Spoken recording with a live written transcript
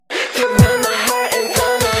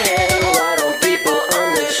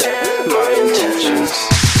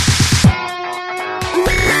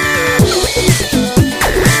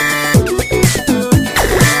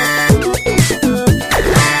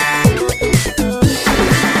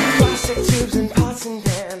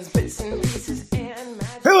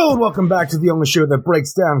welcome back to the only show that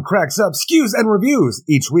breaks down, cracks up, skews, and reviews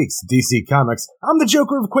each week's DC Comics. I'm the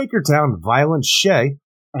Joker of Quakertown, Violent Shay.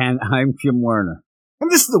 And I'm Jim Werner.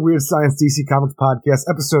 And this is the Weird Science DC Comics Podcast,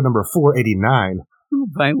 episode number 489. Oh,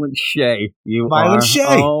 Violent Shay. Violent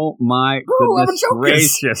Shay. Oh, my goodness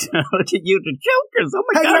gracious. Look at you, the Jokers. Oh,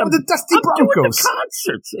 my God. Hanging out with the Dusty Broncos. Doing the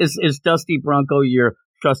concerts. Is Dusty Bronco your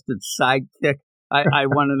trusted sidekick? I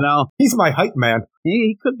want to know. He's my hype man.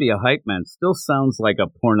 He could be a hype man. Still sounds like a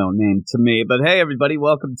porno name to me. But hey, everybody,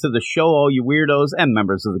 welcome to the show, all you weirdos and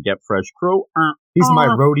members of the Get Fresh crew. He's my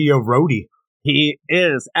rodeo roadie. He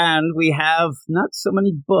is. And we have not so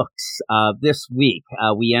many books this week.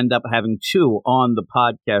 We end up having two on the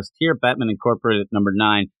podcast here. Batman Incorporated number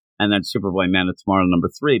 9 and then Superboy Man of Tomorrow number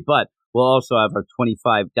 3. But we'll also have our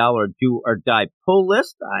 $25 do or die pull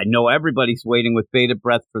list. I know everybody's waiting with bated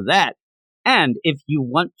breath for that. And if you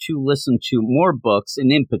want to listen to more books,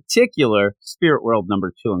 and in particular, Spirit World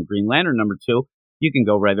number 2 and Green Lantern number 2, you can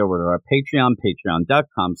go right over to our Patreon,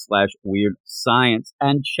 patreon.com/Weird Science,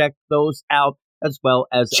 and check those out, as well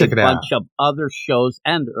as a bunch of other shows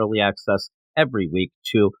and early access every week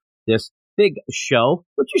to this big show,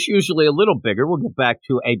 which is usually a little bigger. We'll get back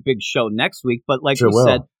to a big show next week. But like we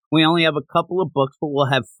said, we only have a couple of books, but we'll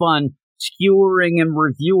have fun skewering and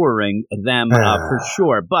reviewing them for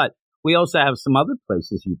sure. But we also have some other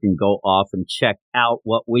places you can go off and check out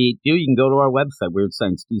what we do. You can go to our website,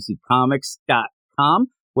 WeirdScienceDCComics.com,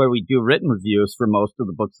 where we do written reviews for most of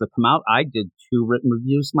the books that come out. I did 2 written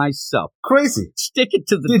reviews myself. Crazy. Stick it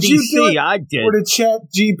to the did DC. You do it? I did. Or did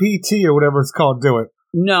ChatGPT or whatever it's called do it?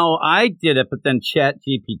 No, I did it, but then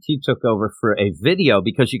ChatGPT took over for a video,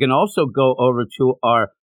 because you can also go over to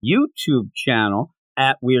our YouTube channel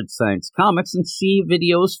at Weird Science Comics and see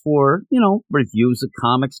videos for, reviews of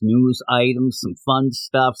comics, news items, some fun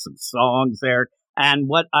stuff, some songs there. And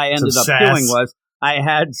what I ended up doing was I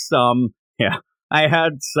had some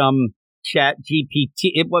Chat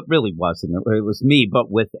GPT. What really wasn't. It was me, but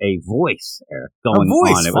with a voice going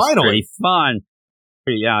on. It was pretty fun.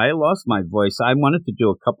 Yeah, I lost my voice. I wanted to do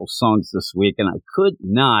a couple songs this week, and I could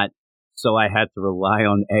not. So I had to rely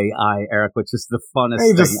on AI, Eric, which is the funnest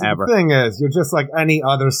thing ever. The thing is, you're just like any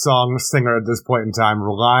other song singer at this point in time,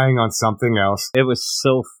 relying on something else. It was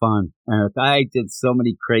so fun, Eric. I did so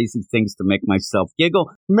many crazy things to make myself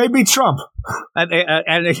giggle. Maybe Trump.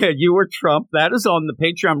 And you were Trump. That is on the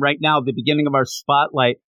Patreon right now, the beginning of our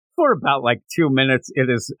spotlight. For about 2 minutes,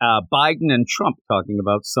 it is Biden and Trump talking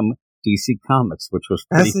about some DC Comics, which was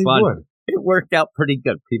pretty fun. Would. It worked out pretty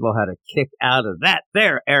good. People had a kick out of that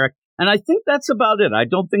there, Eric. And I think that's about it. I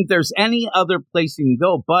don't think there's any other place you can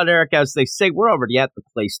go. But, Eric, as they say, we're already at the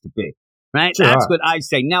place to be. Right? Sure. That's what I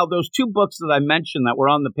say. Now, those 2 books that I mentioned that were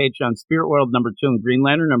on the Patreon, Spirit World number 2 and Green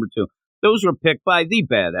Lantern number 2, those were picked by the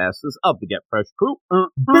badasses of the Get Fresh crew.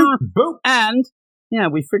 And,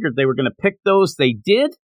 we figured they were going to pick those. They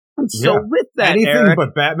did. And so with that, anything Eric,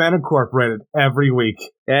 but Batman Incorporated every week.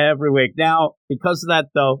 Every week. Now, because of that,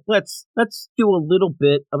 though, let's do a little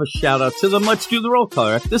bit of a shout out to them. Let's do the roll call,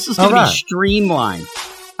 Eric. This is going to be streamlined.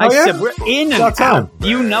 I said we're in and out.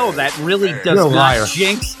 You know that really does not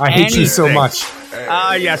jinx I hate you so much.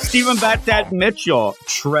 Stephen Bat Mitchell,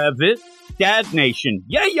 Trevitt, Dad Nation,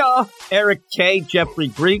 Eric K, Jeffrey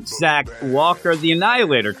Greek, Zach Walker, The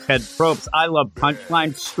Annihilator, Ted Probst, I Love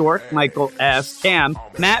Punchline, Stork, Michael S, Cam,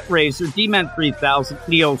 Matt Razor, D-Man 3000,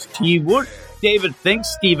 Neil's T-Wood, David Fink,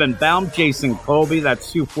 Stephen Baum, Jason Colby,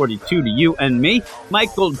 that's 242 to you and me,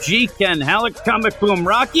 Michael G, Ken Halleck, Comic Boom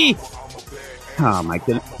Rocky. Oh my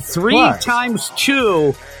goodness. 3 times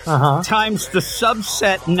 2 times the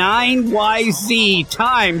subset 9YZ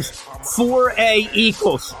times 4A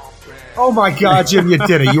equals. Oh my God, Jim, you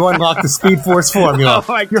did it. You unlocked the Speed Force formula.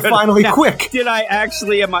 You're finally quick. Did I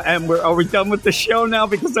actually? Are we done with the show now?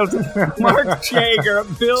 Because I was Mark Jager,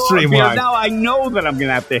 Bill Beer. Now I know that I'm going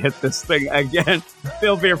to have to hit this thing again.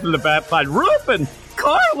 Bill Beer from the Bat Pod. Ruben,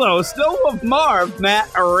 Carlos, Noah Marv, Matt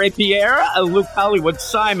Rapiera, Luke Hollywood,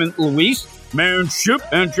 Simon, Luis, Manship,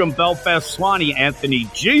 Antrim Belfast, Swanee, Anthony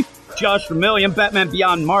G, Josh Vermillion, Batman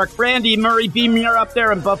Beyond, Mark, Randy Murray, Beamer up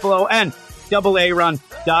there in Buffalo, and Double A Run,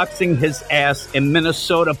 doxing his ass in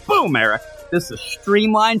Minnesota. Boom, Eric. This is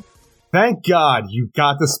streamlined. Thank God you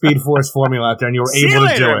got the Speed Force formula out there and you were able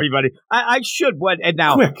to do it. Everybody. I should. And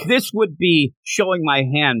now, this would be showing my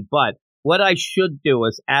hand, but what I should do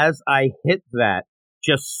is, as I hit that,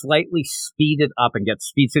 just slightly speed it up and get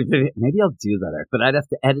speed. Maybe I'll do that, Eric, but I'd have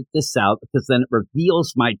to edit this out because then it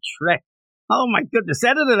reveals my trick. Oh, my goodness.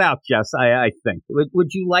 Edit it out, Jess, I think. Would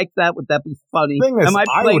you like that? Would that be funny? Am I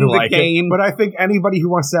playing the game? But I think anybody who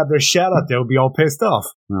wants to have their shout out there would be all pissed off.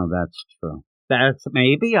 Oh, that's true. That's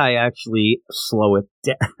maybe I actually slow it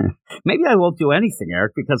down. Maybe I won't do anything,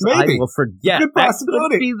 Eric, because I will forget. Good possibility. That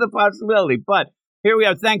could be the possibility. But here we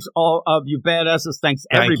are. Thanks all of you badasses. Thanks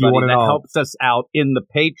everybody that helps us out in the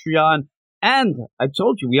Patreon. And I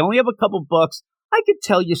told you, we only have a couple books. I could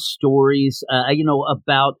tell you stories,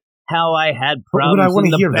 about how I had problems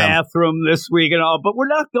in the bathroom this week and all, but we're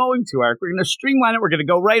not going to, Eric. We're going to streamline it. We're going to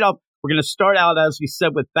go right up. We're going to start out, as we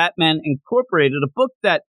said, with Batman Incorporated, a book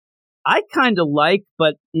that I kind of like,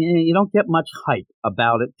 but you don't get much hype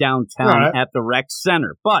about it downtown at the rec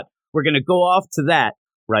center. But we're going to go off to that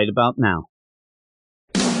right about now.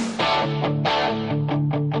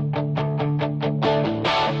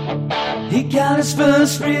 He got his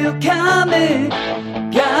first real comic,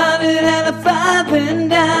 got it at a 5 and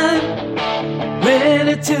dime, read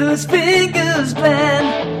it till his fingers bled,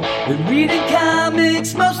 been reading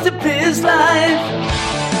comics most of his life.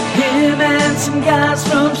 Him and some guys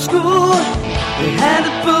from school, they had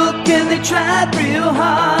a book and they tried real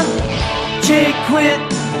hard. Jake quit,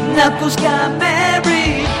 Knuckles got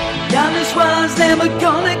married, Giannis was never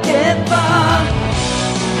gonna get far.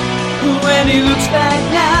 When he looks back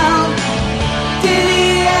now, did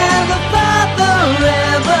he have a father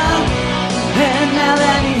ever? And now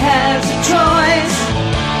that he has a choice,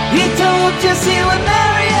 he told Jesse would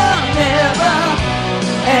marry her never.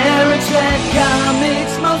 Eric's read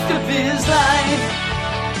comics most of his life.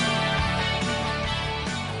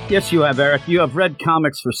 Yes, you have, Eric. You have read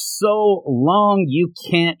comics for so long you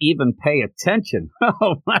can't even pay attention.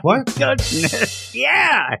 Oh, my goodness.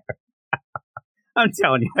 Yeah. I'm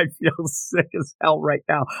telling you, I feel sick as hell right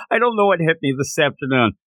now. I don't know what hit me this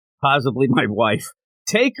afternoon. Possibly my wife.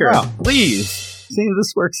 Take her, please. See if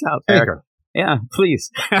this works out. Take her. Yeah,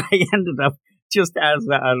 please. I ended up, just as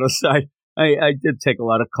an aside, I did take a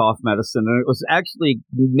lot of cough medicine, and it was actually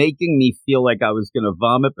making me feel like I was going to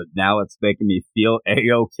vomit, but now it's making me feel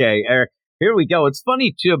A-okay. Eric, here we go. It's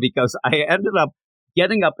funny, too, because I ended up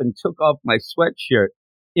getting up and took off my sweatshirt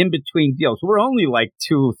in between deals. We're only like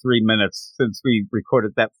 2-3 minutes since we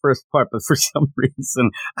recorded that first part, but for some reason,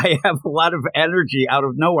 I have a lot of energy out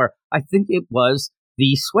of nowhere. I think it was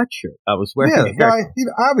the sweatshirt I was wearing. Yeah,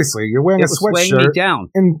 obviously, you're wearing a sweatshirt me down.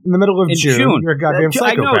 In the middle of June. You're a goddamn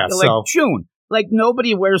psychopath. I know, June. Like,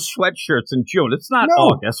 nobody wears sweatshirts in June. It's not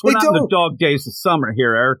August. We're not in the dog days of summer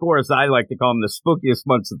here, Eric, or as I like to call them, the spookiest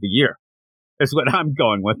months of the year. Is what I'm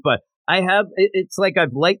going with. But it's like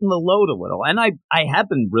I've lightened the load a little. And I have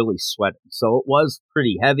been really sweating. So it was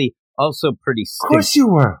pretty heavy, also pretty sticky. Of course you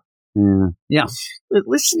were. Yeah.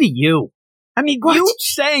 Listen to you. I mean, you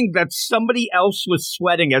saying that somebody else was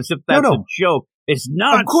sweating as if that's a joke is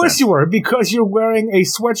nonsense. Of course you were, because you're wearing a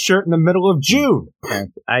sweatshirt in the middle of June.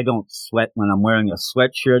 I don't sweat when I'm wearing a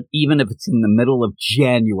sweatshirt, even if it's in the middle of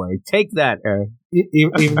January. Take that, Eric.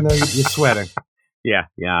 Even though you're sweating. Yeah,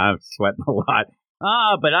 I'm sweating a lot.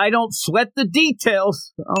 But I don't sweat the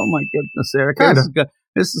details. Oh, my goodness, Eric.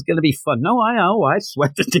 This is going to be fun. No, I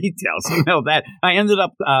sweat the details. You know that. I ended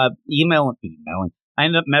up emailing. I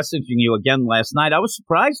ended up messaging you again last night. I was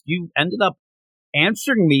surprised you ended up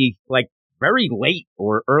answering me like very late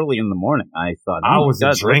or early in the morning. I thought, I was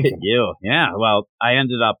drinking. Look at you. Yeah, well, I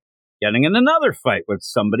ended up getting in another fight with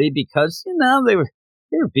somebody because, they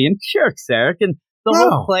were being jerks, Eric. And the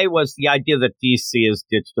whole play was the idea that DC has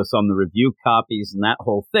ditched us on the review copies and that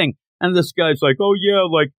whole thing. And this guy's like, oh, yeah,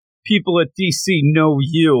 like people at DC know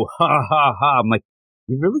you. Ha, ha, ha. I'm like,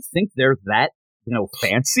 you really think they're that,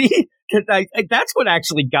 fancy? That's what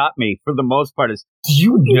actually got me for the most part is, do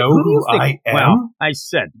you know who I am? Well, I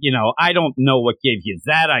said, I don't know what gave you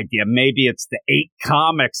that idea. Maybe it's the 8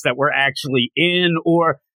 comics that we're actually in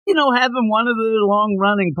or, having one of the long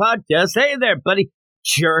running podcasts. Hey there, buddy.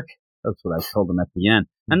 Jerk. That's what I told him at the end.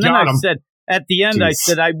 And then I said, at the end, I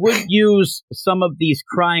said I would use some of these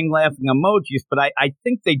crying, laughing emojis, but I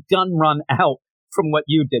think they done run out from what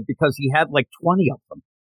you did because he had like 20 of them.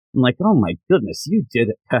 I'm like, oh my goodness, you did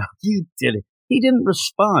it, pal. You did it. He didn't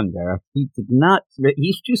respond, Eric. He did not.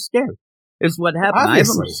 He's too scared, is what happened.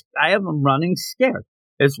 I have him running scared,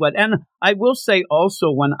 is what. And I will say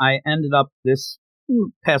also when I ended up this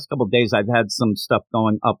past couple of days, I've had some stuff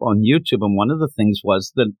going up on YouTube. And one of the things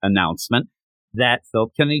was the announcement that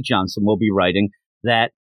Philip Kennedy Johnson will be writing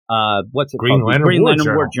that, what's it called? Green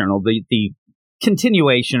Lantern War Journal, the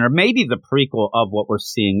continuation or maybe the prequel of what we're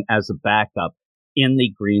seeing as a backup in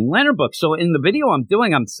the Green Lantern book. So in the video I'm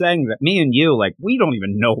doing, I'm saying that me and you, like, we don't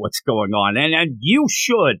even know what's going on. And you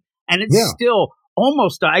should. And it's still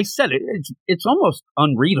almost, I said it, it's almost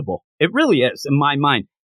unreadable. It really is in my mind.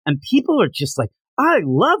 And people are just like, I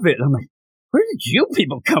love it. I'm like, where did you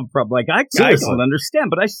people come from? Like, I don't understand.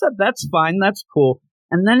 But I said, that's fine. That's cool.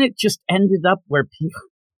 And then it just ended up where people,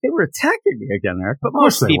 they were attacking me again, Eric. But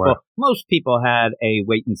most people had a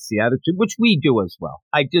wait and see attitude, which we do as well.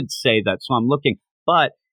 I did say that, so I'm looking.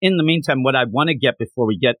 But in the meantime, what I want to get before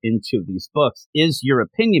we get into these books is your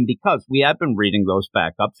opinion, because we have been reading those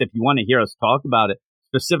backups. If you want to hear us talk about it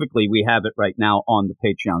specifically, we have it right now on the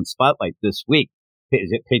Patreon Spotlight this week.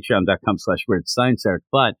 Is it patreon.com/weirdscience, Eric?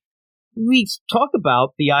 But we talk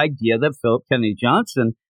about the idea that Philip Kennedy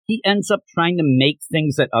Johnson, he ends up trying to make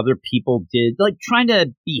things that other people did, like trying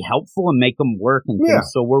to be helpful and make them work and things.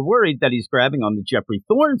 So we're worried that he's grabbing on the Jeffrey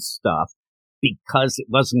Thorne stuff because it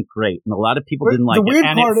wasn't great. And a lot of people didn't like it. The weird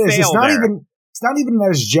part is, it's not even that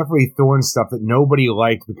it's Jeffrey Thorne stuff that nobody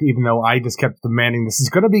liked, even though I just kept demanding this is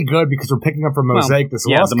going to be good because we're picking up from Mosaic, this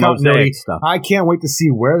lost continuity stuff. I can't wait to see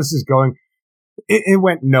where this is going. It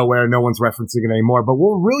went nowhere. No one's referencing it anymore. But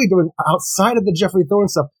what we're really doing outside of the Jeffrey Thorne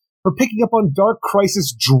stuff, we're picking up on Dark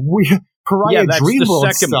Crisis Pariah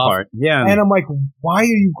Dreamworld stuff. Part. Yeah. And I'm like, why are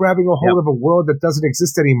you grabbing a hold of a world that doesn't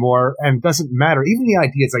exist anymore and doesn't matter? Even the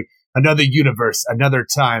idea, it's like another universe, another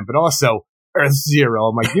time, but also Earth Zero.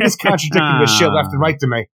 I'm like, you're just contradicting this shit left and right to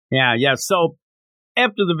me. Yeah. So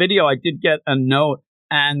after the video, I did get a note,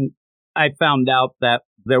 and I found out that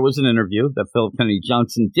there was an interview that Philip Kennedy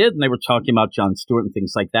Johnson did, and they were talking about Jon Stewart and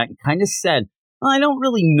things like that, and kind of said, well, I don't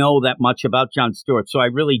really know that much about Jon Stewart, so I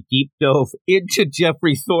really deep dove into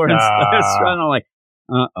Jeffrey Thorne. I'm like,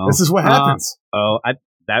 this is what happens.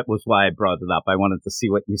 That was why I brought it up. I wanted to see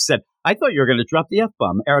what you said. I thought you were going to drop the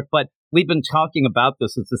F-bomb, Eric, but we've been talking about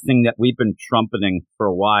this. It's a thing that we've been trumpeting for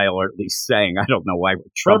a while, or at least saying. I don't know why we're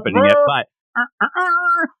trumpeting it, but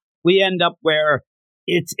we end up where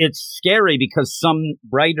it's scary because some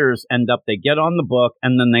writers they get on the book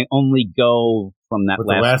and then they only go from that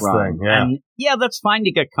last run. Thing, yeah. And that's fine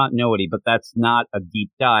to get continuity, but that's not a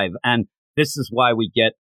deep dive. And this is why we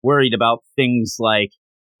get worried about things like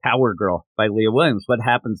Power Girl by Leah Williams. What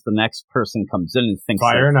happens the next person comes in and thinks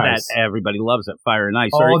that everybody loves it, Fire and Ice.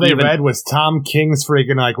 All they read was Tom King's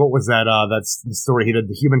freaking, like, what was that? That's the story he did,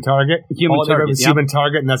 The Human Target. Human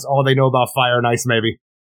Target, and that's all they know about Fire and Ice, maybe.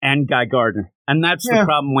 And Guy Gardner. And that's the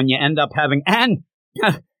problem when you end up having, and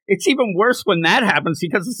it's even worse when that happens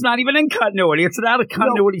because it's not even in continuity. It's not a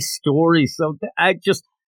continuity story. So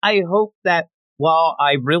I hope that while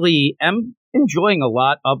I really am enjoying a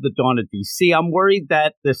lot of the Dawn of DC, I'm worried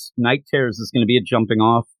that this Night Terrors is going to be a jumping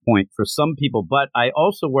off point for some people. But I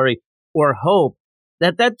also worry or hope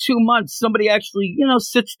that 2 months somebody actually,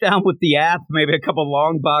 sits down with the app, maybe a couple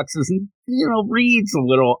long boxes, and, reads a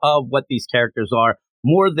little of what these characters are,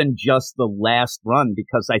 more than just the last run,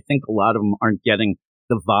 because I think a lot of them aren't getting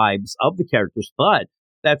the vibes of the characters. But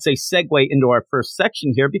that's a segue into our first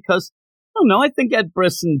section here, because I don't know, I think Ed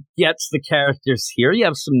Brisson gets the characters here. You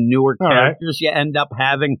have some newer characters. Right. You end up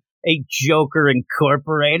having a Joker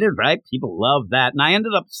Incorporated, right? People love that. And I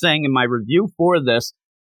ended up saying in my review for this,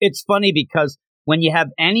 it's funny because when you have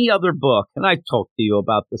any other book, and I talked to you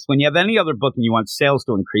about this, when you have any other book and you want sales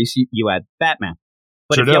to increase, you add Batman.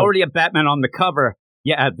 But if you already have Batman on the cover,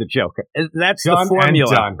 you add the Joker. That's the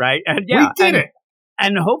formula, right? And we did it.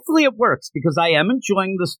 And hopefully it works, because I am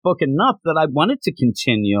enjoying this book enough that I want it to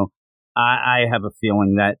continue. I have a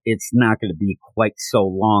feeling that it's not going to be quite so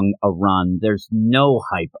long a run. There's no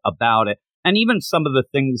hype about it. And even some of the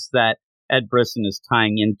things that Ed Brisson is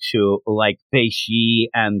tying into, like Beishee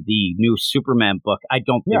and the new Superman book, I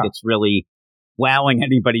don't think it's really wowing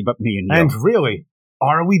anybody but me and you. And really,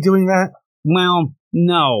 are we doing that? Well,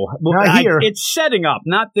 no. Not here. It's setting up,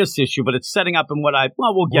 not this issue, but it's setting up in what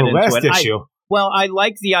we'll get into last it. Issue. I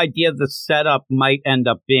like the idea the setup might end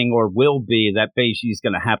up being, or will be, that Beishee's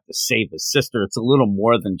going to have to save his sister. It's a little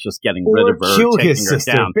more than just getting rid of her, kill taking his her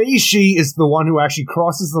sister. down. Beishee is the one who actually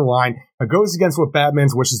crosses the line, goes against what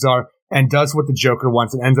Batman's wishes are, and does what the Joker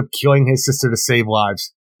wants, and ends up killing his sister to save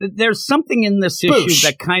lives. There's something in this issue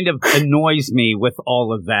that kind of annoys me with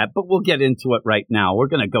all of that, but we'll get into it right now. We're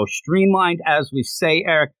going to go streamlined, as we say,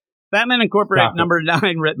 Eric. Batman Incorporated number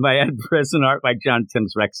 9, written by Ed Brisson, art by John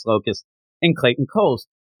Timms, Rex Locust, and Clayton Coles.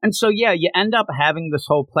 And so, you end up having this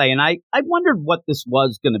whole play. And I wondered what this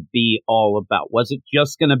was going to be all about. Was it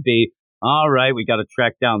just going to be, all right, we got to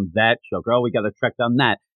track down that Joker. Oh, we got to track down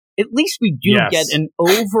that. At least we do get an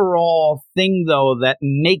overall thing, though, that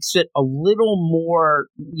makes it a little more,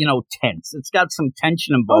 tense. It's got some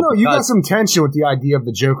tension in both. Oh, no, you got some tension with the idea of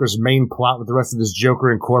the Joker's main plot with the rest of this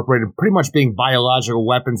Joker Incorporated pretty much being biological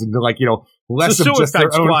weapons and, less of just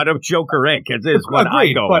their own... Squad of Joker Inc. It is what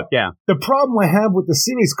I go with, The problem I have with the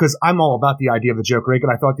series, because I'm all about the idea of the Joker Inc.,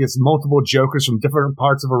 and I thought there's multiple Jokers from different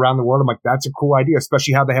parts of around the world. I'm like, that's a cool idea,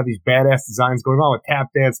 especially how they have these badass designs going on with Tap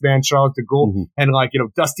Dance Man, Charles de Gaulle, and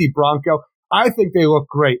Dusty Bronco. I think they look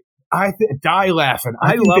great. Die laughing.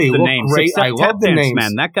 I think love they the look names. great. I love the names.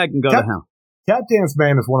 Man, that guy can go to hell. Tap Dance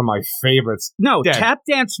Man is one of my favorites. No, Tap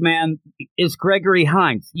Dance Man is Gregory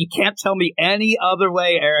Hines. You can't tell me any other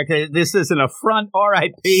way, Eric. This is an affront.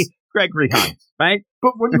 R.I.P. Gregory Hines, right?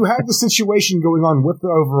 But when you have the situation going on with the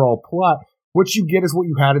overall plot, what you get is what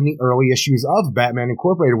you had in the early issues of Batman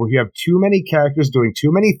Incorporated, where you have too many characters doing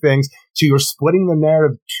too many things, so you're splitting the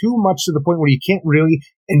narrative too much to the point where you can't really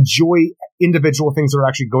enjoy individual things that are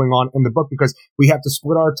actually going on in the book because we have to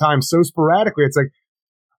split our time so sporadically. It's like,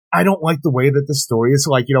 I don't like the way that the story is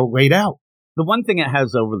laid out. The one thing it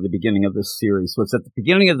has over the beginning of this series was at the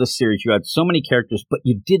beginning of the series, you had so many characters, but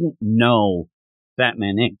you didn't know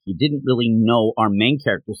Batman Inc. You didn't really know our main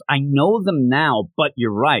characters. I know them now, but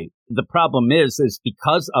you're right. The problem is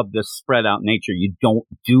because of this spread out nature, you don't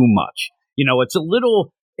do much. It's a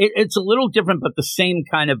little different, but the same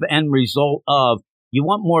kind of end result of you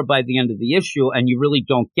want more by the end of the issue, and you really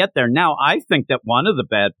don't get there. Now, I think that one of the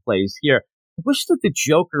bad plays here, I wish that the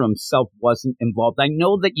Joker himself wasn't involved. I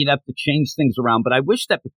know that you'd have to change things around, but I wish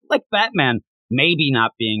that, like Batman maybe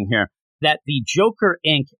not being here, that the Joker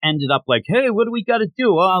Inc. ended up like, hey, what do we got to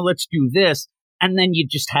do? Oh, let's do this. And then you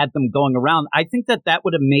just had them going around. I think that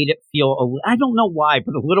would have made it feel, I don't know why,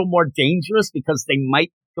 but a little more dangerous because they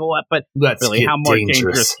might go up. But really, how more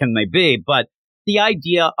dangerous can they be? But the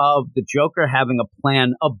idea of the Joker having a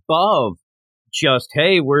plan above just,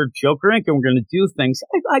 hey, we're Joker Inc. and we're going to do things.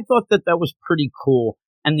 I thought that was pretty cool.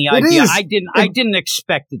 And the idea, I didn't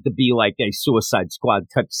expect it to be like a Suicide Squad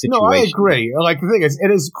type situation. No, I agree. Like, the thing is,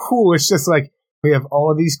 it is cool. It's just like, we have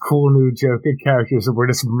all of these cool new Joker characters, and we're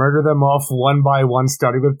just murder them off one by one,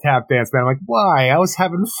 starting with Tap Dance Man. I'm like, why? I was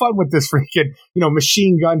having fun with this freaking,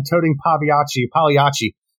 machine gun toting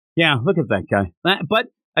Pagliacci. Yeah, look at that guy. But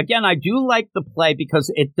again, I do like the play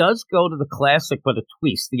because it does go to the classic, but a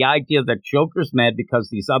twist. The idea that Joker's mad because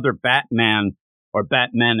these other Batman or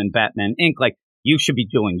Batman and Batman Inc., like, you should be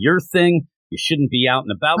doing your thing. You shouldn't be out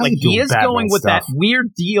and about. Like, he is Batman going with stuff. That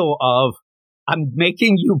weird deal of, I'm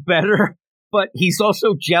making you better, but he's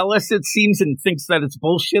also jealous, it seems, and thinks that it's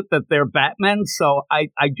bullshit that they're Batman. So I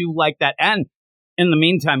do like that. And in the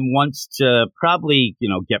meantime, wants to probably,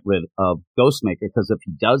 get rid of Ghostmaker, because if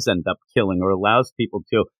he does end up killing or allows people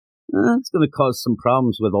to, it's going to cause some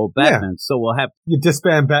problems with old Batman. Yeah. So we'll have... You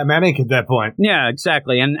disband Batman Inc. at that point. Yeah,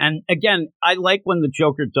 exactly. And again, I like when the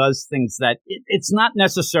Joker does things that... It's not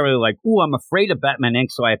necessarily like, ooh, I'm afraid of Batman Inc.,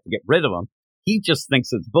 so I have to get rid of him. He just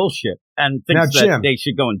thinks it's bullshit and thinks that they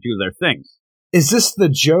should go and do their things. Is this the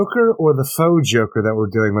Joker or the faux Joker that we're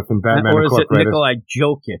dealing with in Batman Incorporated? Or is it Nikolai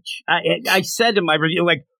Jokic? I said in my review,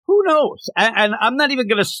 like, who knows? And I'm not even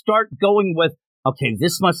going to start going with, okay,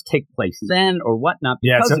 this must take place then or whatnot.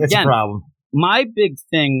 Because, it's a problem. My big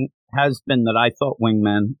thing has been that I thought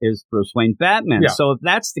Wingman is Bruce Wayne Batman. Yeah. So if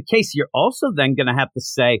that's the case, you're also then going to have to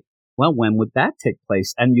say, well, when would that take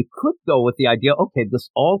place? And you could go with the idea, okay, this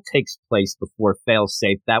all takes place before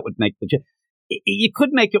Failsafe. That would make you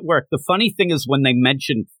could make it work. The funny thing is when they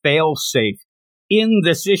mention Failsafe in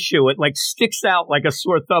this issue, it like sticks out like a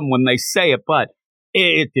sore thumb when they say it, but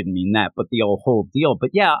it didn't mean that, but the whole deal.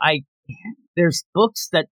 But yeah, there's books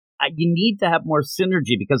that you need to have more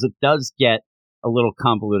synergy because it does get a little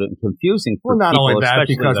convoluted and confusing for not people, only that,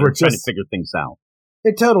 because we're trying to figure things out.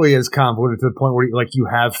 It totally is convoluted to the point where you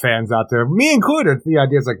have fans out there, me included. The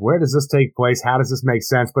idea is like, where does this take place? How does this make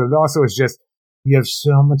sense? But it also is just, you have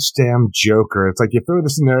so much damn Joker. It's like you throw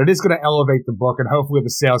this in there, it is going to elevate the book, and hopefully the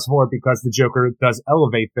sales for it because the Joker does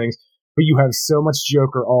elevate things. But you have so much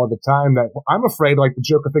Joker all the time that I'm afraid, like, the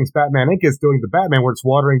Joker thinks Batman Inc. is doing the Batman, where it's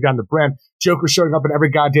watering down the brand. Joker showing up in every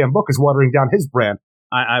goddamn book is watering down his brand.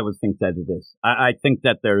 I would think that it is. I think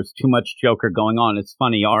that there's too much Joker going on. It's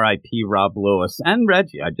funny, R.I.P. Rob Lewis and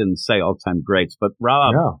Reggie. I didn't say all-time greats, but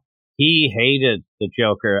Rob, he hated the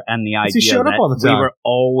Joker and the idea that we were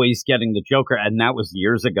always getting the Joker, and that was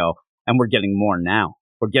years ago, and we're getting more now.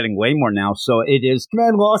 We're getting way more now, so it is...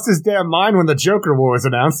 Man lost his damn mind when the Joker War was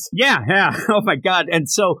announced. Yeah. Oh, my God. And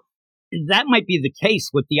so that might be the case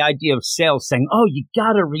with the idea of sales saying, oh, you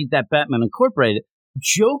got to read that Batman Incorporated.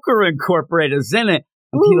 Joker Incorporated is in it.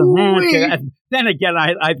 And then again,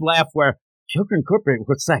 I'd laugh where Joker Incorporated,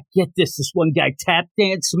 what's that? Get this one guy, Tap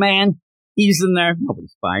Dance Man. He's in there.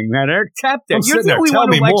 Nobody's buying that. Eric, Tap Dance. You're the only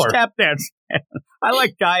one who likes Tap Dance. I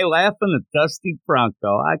like Die Laughing and Dusty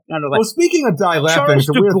Bronco. I kind of like. Well, speaking of Die Laughing, Charles it's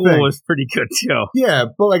a weird thing. was pretty good too. Yeah,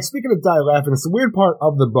 but like speaking of Die Laughing, it's a weird part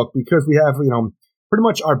of the book because we have pretty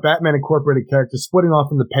much our Batman Incorporated characters splitting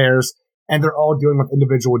off into pairs, and they're all dealing with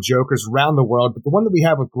individual Jokers around the world. But the one that we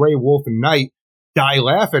have with Grey Wolf and Knight, Die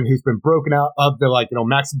Laughing, who's been broken out of the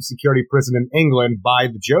maximum security prison in England by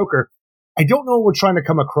the Joker. I don't know what we're trying to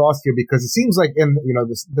come across here, because it seems like in,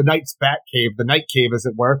 the Knight's Bat Cave, the Night Cave, as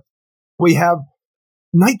it were, we have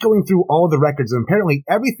Knight going through all the records, and apparently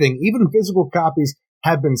everything, even physical copies,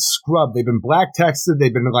 have been scrubbed. They've been black texted.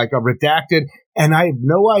 They've been redacted. And I have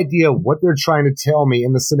no idea what they're trying to tell me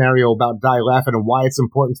in the scenario about Die Laughing and why it's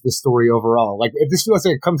important to the story overall. Like, if this feels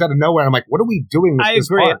like it comes out of nowhere, I'm like, what are we doing with this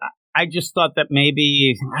agree. part? I just thought that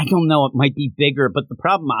maybe, I don't know, it might be bigger. But the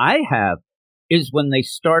problem I have is when they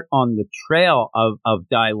start on the trail of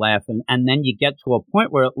Die Laughing, and then you get to a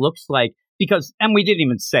point where it looks like, and we didn't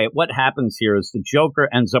even say it, what happens here is the Joker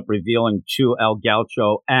ends up revealing to El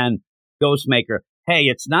Gaucho and Ghostmaker, hey,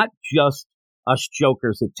 it's not just us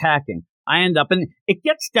Jokers attacking. I end up, and it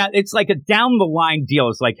gets that, it's like a down the line deal.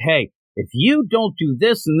 It's like, hey, if you don't do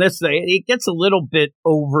this and this, it gets a little bit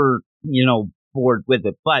over, bored with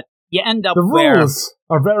it. But you end up the rules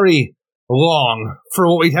are very long for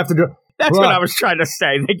what we have to do. That's what I was trying to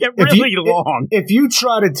say. They get really long. If you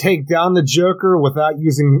try to take down the Joker without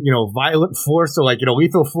using, violent force or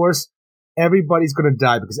lethal force, everybody's going to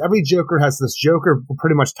die, because every Joker has this Joker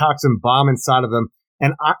pretty much toxin bomb inside of them.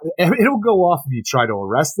 And it'll go off if you try to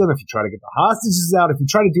arrest them, if you try to get the hostages out, if you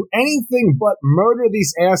try to do anything but murder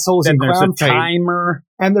these assholes. And there's a timer.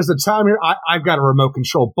 And there's a timer. I've got a remote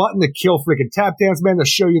control button to kill freaking Tap Dance Man to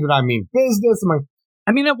show you that I mean business. I'm like,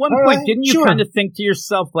 at one point, didn't you kind of think to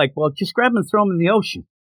yourself, like, well, just grab him and throw him in the ocean?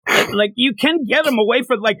 Like, you can get him away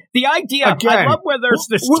from, the idea. Again, I love where there's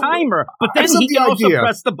this timer, but then he can also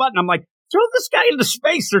press the button. I'm like, throw this guy into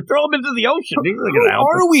space or throw him into the ocean. Who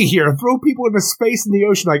are we here? Throw people into space in the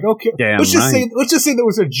ocean? Like, okay, let's just say there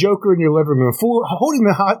was a Joker in your living room, holding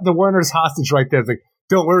the Werners hostage right there. It's like,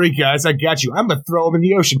 don't worry, guys, I got you. I'm gonna throw him in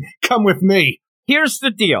the ocean. Come with me. Here's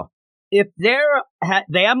the deal: if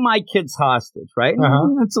they have my kids hostage, right?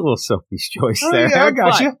 That's a little Sophie's choice there. Yeah, I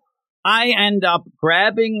got you. I end up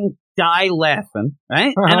grabbing Die Laughing,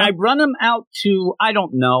 right, and I run him out to, I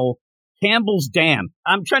don't know, Campbell's Dam.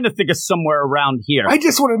 I'm trying to think of somewhere around here. I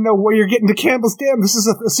just want to know where you're getting to Campbell's Dam. This is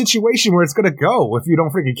a situation where it's going to go if you don't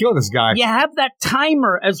freaking kill this guy. You have that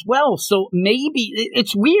timer as well, so maybe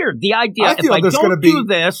it's weird. The idea, if I don't do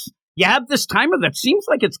this, you have this timer that seems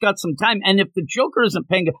like it's got some time, and if the Joker isn't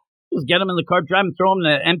paying, just get him in the car, drive him, throw him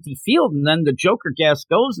in an empty field, and then the Joker gas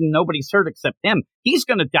goes, and nobody's hurt except him. He's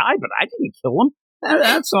going to die, but I didn't kill him.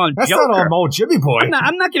 That's on That's Joker. not on old Jimmy Boy.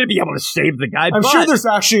 I'm not going to be able to save the guy. I'm sure there's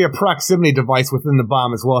actually a proximity device within the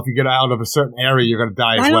bomb as well. If you get out of a certain area, you're going to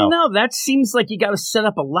die as well. I don't know. That seems like you got to set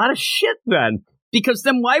up a lot of shit then. Because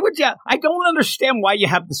then why would you? I don't understand why you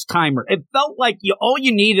have this timer. It felt like all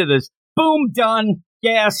you needed is, boom, done,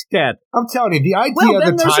 gas, dead. I'm telling you, the idea of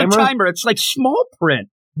the timer. There's a timer. It's like small print.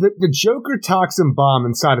 The Joker toxin bomb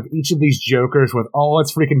inside of each of these Jokers with all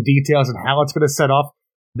its freaking details and how it's going to set off,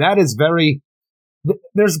 that is very...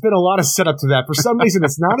 There's been a lot of setup to that. For some reason,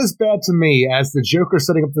 it's not as bad to me as the Joker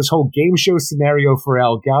setting up this whole game show scenario for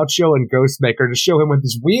El Gaucho and Ghostmaker to show him with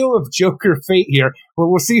this wheel of Joker fate here.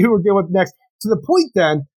 Well, we'll see who we're dealing with next. To the point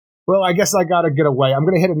then, well, I guess I got to get away. I'm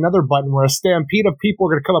going to hit another button where a stampede of people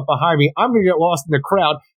are going to come up behind me. I'm going to get lost in the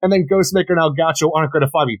crowd, and then Ghostmaker and El Gaucho aren't going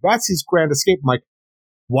to find me. That's his grand escape. I'm like,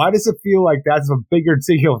 why does it feel like that's a bigger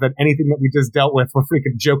deal than anything that we just dealt with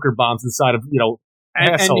freaking Joker bombs inside of,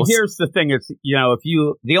 And here's the thing: it's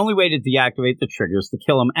the only way to deactivate the trigger is to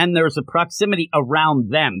kill them, and there's a proximity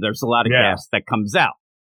around them. There's a lot of gas that comes out,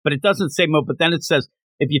 but it doesn't say move. But then it says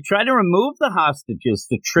if you try to remove the hostages,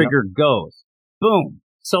 the trigger goes boom.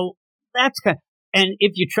 So that's and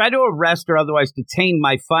if you try to arrest or otherwise detain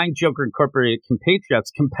my fine Joker Incorporated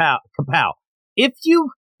compatriots, kapow. If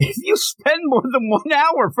you spend more than 1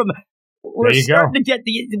 hour from we're starting to get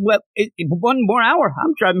one more hour.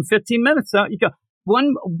 I'm driving 15 minutes. You go.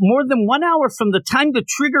 More than 1 hour from the time the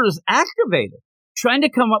trigger is activated, trying to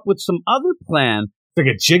come up with some other plan. It's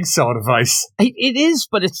like a jigsaw device. It is,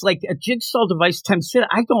 but it's like a jigsaw device times 10.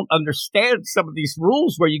 I don't understand some of these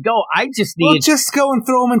rules where you go, I just need... Well, just go and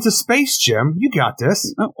throw them into space, Jim. You got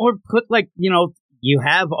this. Or put you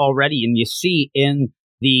have already, and you see in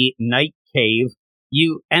the Night Cave,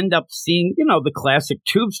 you end up seeing, the classic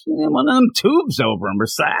tubes, one of them tubes over them, or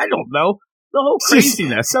I don't know. The whole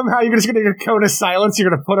craziness. Somehow you're just going to get a cone of silence you're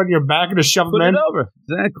going to put on your back and just shove them in. Put it over.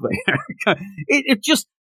 Exactly.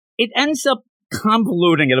 It ends up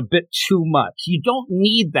convoluting it a bit too much. You don't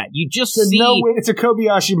need that. You just see... It's a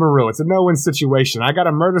Kobayashi Maru. It's a no-win situation. I got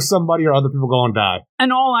to murder somebody or other people going to die.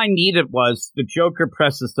 And all I needed was the Joker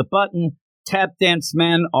presses the button, Tap Dance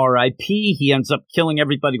Man, R.I.P. He ends up killing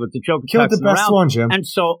everybody with the Joker. Killed the best one, Jim. And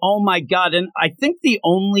so, oh my God. And I think the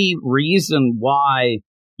only reason why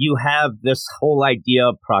you have this whole idea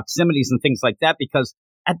of proximities and things like that, because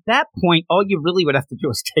at that point, all you really would have to do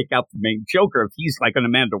is take out the main Joker if he's like an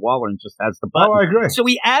Amanda Waller and just has the button. Oh, I agree. So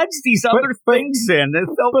he adds these other things in. It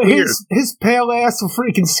felt but weird. His pale ass of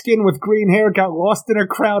freaking skin with green hair got lost in a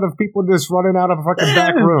crowd of people just running out of a fucking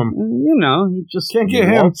back room. You know, he just can't get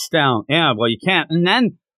him down. Yeah, well, you can't. And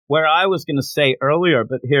then where I was going to say earlier,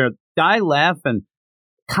 but here, Die Laughing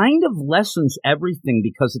kind of lessens everything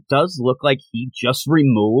because it does look like he just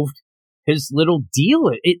removed his little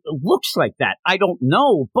deal. It looks like that. I don't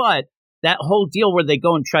know, but that whole deal where they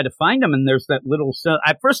go and try to find him, and there's that little.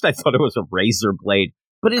 At first, I thought it was a razor blade,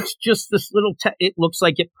 but it's just this little. It looks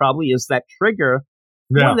like it probably is that trigger.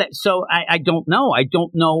 Yeah. So I don't know. I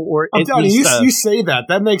don't know. Or I'm telling you, you say that.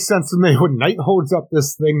 That makes sense to me. When Knight holds up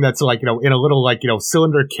this thing that's like, in a little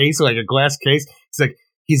cylinder case, like a glass case, it's like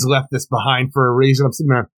he's left this behind for a reason. I'm sitting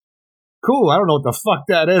there. Cool. I don't know what the fuck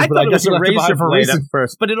that is, but I guess it was a razor blade at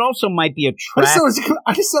first. But it also might be a track.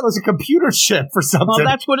 I just thought it was a computer chip for something. Well,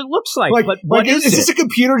 that's what it looks like. But what is this a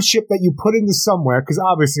computer chip that you put into somewhere? Because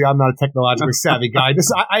obviously I'm not a technologically savvy guy.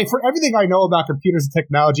 For everything I know about computers and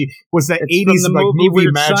technology was that 80s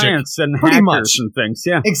movie magic, science and pretty much and things.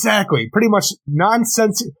 Yeah, exactly. Pretty much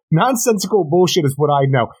nonsensical bullshit is what I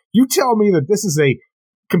know. You tell me that this is a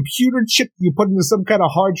computer chip you put into some kind of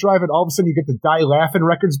hard drive, and all of a sudden you get the Die Laughing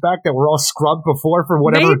records back that were all scrubbed before for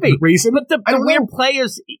whatever reason. But the weird play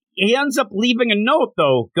is he ends up leaving a note,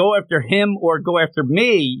 though. Go after him or go after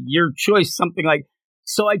me. Your choice, something like.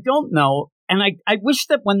 So I don't know. And I wish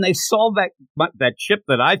that when they saw that chip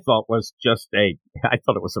that I thought was just I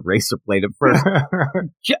thought it was a razor blade at first.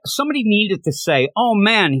 Somebody needed to say, oh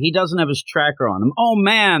man, he doesn't have his tracker on him. Oh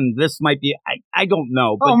man, this might be, I don't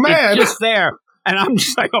know. But it's just there. And I'm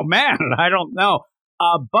just like, oh, man, I don't know.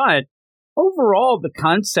 But overall, the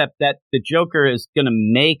concept that the Joker is going to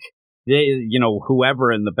make,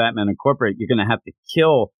 whoever in the Batman Incorporated, you're going to have to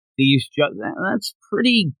kill these. That's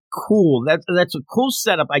pretty cool. That's a cool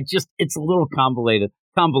setup. It's a little convoluted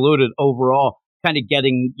overall, kind of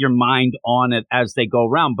getting your mind on it as they go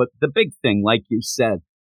around. But the big thing, like you said,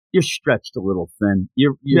 you're stretched a little thin.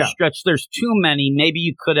 You're stretched. There's too many. Maybe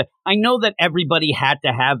you could have. I know that everybody had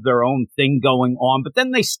to have their own thing going on, but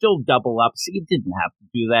then they still double up. So you didn't have to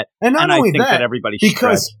do that. And not only I think that everybody's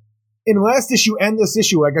because stretched. In last issue and this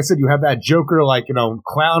issue, like I said, you have that Joker,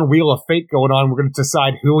 clown wheel of fate going on. We're going to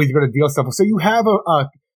decide who he's going to deal stuff with. So you have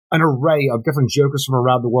an array of different Jokers from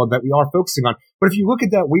around the world that we are focusing on. But if you look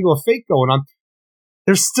at that wheel of fate going on,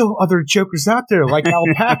 there's still other Jokers out there, like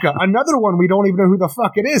Alpaca, another one we don't even know who the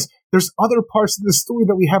fuck it is. There's other parts of the story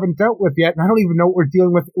that we haven't dealt with yet, and I don't even know what we're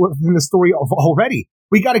dealing with within the story already.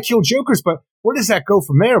 We got to kill Jokers, but where does that go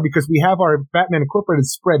from there? Because we have our Batman Incorporated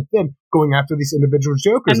spread thin going after these individual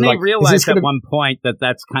Jokers. And they realized at one point that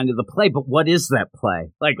that's kind of the play, but what is that play?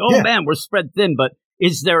 Like, man, we're spread thin, but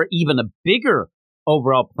is there even a bigger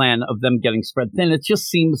overall plan of them getting spread thin? It just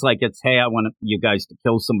seems like it's, hey, I want you guys to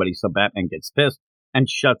kill somebody so Batman gets pissed and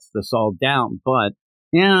shuts this all down. But,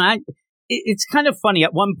 it's kind of funny.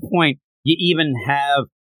 At one point, you even have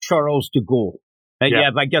Charles de Gaulle. I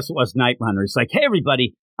guess it was Night Runner. It's like, hey,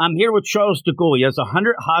 everybody, I'm here with Charles de Gaulle. He has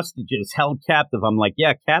 100 hostages held captive. I'm like,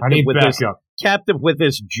 captive with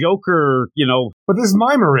this Joker, But this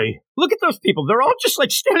mimery. Look at those people. They're all just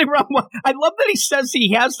like standing around. I love that he says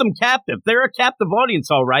he has them captive. They're a captive audience,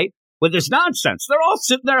 all right, with this nonsense. They're all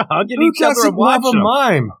sitting there hugging each other and watching them.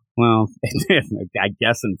 Mime? Well, I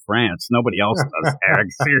guess in France, nobody else does, Eric.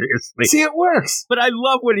 Seriously. See, it works. But I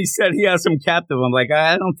love when he said he has them captive. I'm like,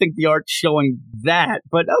 I don't think the art's showing that,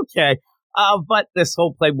 but okay. But this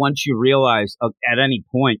whole play, once you realize at any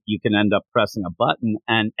point you can end up pressing a button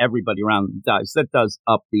and everybody around them dies, that does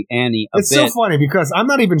up the ante a bit. It's so funny because I'm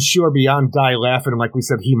not even sure beyond Die Laughing, like we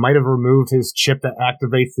said, he might have removed his chip that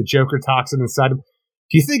activates the Joker toxin inside him.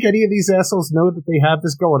 Do you think any of these assholes know that they have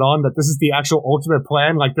this going on, that this is the actual ultimate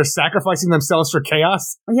plan? Like, they're sacrificing themselves for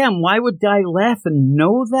chaos? Yeah, and why would Die Laughing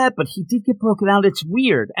know that? But he did get broken out. It's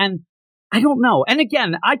weird. And I don't know. And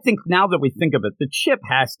again, I think now that we think of it, the chip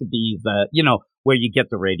has to be the, where you get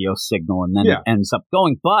the radio signal and then it ends up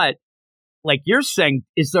going. But, like you're saying,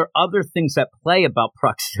 is there other things that play about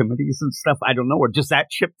proximities and stuff? I don't know. Or does that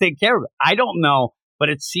chip take care of it? I don't know. But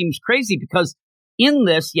it seems crazy because in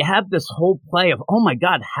this, you have this whole play of, oh my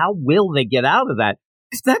God, how will they get out of that?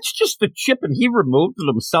 If that's just the chip and he removed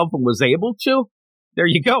it himself and was able to, there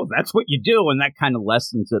you go. That's what you do. And that kind of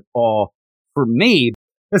lessens it all for me.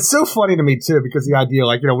 It's so funny to me, too, because the idea,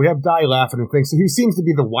 we have Die Laughing and things. So he seems to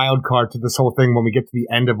be the wild card to this whole thing when we get to the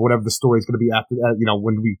end of whatever the story is going to be after that,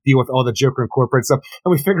 when we deal with all the Joker Incorporated stuff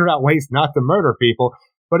and we figure out ways not to murder people.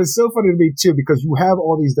 But it's so funny to me, too, because you have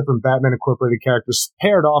all these different Batman Incorporated characters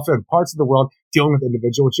paired off in parts of the world dealing with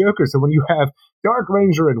individual Jokers. So when you have Dark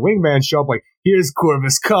Ranger and Wingman show up, like, here's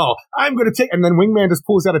Corvus Cull, I'm going to take, and then Wingman just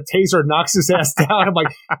pulls out a taser and knocks his ass down. I'm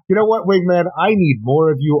like, you know what, Wingman, I need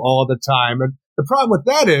more of you all the time. And the problem with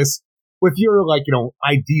that is, with your, like,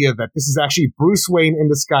 idea that this is actually Bruce Wayne in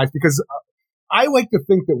disguise, because I like to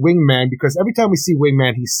think that Wingman, because every time we see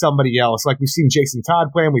Wingman, he's somebody else. Like, we've seen Jason Todd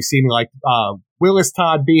play him, we've seen, like, Willis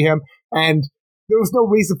Todd be him, and there was no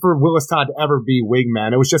reason for Willis Todd to ever be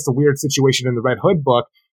Wingman. It was just a weird situation in the Red Hood book.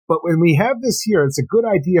 But when we have this here, it's a good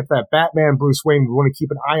idea if that Batman, Bruce Wayne, we want to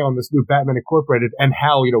keep an eye on this new Batman Incorporated and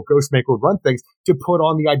how, Ghostmaker would run things to put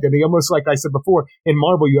on the identity. Almost like I said before, in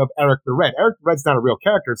Marvel, you have Eric the Red. Eric the Red's not a real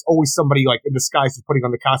character. It's always somebody like in disguise who's putting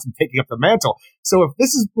on the costume, taking up the mantle. So if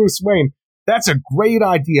this is Bruce Wayne, that's a great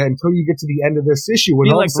idea until you get to the end of this issue.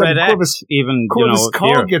 When all like of a sudden Red Corvus, X, even, Corvus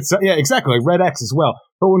Cull gets, yeah, exactly, like Red X as well.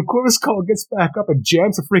 But when Corvus Cull gets back up and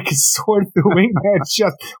jams a freaking sword through Wingman's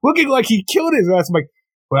chest, looking like he killed his ass, I'm like,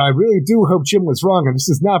 well, I really do hope Jim was wrong, and this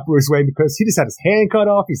is not Bruce Wayne, because he just had his hand cut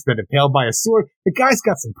off, he's been impaled by a sword. The guy's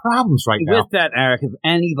got some problems right now. With that, Eric, if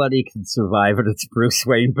anybody can survive it, it's Bruce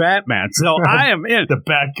Wayne Batman. So I am in. The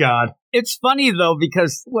Bat God. It's funny, though,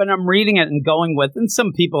 because when I'm reading it and going with, and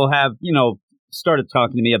some people have, started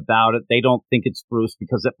talking to me about it, they don't think it's Bruce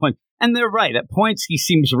because at points, and they're right, at points he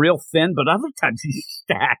seems real thin, but other times he's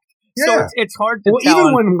stacked. Yeah. So it's hard to tell.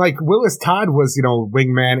 Even when, like, Willis Todd was,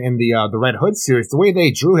 Wingman in the Red Hood series, the way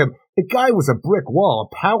they drew him, the guy was a brick wall,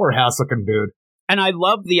 a powerhouse-looking dude. And I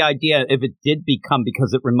love the idea, if it did become,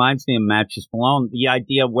 because it reminds me of Matches Malone, the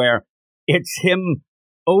idea where it's him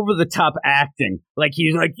over-the-top acting. Like,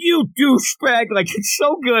 he's like, you douchebag! Like, it's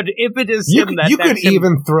so good if it is him. You could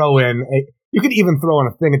even throw in a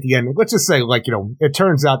thing at the end. Let's just say, like, it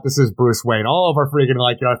turns out this is Bruce Wayne. All of our freaking,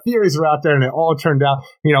 like, theories are out there, and it all turned out,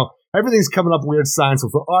 everything's coming up weird science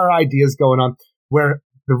with our ideas going on, where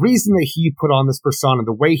the reason that he put on this persona,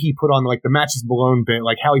 the way he put on, like, the Matches Malone bit,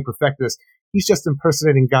 like, how he perfected this, he's just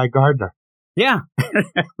impersonating Guy Gardner. Yeah,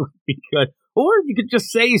 that would be good. Or you could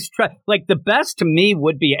just say he's like, the best to me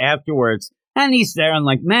would be afterwards, and he's there and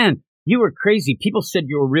like, man, you were crazy. People said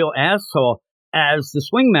you were a real asshole as the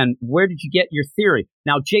Swingman. Where did you get your theory?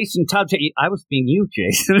 Now, Jason Todd, I was being you,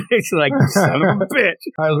 Jason. It's like, son of a bitch.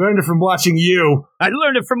 I learned it from watching you. I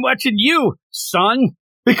learned it from watching you, son.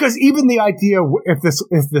 Because even the idea, if this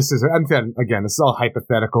is, and then again, this is all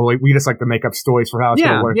hypothetical. We just like to make up stories for how it's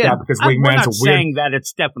going to work out. Because Wingman's a weird. Saying that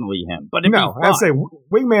it's definitely him, but no, I'd say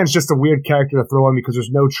Wingman's just a weird character to throw in because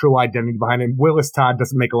there's no true identity behind him. Willis Todd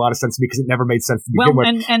doesn't make a lot of sense to me because it never made sense to begin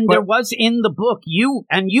with. And there was in the book you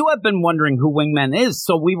have been wondering who Wingman is,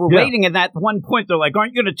 so we were waiting. At that one point, they're like,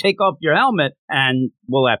 "Aren't you going to take off your helmet?" And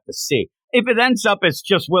we'll have to see. If it ends up it's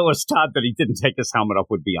just Willis Todd that he didn't take his helmet off,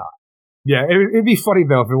 would be odd. Yeah, it'd be funny,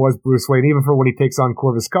 though, if it was Bruce Wayne, even for when he takes on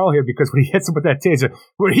Corvus Cull here, because when he hits him with that taser,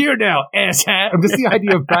 we're here now, asshat. Just the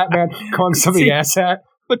idea of Batman calling somebody asshat.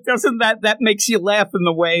 But doesn't that makes you laugh in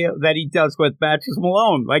the way that he does with Matches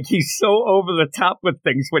Malone? Like, he's so over the top with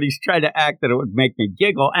things when he's trying to act that it would make me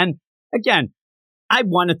giggle. And, again, I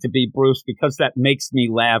want it to be Bruce because that makes me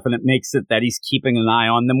laugh, and it makes it that he's keeping an eye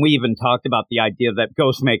on them. We even talked about the idea that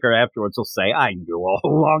Ghostmaker afterwards will say, I knew all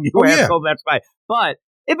along, you asshole, that's fine. But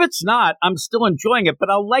if it's not, I'm still enjoying it,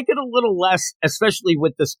 but I'll like it a little less, especially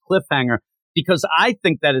with this cliffhanger, because I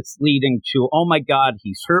think that it's leading to, oh my God,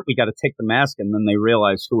 he's hurt, we got to take the mask, and then they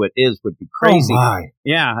realize who it is would be crazy. Oh my.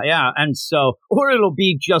 Yeah, and so, or it'll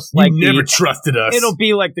be just like you never trusted us. It'll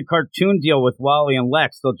be like the cartoon deal with Wally and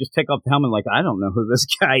Lex. They'll just take off the helmet like, I don't know who this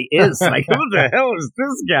guy is. Like, who the hell is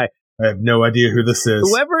this guy? I have no idea who this is.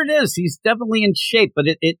 Whoever it is, he's definitely in shape, but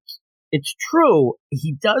it's true.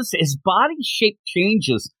 He does, his body shape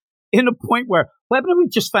changes in a point where, why don't we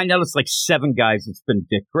just find out it's like 7 guys? It's been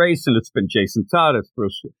Dick Grayson, it's been Jason Todd, it's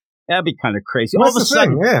Bruce. That'd be kind of crazy. All of a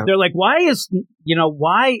sudden, they're like, why is he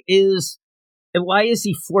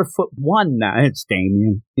 4'1" now? It's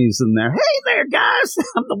Damian. He's in there. Hey there, guys.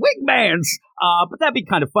 I'm the Wingmans. But that'd be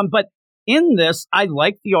kind of fun. But in this, I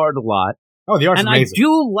like the art a lot. Oh, the art's amazing. And I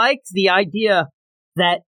do like the idea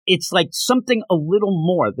that it's like something a little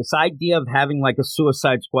more. This idea of having like a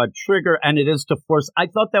Suicide Squad trigger, and it is to force. I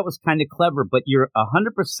thought that was kind of clever, but you're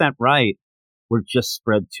 100% right. We're just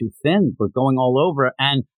spread too thin. We're going all over,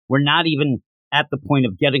 and we're not even at the point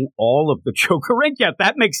of getting all of the Joker ink yet.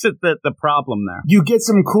 That makes it the problem there. You get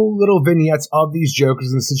some cool little vignettes of these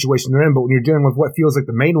Jokers in the situation they're in, but when you're dealing with what feels like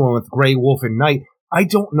the main one with Grey Wolf and Knight, I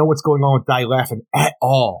don't know what's going on with Die Laughing at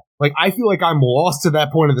all. Like, I feel like I'm lost to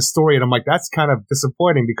that point of the story, and I'm like, that's kind of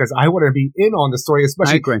disappointing because I want to be in on the story,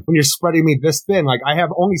 especially when you're spreading me this thin. Like, I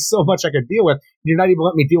have only so much I can deal with. You're not even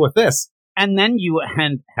letting me deal with this. And then you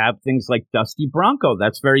have things like Dusty Bronco.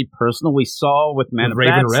 That's very personal. We saw with Man of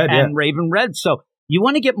Raven Bats Red, and Raven Red. So you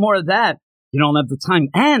want to get more of that. You don't have the time.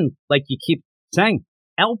 And like you keep saying,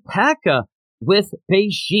 Alpaca with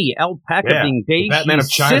Beiji. Alpaca being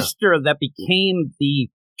Beiji's sister that became the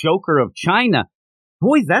Joker of China.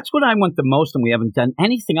 Boy, that's what I want the most, and we haven't done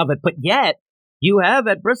anything of it. But yet, you have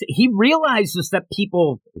Ed Brisson. He realizes that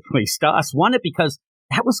people, at least us, want it because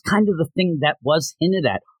that was kind of the thing that was hinted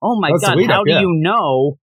at. Oh, my God, how do you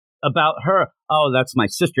know about her? Oh, that's my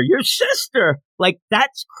sister. Your sister! Like,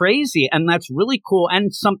 that's crazy, and that's really cool,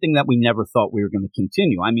 and something that we never thought we were going to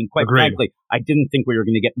continue. I mean, quite frankly, I didn't think we were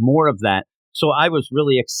going to get more of that. So I was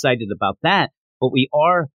really excited about that, but we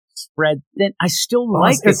are spread thin. I still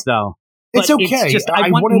like it, though. It's okay. It's just, I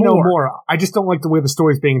want to know more. I just don't like the way the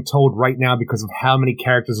story's being told right now because of how many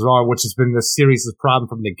characters there are, which has been this series' problem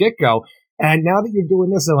from the get-go. And now that you're doing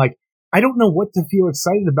this, I'm like, I don't know what to feel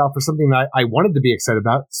excited about for something that I wanted to be excited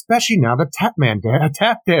about, especially now that Tap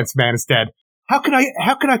Dance Man is dead. How can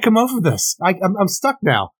I come over this? I'm stuck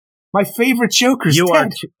now. My favorite Joker's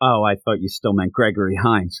dead. I thought you still meant Gregory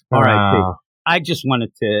Hines. R.I.P. I just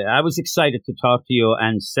wanted to, I was excited to talk to you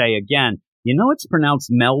and say again, it's pronounced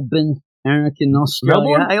Melbourne. Eric in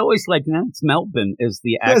Australia. Melbourne? I always like that. It's Melbourne is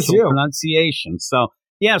the actual pronunciation. So,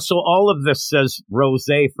 so all of this says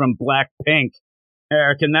Rosé from Blackpink,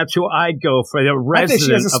 Eric, and that's who I'd go for. A resident I think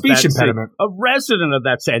she has a speech impediment. A resident of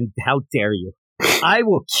that and how dare you? I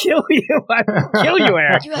will kill you. I will kill you,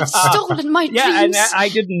 Eric. You have stolen my dreams. Yeah, and I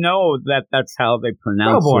didn't know that that's how they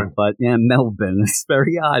pronounce it. But Melbourne. It's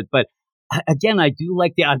very odd. But again, I do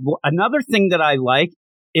like another thing that I like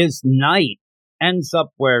is Night ends up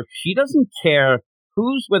where she doesn't care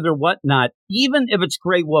who's with her, whatnot. Even if it's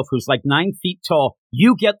Grey Wolf, who's like 9 feet tall,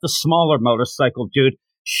 you get the smaller motorcycle, dude.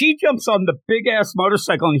 She jumps on the big-ass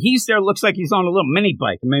motorcycle, and he's there, looks like he's on a little mini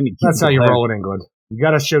bike. That's how you roll in England. You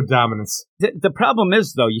got to show dominance. The problem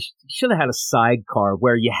is, though, you should have had a sidecar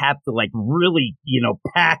where you have to, like, really,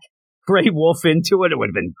 pack Grey Wolf into it. It would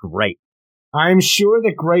have been great. I'm sure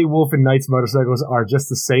that Grey Wolf and Knight's motorcycles are just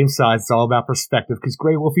the same size. It's all about perspective because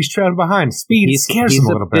Grey Wolf, he's trailing behind. Speed scares him a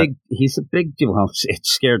little bit. He's a big dude. Well, it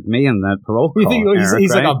scared me in that parole call. You think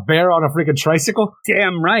he's like a bear on a freaking tricycle?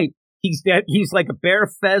 Damn right. He's dead. He's like a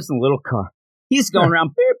bear fez in a little car. He's going around,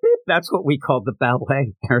 beep, beep. That's what we call the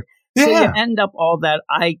ballet. So you end up all that.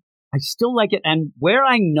 I still like it. And where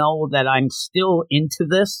I know that I'm still into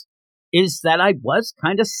this is that I was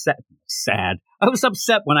kind of sad. I was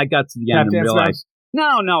upset when I got to the end and realized,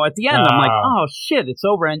 no, at the end, I'm like, oh, shit, it's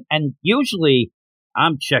over. And usually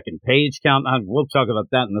I'm checking page count. We'll talk about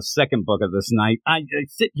that in the second book of this night. I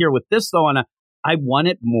sit here with this, though, and I want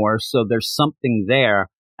it more, so there's something there.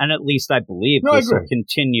 And at least I believe this will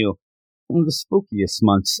continue in the spookiest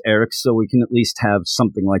months, Eric, so we can at least have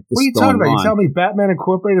something like this going on. What are you talking about? You tell me Batman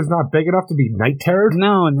Incorporated is not big enough to be Night Terror?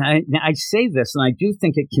 No, and I say this, and I do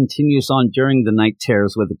think it continues on during the Night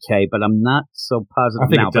Terrors with a K, but I'm not so positive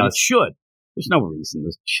now. But it should. There's no reason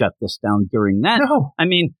to shut this down during that. No. I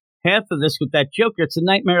mean, half of this with that Joker, it's a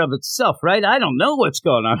nightmare of itself, right? I don't know what's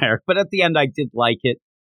going on, Eric, but at the end, I did like it.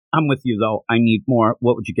 I'm with you, though. I need more.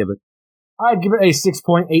 What would you give it? I'd give it a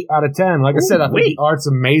 6.8 out of 10. Like I said, I think the art's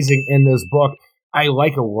amazing in this book. I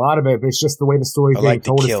like a lot of it, but it's just the way the story's being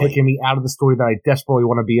told is taking me out of the story that I desperately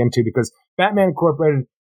want to be into because Batman Incorporated,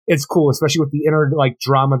 it's cool, especially with the inner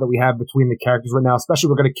drama that we have between the characters right now. Especially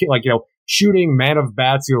we're going to shooting Man of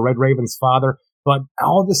Bats, Red Raven's father, but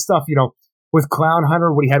all this stuff, with Clown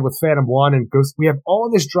Hunter, what he had with Phantom One and Ghost, we have all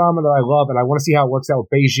this drama that I love, and I want to see how it works out with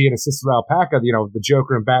Beiji and his sister Alpaca, the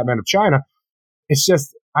Joker and Batman of China. It's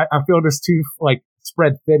just I feel this too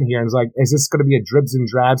spread thin here, and it's like, is this going to be a dribs and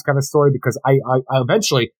drabs kind of story? Because I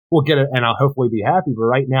eventually will get it, and I'll hopefully be happy. But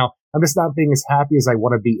right now, I'm just not being as happy as I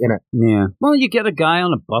want to be in it. Yeah. Well, you get a guy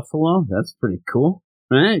on a buffalo. That's pretty cool,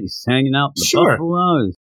 right? He's hanging out in the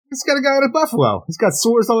buffalo. He's got a guy on a buffalo. He's got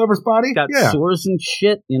sores all over his body. Got sores and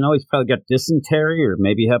shit. He's probably got dysentery or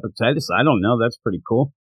maybe hepatitis. I don't know. That's pretty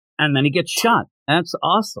cool. And then he gets shot. That's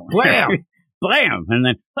awesome. Blam! Blam! And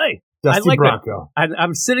then, hey. Dusty Bronco.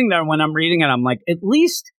 I'm sitting there when I'm reading it. I'm like, at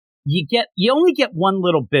least you only get one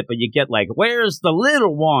little bit, but you get where's the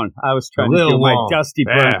little one? I was trying to do my Dusty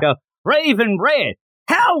Bronco. Raven Red.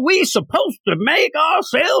 How we supposed to make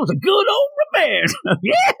ourselves a good old revenge?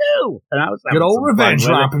 Yahoo! And I was good old revenge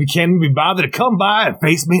drop. If you can't be bothered to come by and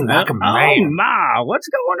face me like a man. Oh my, what's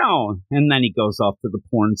going on? And then he goes off to the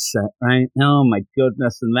porn set, right? Oh my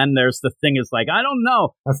goodness! And then there's the thing is I don't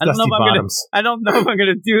know. I don't know if I'm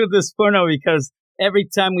gonna do this porno because every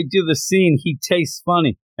time we do the scene, he tastes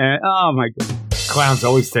funny. Oh my god, clowns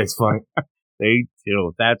always taste funny. They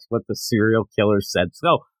do. That's what the serial killer said.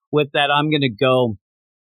 So. with that, I'm going to go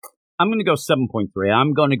 7.3.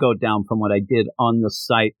 I'm going to go down from what I did on the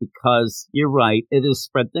site because you're right, it is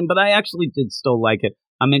spread thin, but I actually did still like it.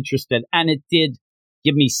 I'm interested, and it did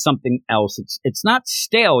give me something else. It's not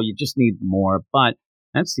stale, you just need more, but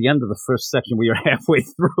that's the end of the first section. We are halfway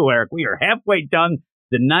through, Eric. We are halfway done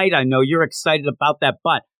the night. I know you're excited about that,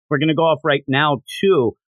 but we're going to go off right now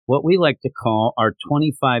to what we like to call our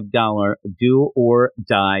 $25 do or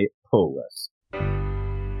die pull list.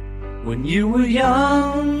 When you were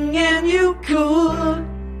young and you could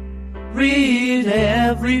read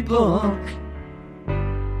every book,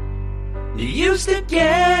 you used to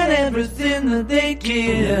get everything that they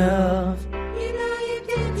give. You know you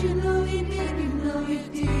did, you know you did, you know you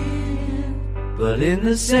did. But in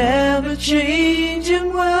this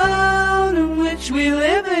ever-changing world in which we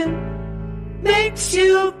live in, makes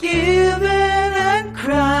you give in and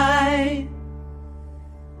cry.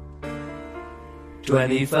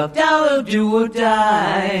 $25 do or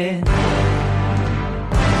die.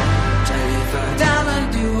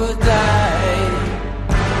 $25 do or die.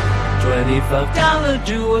 $25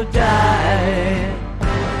 do or die.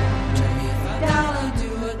 $25 do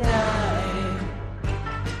or die.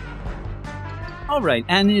 All right,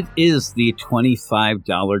 and it is the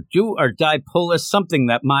 $25 do or die pull list, something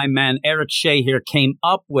that my man Eric Shea here came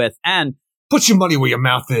up with, and put your money where your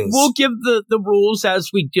mouth is. We'll give the rules as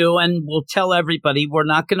we do, and we'll tell everybody we're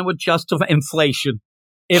not going to adjust to inflation.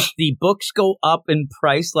 If the books go up in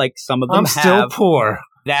price, like some of them I'm still poor.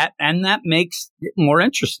 That makes it more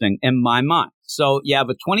interesting in my mind. So you have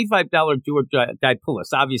a $25 do or die pull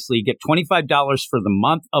list. Obviously, you get $25 for the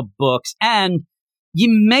month of books, and you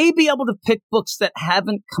may be able to pick books that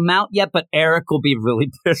haven't come out yet, but Eric will be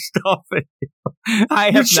really pissed off at you.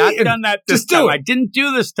 I have not done that this time. I didn't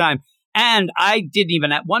do this time. And I didn't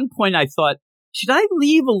even, at one point I thought, should I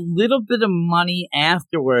leave a little bit of money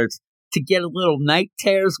afterwards to get a little night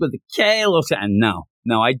tears with a K? And no,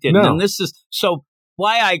 I didn't. No. And this is, so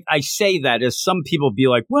why I say that is some people be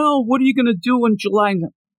like, well, what are you going to do in July?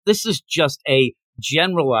 This is just a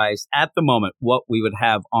generalized, at the moment, what we would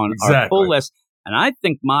have on our pull list. And I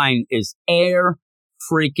think mine is air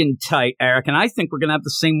freaking tight, Eric. And I think we're going to have the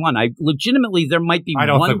same one. Legitimately, there might be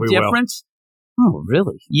one difference. Oh,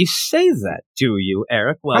 really? You say that, do you,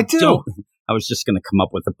 Eric? Well, I do. I was just going to come up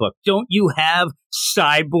with a book. Don't you have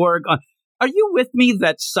Cyborg on? Are you with me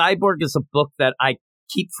that Cyborg is a book that I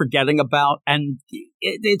keep forgetting about? And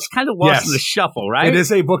it's kind of lost in the shuffle, right? It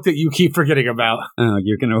is a book that you keep forgetting about. Oh,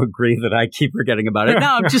 you're going to agree that I keep forgetting about it.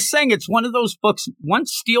 No, I'm just saying it's one of those books.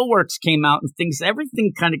 Once Steelworks came out and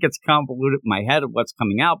everything kind of gets convoluted in my head of what's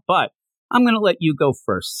coming out. But I'm going to let you go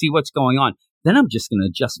first, see what's going on. Then I'm just going to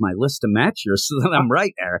adjust my list to match yours so that I'm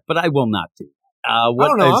right, Eric. But I will not do that. I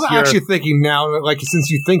don't know. I'm actually thinking now, like,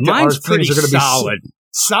 since you think that our things are going to be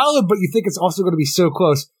solid, but you think it's also going to be so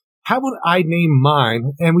close, how would I name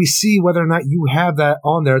mine and we see whether or not you have that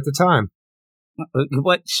on there at the time?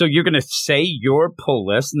 What? So you're going to say your pull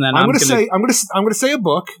list, and then I'm going to say a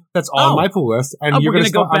book that's on my pull list, and you're going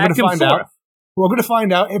to go back and find out. We're going to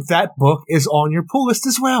find out if that book is on your pull list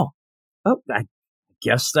as well. Oh, I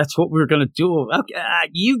guess that's what we're going to do. Okay,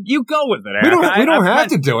 you go with it, Eric. We don't have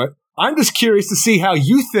to do it. I'm just curious to see how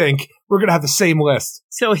you think we're going to have the same list.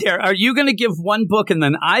 So here, are you going to give one book and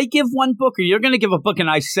then I give one book, or you're going to give a book and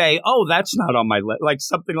I say, oh, that's not on my list, like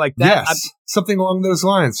something like that? Yes, something along those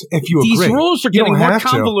lines, if you agree. These rules are getting more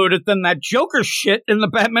convoluted than that Joker shit in the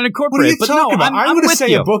Batman Incorporated. What are you talking about? I'm going to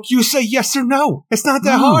say a book, you say yes or no. It's not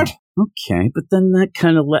that hard. Okay, but then that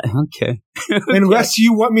kind of okay. Unless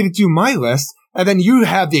you want me to do my list, and then you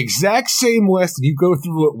have the exact same list and you go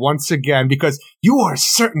through it once again, because you are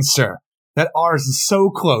certain, sir, that ours is so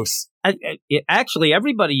close. Actually,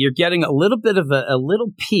 everybody, you're getting a little bit of a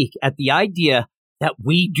little peek at the idea that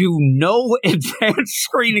we do no advanced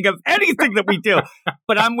screening of anything that we do.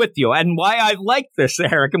 But I'm with you. And why I like this,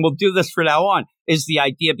 Eric, and we'll do this from now on, is the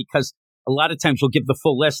idea because a lot of times we'll give the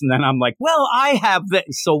full list and then I'm like, well, I have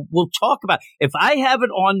this. So we'll talk about it. If I have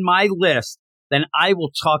it on my list, then I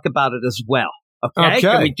will talk about it as well. Okay?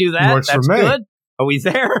 Can we do that? Works That's for me. good. Are we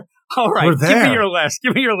there? All right. We're there. Give me your list.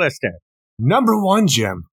 Give me your list, Eric. Number one,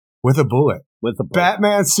 Jim, with a bullet.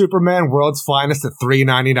 Batman, Superman, World's Finest at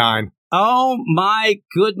 $3.99. Oh my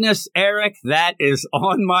goodness, Eric, that is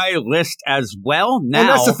on my list as well. Now, and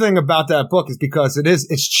that's the thing about that book is because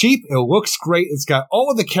it's cheap, it looks great, it's got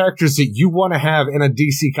all of the characters that you want to have in a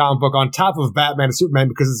DC comic book on top of Batman and Superman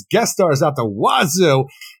because it's guest stars out the wazoo.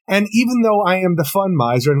 And even though I am the fun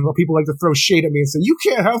miser and people like to throw shade at me and say, you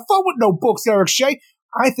can't have fun with no books, Eric Shea,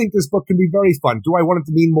 I think this book can be very fun. Do I want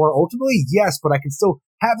it to mean more ultimately? Yes, but I can still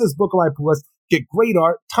have this book on my list, get great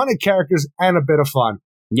art, ton of characters, and a bit of fun.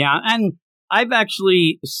 Yeah, and I've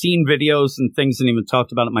actually seen videos and things and even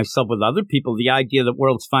talked about it myself with other people, the idea that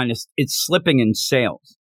World's Finest, it's slipping in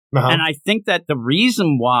sales. Uh-huh. And I think that the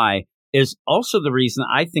reason why is also the reason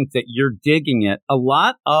I think that you're digging it. A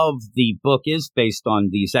lot of the book is based on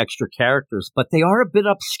these extra characters, but they are a bit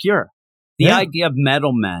obscure. The idea of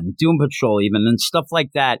Metal Men, Doom Patrol even, and stuff like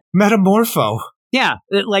that. Metamorpho. Yeah,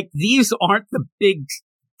 like these aren't the big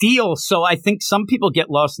deal. So I think some people get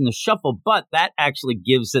lost in the shuffle, but that actually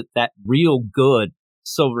gives it that real good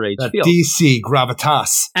Silver Age feel. DC gravitas.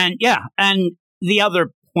 And and the other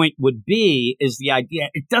point would be is the idea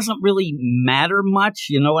it doesn't really matter much.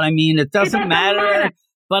 You know what I mean? It doesn't matter.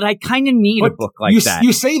 But I kind of need a book like that.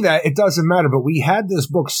 You say that it doesn't matter, but we had this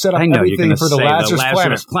book set up everything for the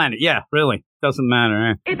Lazarus Planet. Yeah, really. Doesn't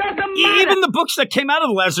matter. Eh? It doesn't matter. Even the books that came out of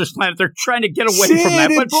the Lazarus Planet, they're trying to get away from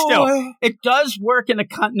that. But still, it does work in a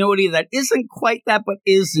continuity that isn't quite that, but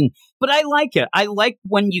isn't. But I like it. I like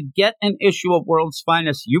when you get an issue of World's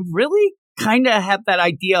Finest, you really kind of have that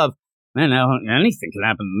idea of, man, anything can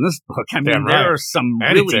happen in this book. I mean, there are some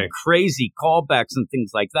really crazy callbacks and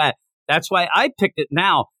things like that. That's why I picked it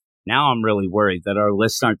now. Now I'm really worried that our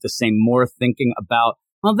lists aren't the same. More thinking about,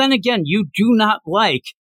 well, then again, you do not like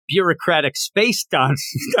bureaucratic space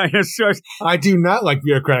dinosaurs. I do not like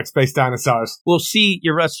bureaucratic space dinosaurs. We'll see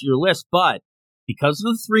your rest of your list, but because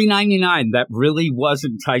of the $3.99, that really was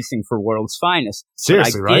enticing for World's Finest.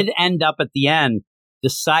 Seriously, but I did end up at the end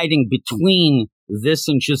deciding between this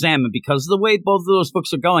and Shazam, and because of the way both of those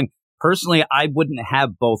books are going, personally, I wouldn't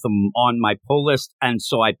have both of them on my pull list, and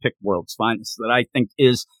so I picked World's Finest, that I think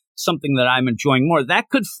is something that I'm enjoying more. That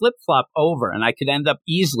could flip-flop over, and I could end up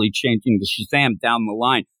easily changing to Shazam down the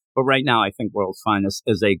line. But right now, I think World's Finest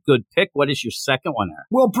is a good pick. What is your second one, Eric?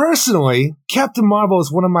 Well, personally, Captain Marvel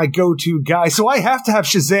is one of my go-to guys, so I have to have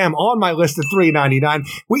Shazam on my list at $3.99.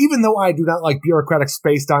 Well, even though I do not like bureaucratic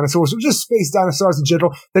space dinosaurs, or just space dinosaurs in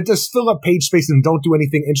general, that just fill up page space and don't do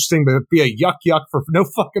anything interesting, but be a yuck for no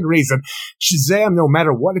fucking reason. Shazam, no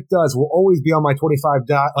matter what it does, will always be on my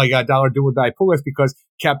 $25 do or die pull list because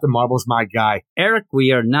Captain Marvel's my guy. Eric,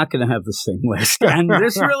 we are not going to have the same list. And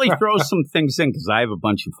this really throws some things in because I have a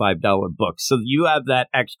bunch of $5 books. So you have that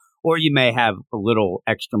extra, or you may have a little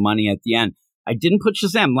extra money at the end. I didn't put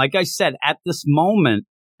Shazam. Like I said, at this moment,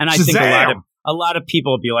 and I think a lot of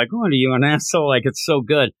people will be like, "What are you, an asshole? Like, it's so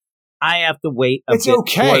good." I have to wait a bit for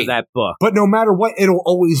that book. But no matter what, it'll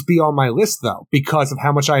always be on my list, though, because of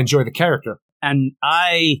how much I enjoy the character. And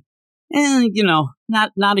not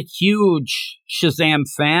a huge Shazam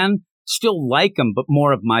fan. Still like him, but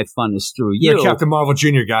more of my fun is through you. You're Captain Marvel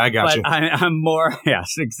Jr. guy, I got you. I'm more,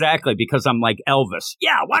 yes, exactly, because I'm like Elvis.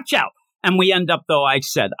 Yeah, watch out. And we end up, though, I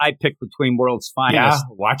picked between World's Finest. Yeah,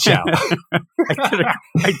 watch out.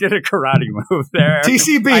 I did a karate move there.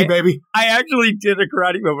 TCB, baby. I actually did a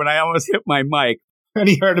karate move, and I almost hit my mic. And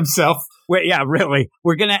he hurt himself. Wait, yeah, really.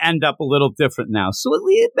 We're going to end up a little different now. So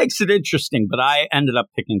it makes it interesting, but I ended up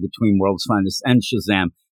picking between World's Finest and Shazam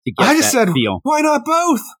to get that feel. Why not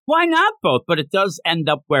both? Why not both? But it does end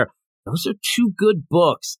up where those are two good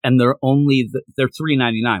books, and they're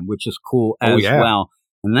 $3.99, which is cool as well.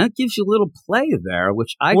 And that gives you a little play there,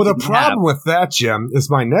 which I Well, the problem with that, Jim, is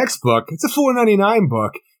my next book. It's a $4.99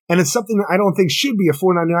 book, and it's something that I don't think should be a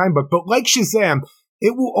 $4.99 book. But like Shazam,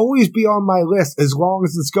 it will always be on my list as long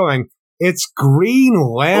as it's going. It's Green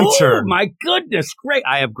Lantern. Oh, my goodness. Great.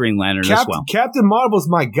 I have Green Lantern as well. Captain Marvel's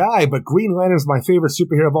my guy, but Green Lantern's my favorite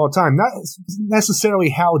superhero of all time. Not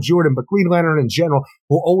necessarily Hal Jordan, but Green Lantern in general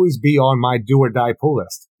will always be on my do or die pull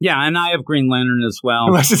list. Yeah, and I have Green Lantern as well.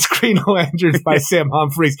 Unless it's Green Lantern by Sam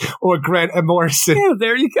Humphries or Grant Morrison. Yeah,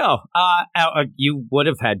 there you go. You would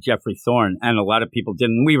have had Jeffrey Thorne, and a lot of people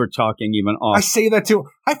didn't. We were talking even off. I say that too.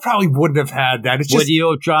 I probably wouldn't have had that. Would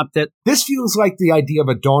you have dropped it? This feels like the idea of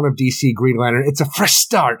a Dawn of DC Green Lantern. It's a fresh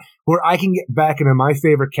start where I can get back into my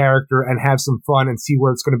favorite character and have some fun and see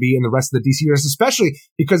where it's going to be in the rest of the DC universe, especially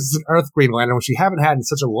because it's an Earth Green Lantern, which we haven't had in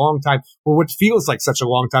such a long time, or what feels like such a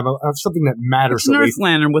long time, something that matters. It's an Earth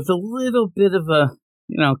Lantern with a little bit of a,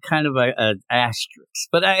 kind of a asterisk,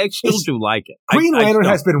 but I still do like it. Green Lantern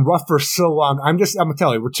has been rough for so long. I'm going to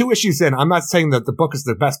tell you, we're 2 issues in. I'm not saying that the book is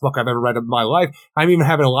the best book I've ever read in my life. I'm even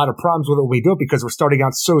having a lot of problems with it when we do it because we're starting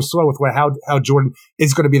out so slow with how Jordan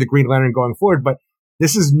is going to be the Green Lantern going forward. But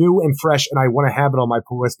this is new and fresh, and I want to have it on my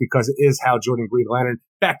pull list because it is Hal Jordan Green Lantern.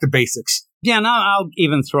 Back to basics. Yeah, and I'll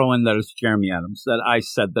even throw in those Jeremy Adams that I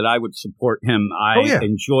said that I would support him. I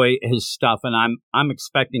enjoy his stuff, and I'm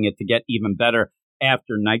expecting it to get even better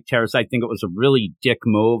after Night Terrors. I think it was a really dick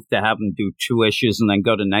move to have him do 2 issues and then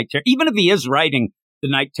go to Night Terror. Even if he is writing the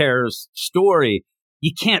Night Terrors story,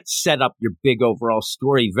 you can't set up your big overall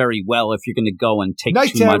story very well if you're going to go and take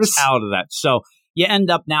too much out of that. So you end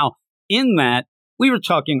up now in that. We were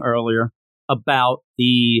talking earlier about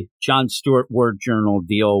the Jon Stewart Word Journal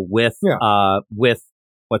deal with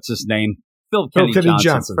what's his name? Phil Kenny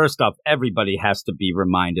Johnson. First off, everybody has to be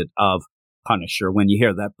reminded of Punisher when you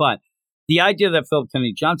hear that. But the idea that Phil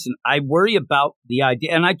Kenny Johnson, I worry about the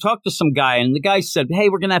idea. And I talked to some guy, and the guy said, hey,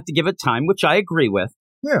 we're going to have to give it time, which I agree with.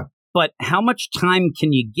 Yeah. But how much time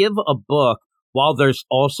can you give a book while there's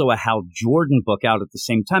also a Hal Jordan book out at the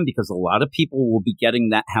same time? Because a lot of people will be getting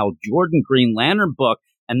that Hal Jordan Green Lantern book,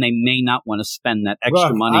 and they may not want to spend that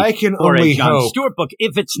extra money for a Jon Stewart book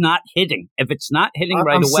if it's not hitting. If it's not hitting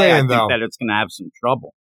right away, I think that it's going to have some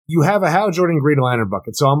trouble. You have a Hal Jordan Green Lantern book.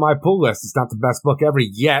 It's on my pull list. It's not the best book ever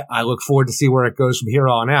yet. I look forward to see where it goes from here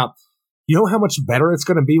on out. You know how much better it's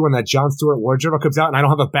going to be when that Jon Stewart Word Journal comes out and I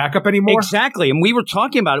don't have a backup anymore? Exactly. And we were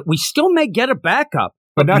talking about it. We still may get a backup.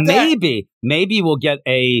 But not maybe we'll get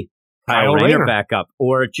a Kyle Rayner backup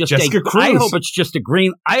or just Jessica Cruz. I hope it's just a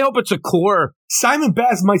green. I hope it's a core. Simon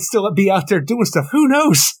Baz might still be out there doing stuff. Who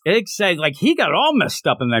knows? Exactly. Like he got all messed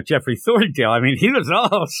up in that Jeffrey Thorne deal. I mean, he was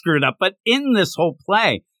all screwed up. But in this whole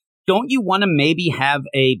play, don't you want to maybe have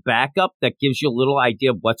a backup that gives you a little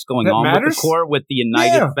idea of what's going on with the core, with the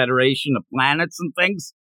United Federation of Planets and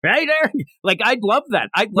things? Right, Eric? Like, I'd love that.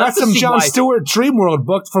 I'd love to some see Jon Stewart Dream World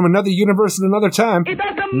book from another universe at another time.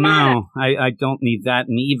 No, I don't need that.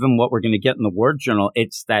 And even what we're going to get in the Word Journal,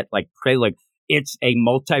 it's that, like, prelude. It's a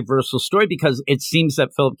multiversal story because it seems that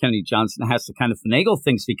Philip Kennedy Johnson has to kind of finagle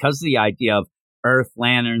things because of the idea of Earth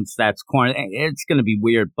lanterns, that's corner. It's going to be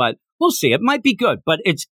weird, but we'll see. It might be good, but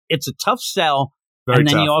it's a tough sell. Very and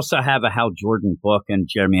then tough. You also have a Hal Jordan book and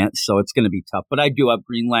Jeremy, so it's going to be tough. But I do have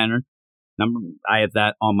Green Lantern. I have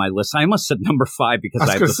that on my list. I almost said number 5 because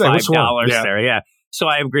I have the $5 there. Yeah. So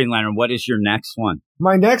I have Green Lantern. What is your next one?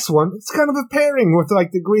 My next one, it's kind of a pairing with like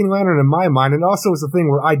the Green Lantern in my mind. And also it's a thing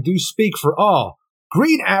where I do speak for all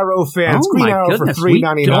Green Arrow fans. Green Arrow for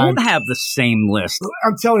 $3.99. We don't have the same list.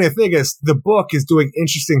 I'm telling you, the thing is, the book is doing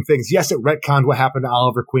interesting things. Yes, it retconned what happened to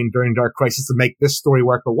Oliver Queen during Dark Crisis to make this story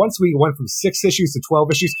work. But once we went from 6 issues to 12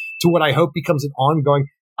 issues to what I hope becomes an ongoing,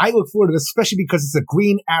 I look forward to this, especially because it's a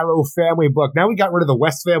Green Arrow family book. Now we got rid of the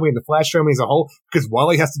West family and the Flash family as a whole because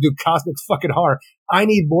Wally has to do cosmic fucking horror. I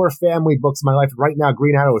need more family books in my life. Right now,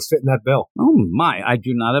 Green Arrow is fitting that bill. Oh, my. I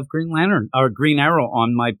do not have Green Lantern or Green Arrow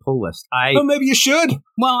on my pull list. Well, maybe you should.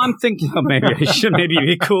 Well, I'm thinking maybe I should. Maybe it'd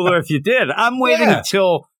be cooler if you did. I'm waiting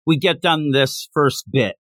until we get done this first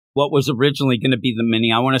bit. What was originally going to be the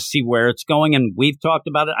mini. I want to see where it's going. And we've talked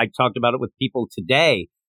about it. I talked about it with people today.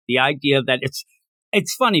 The idea that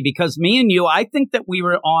it's funny because me and you, I think that we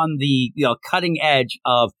were on the cutting edge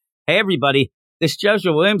of, hey, everybody, this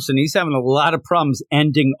Joshua Williamson, he's having a lot of problems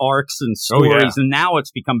ending arcs and stories. And now it's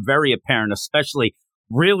become very apparent, especially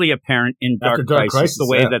really apparent in Dark Crisis, the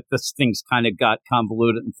way that this thing's kind of got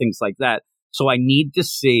convoluted and things like that. So I need to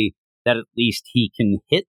see that at least he can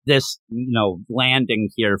hit this, landing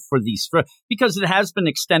here for these, because it has been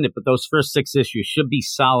extended, but those first 6 issues should be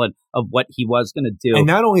solid of what he was going to do. And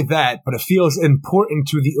not only that, but it feels important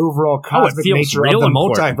to the overall cosmic nature of the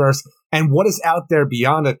multiverse and what is out there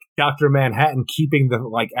beyond Dr. Manhattan keeping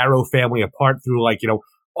the Arrow family apart through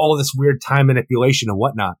all this weird time manipulation and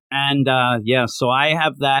whatnot. And, so I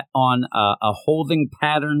have that on a holding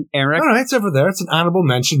pattern, Eric. All right, it's over there. It's an honorable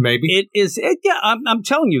mention, maybe. It is. I'm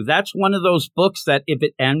telling you, that's one of those books that if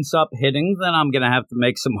it ends up hitting, then I'm going to have to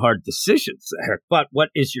make some hard decisions, Eric. But what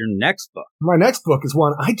is your next book? My next book is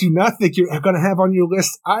one I do not think you're going to have on your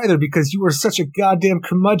list either because you are such a goddamn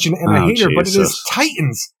curmudgeon and a hater, but it is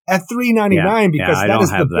Titans at $3.99 because that is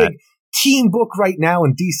the big team book right now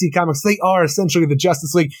in DC Comics. They are essentially the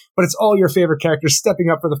Justice League, but it's all your favorite characters stepping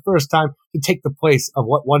up for the first time to take the place of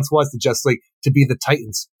what once was the Justice League to be the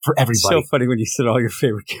Titans for everybody. So funny when you said all your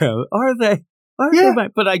favorite characters. Are they? They?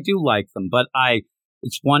 But I do like them. But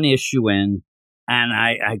it's one issue in, and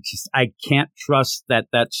I can't trust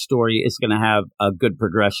that story is going to have a good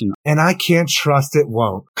progression. And I can't trust it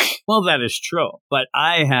won't. Well, that is true. But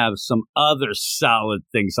I have some other solid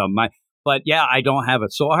things on my. But yeah, I don't have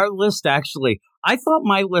it. So our list actually, I thought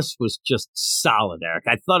my list was just solid, Eric.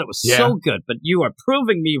 I thought it was so good, but you are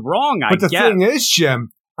proving me wrong, But the thing is, Jim,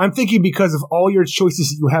 I'm thinking because of all your choices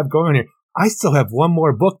that you have going here, I still have one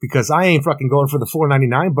more book because I ain't fucking going for the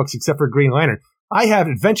 $4.99 books except for Green Lantern. I have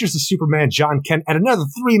Adventures of Superman, John Kent, at another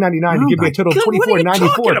 $3.99 to give me a total of $24.94. What are you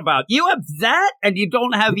talking about? You have that, and you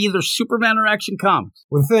don't have either Superman or Action Comics.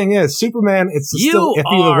 Well, the thing is, Superman, it's still iffy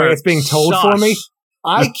the way it's being told for me.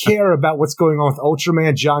 I care about what's going on with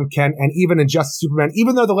Ultraman, John Kent, and even Injustice Superman.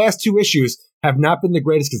 Even though the last 2 issues have not been the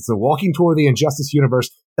greatest, because it's the walking tour of the Injustice universe,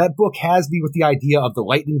 that book has me with the idea of the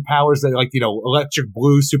lightning powers, that electric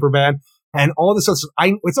blue Superman, and all this stuff.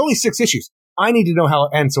 It's only 6 issues. I need to know how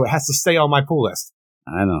it ends, so it has to stay on my pull list.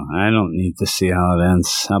 I don't need to see how it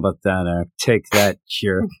ends. How about that, Eric? Take that,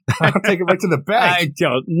 jerk. I'll take it right to the bank. I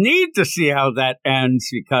don't need to see how that ends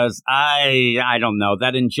because I don't know.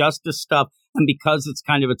 That Injustice stuff, and because it's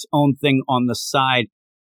kind of its own thing on the side,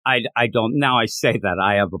 I don't. Now I say that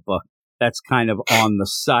I have a book that's kind of on the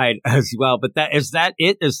side as well. But is that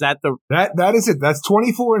it? Is that that is it? That's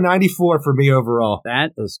 $24.94 for me overall.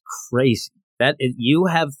 That is crazy. You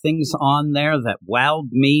have things on there that wowed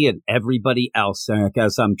me and everybody else.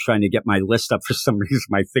 As I'm trying to get my list up, for some reason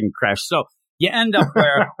my thing crashed. So you end up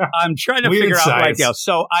where I'm trying to figure out right now.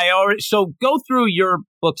 So so go through your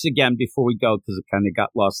books again before we go, because it kind of got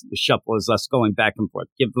lost in the shuffle as us going back and forth.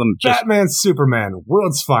 Give them Batman, Superman,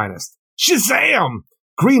 World's Finest, Shazam,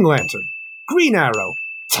 Green Lantern, Green Arrow,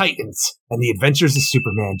 Titans, and the Adventures of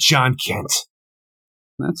Superman, John Kent.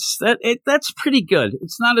 That's pretty good.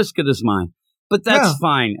 It's not as good as mine. But that's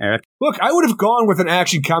fine, Eric. Look, I would have gone with an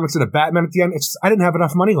Action Comics and a Batman at the end. It's just, I didn't have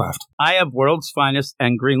enough money left. I have World's Finest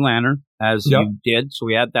and Green Lantern, as you did. So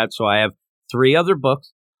we had that. So I have 3 other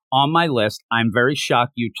books on my list. I'm very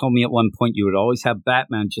shocked. You told me at one point you would always have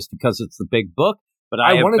Batman just because it's the big book. But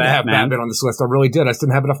I wanted to have Batman on this list. I really did. I just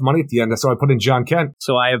didn't have enough money at the end, so I put in John Kent.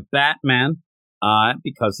 So I have Batman.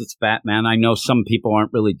 Because it's Batman. I know some people aren't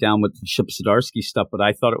really down with the Chip Zdarsky stuff, but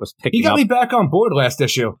I thought it was picking up. He got me back on board last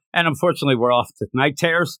issue. And unfortunately, we're off to Night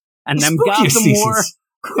Terrors and then Gotham War.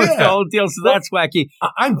 The whole deal, so that's wacky.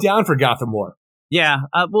 I'm down for Gotham War. Yeah,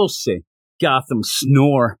 we'll see. Gotham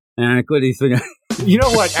Snore. What do you think? You know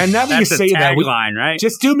what? And now that you say that, right?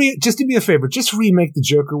 Just do me a favor. Just remake the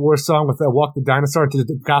Joker War song with Walk the Dinosaur into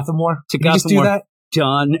the Gotham War. Can you just do that?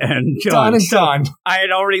 Done and done. I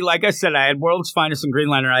had already, like I said, I had World's Finest and Green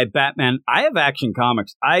Lantern. I had Batman. I have Action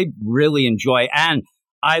Comics. I really enjoy, and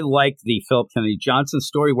I like the Philip Kennedy Johnson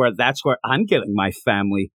story, where that's where I'm getting my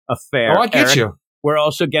family affair. Oh, I get you. We're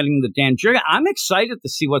also getting the Dan Jurgen. I'm excited to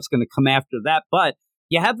see what's going to come after that, but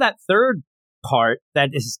you have that third part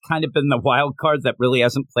that has kind of been the wild card that really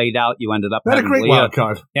hasn't played out. You ended up having a great wild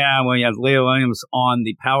card. Yeah, when you had Leah Williams on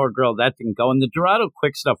the Power Girl, that didn't go. And the Dorado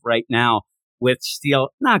Quick stuff right now with Steel,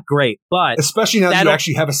 not great, but especially now that you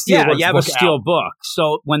actually have a Steel book. Yeah, you have a Steel book.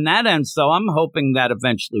 So when that ends, though, I'm hoping that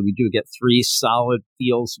eventually we do get 3 solid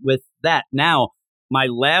deals with that. Now, my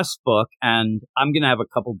last book, and I'm going to have a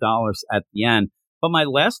couple dollars at the end, but my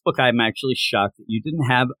last book, I'm actually shocked that you didn't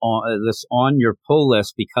have this on your pull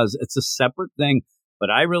list, because it's a separate thing,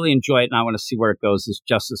 but I really enjoy it, and I want to see where it goes, is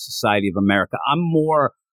Justice Society of America. I'm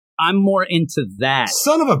more into that.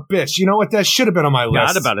 Son of a bitch. You know what? That should have been on my list.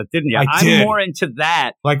 Forgot about it, didn't you? I did. I'm more into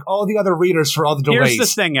that. Like all the other readers for all the delays. Here's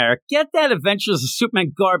the thing, Eric. Get that Adventures of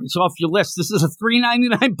Superman garbage off your list. This is a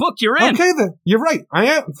 $3.99 book. You're in. Okay, then. You're right.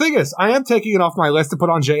 I am taking it off my list to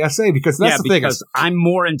put on JSA, because that's the thing. Because I'm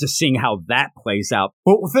more into seeing how that plays out.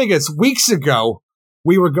 But the thing is, weeks ago,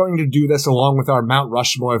 we were going to do this along with our Mount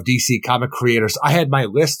Rushmore of DC comic creators. I had my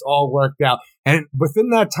list all worked out. And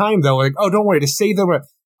within that time, though, like, oh, don't worry, to save them,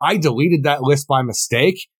 I deleted that list by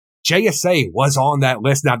mistake. JSA was on that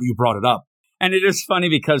list now that you brought it up. And it is funny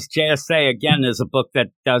because JSA, again, is a book that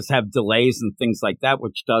does have delays and things like that,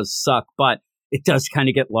 which does suck, but it does kind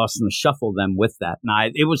of get lost in the shuffle then with that.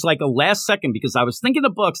 And it was like a last second, because I was thinking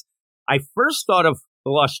of books. I first thought of The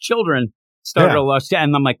Lost Children,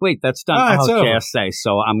 and I'm like, wait, that's done. JSA,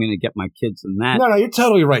 so I'm going to get my kids in that. No, you're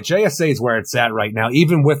totally right. JSA is where it's at right now,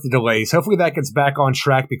 even with the delays. Hopefully that gets back on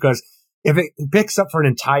track, because if it picks up for an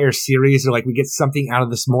entire series, or like we get something out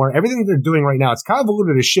of this more, everything they're doing right now, it's kind of a little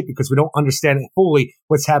bit of shit because we don't understand it fully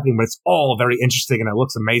what's happening, but it's all very interesting and it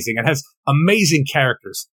looks amazing. It has amazing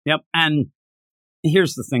characters. Yep. And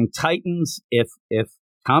here's the thing. Titans, if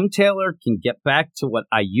Tom Taylor can get back to what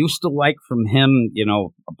I used to like from him,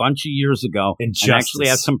 a bunch of years ago, and actually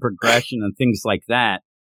have some progression and things like that,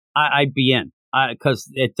 I'd be in, because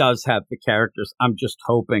it does have the characters. I'm just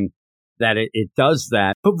hoping that it does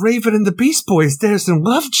that. But Raven and the Beast Boys, there's some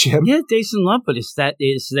love, Jim. Yeah, there's some love, but is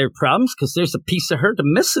there problems? Because there's a piece of her to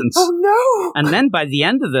missing. Oh, no! And then by the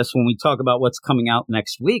end of this, when we talk about what's coming out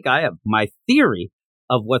next week, I have my theory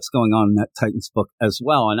of what's going on in that Titans book as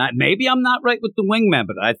well. And maybe I'm not right with the Wingman,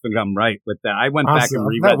 but I think I'm right with that. I went back and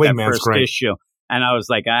reread that first issue, and I was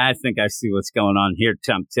like, I think I see what's going on here,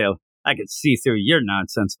 Tom Taylor. I can see through your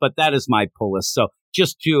nonsense, but that is my pull list. So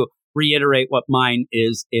just to reiterate what mine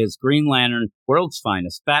is Green Lantern, World's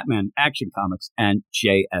Finest, Batman, Action Comics, and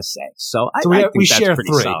JSA. So I think that's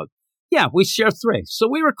pretty solid. Yeah, we share 3. So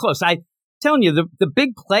we were close. I telling you, the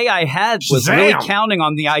big play I had was really counting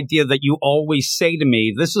on the idea that you always say to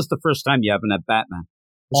me, this is the first time you haven't had Batman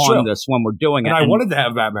on this when we're doing it. And I wanted to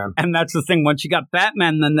have Batman. And that's the thing. Once you got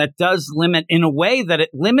Batman, then that does limit in a way that it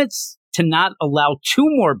limits to not allow 2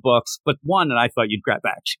 more books, but 1, and I thought you'd grab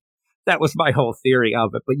Action. That was my whole theory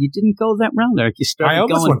of it. But you didn't go that route, Eric. You started I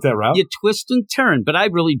almost went that route. You twist and turn. But I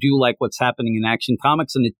really do like what's happening in Action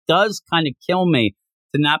Comics, and it does kind of kill me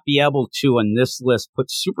to not be able to, in this list,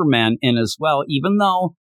 put Superman in as well, even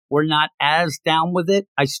though we're not as down with it.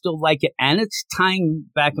 I still like it. And it's tying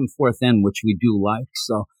back and forth in, which we do like.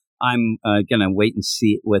 So I'm going to wait and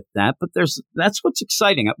see it with that. But that's what's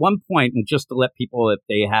exciting. At one point, and just to let people, if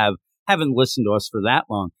they haven't listened to us for that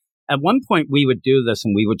long, at one point we would do this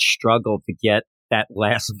and we would struggle to get that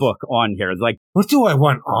last book on here. Like, what do I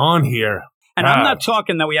want on here? And I'm not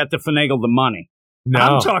talking that we had to finagle the money. No.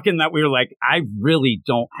 I'm talking that we were like, I really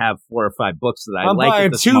don't have 4 or 5 books that I I'm like.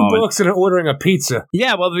 I'm buying 2 books and ordering a pizza.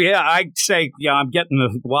 Yeah, well, yeah, I'd say, I'm getting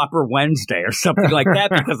the Whopper Wednesday or something like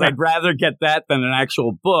that because I'd rather get that than an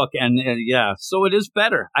actual book. And so it is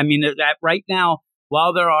better. I mean, right now,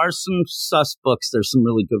 while there are some sus books, there's some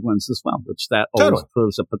really good ones as well, which that always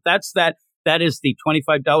proves it. But that's that. That is the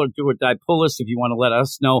 $25 do or die pull list. If you want to let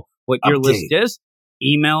us know what your list is,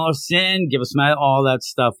 email us in, give us all that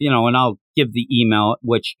stuff, and I'll give the email,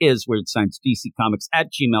 which is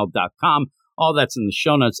weirdsciencedccomics@gmail.com. All that's in the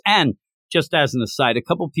show notes. And just as an aside, a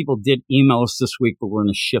couple people did email us this week, but we're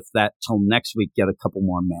going to shift that till next week, get a couple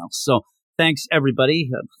more mails. So thanks, everybody.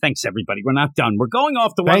 We're not done. We're going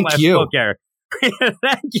off the one last book, Eric.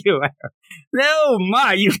 Thank you, Eric. No,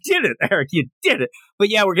 you did it, Eric. You did it. But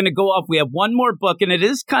yeah, we're going to go off. We have one more book, and it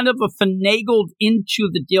is kind of a finagled into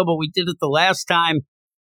the deal, but we did it the last time.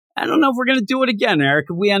 I don't know if we're going to do it again, Eric.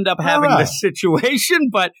 If we end up having this situation,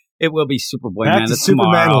 but it will be Superboy Man tomorrow.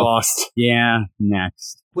 Superman lost. Yeah,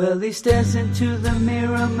 next. Well, he stares into the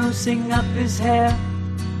mirror, moosing up his hair,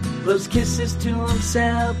 blows kisses to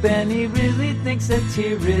himself, and he really thinks that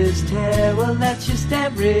tear is tear. Well, that's just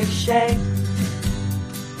Eric Shea,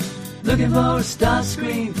 looking for a star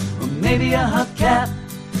screen or maybe a hubcap.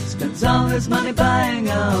 Spends all his money buying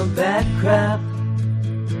all that crap.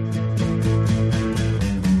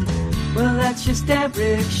 Well, that's just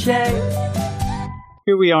Eric Shea.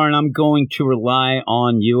 Here we are, and I'm going to rely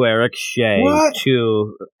on you, Eric Shea,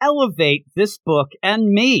 to elevate this book and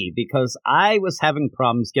me, because I was having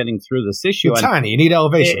problems getting through this issue. You're tiny. You need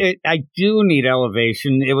elevation. I do need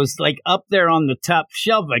elevation. It was like up there on the top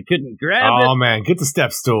shelf. I couldn't grab it. Oh, man. Get the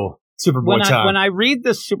step stool. Superboy time. When I read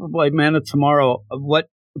this Superboy Man of Tomorrow, what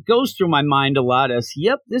goes through my mind a lot is,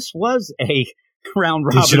 this was a round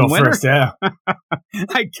robin digital winner. First, yeah.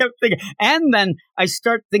 I kept thinking, and then I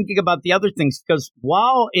start thinking about the other things, because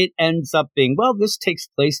while it ends up being, this takes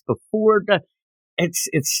place before it's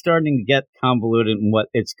starting to get convoluted in what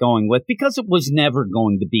it's going with, because it was never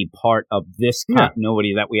going to be part of this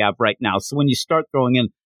continuity that we have right now. So when you start throwing in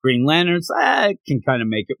Green Lanterns, it can kind of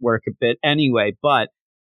make it work a bit anyway. But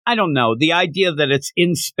I don't know. The idea that it's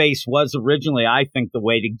in space was originally, I think, the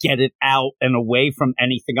way to get it out and away from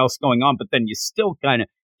anything else going on. But then you still kind of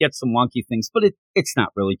get some wonky things. But it's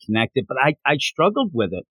not really connected. But I struggled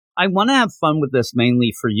with it. I want to have fun with this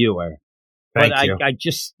mainly for you, Eric. Thank you. I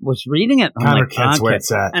just was reading it. Connor Kent's where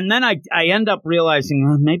it's at. And then I end up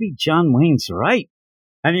realizing maybe John Wayne's right.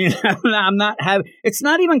 I mean, it's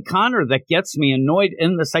not even Connor that gets me annoyed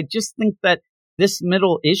in this. I just think that this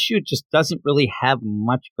middle issue just doesn't really have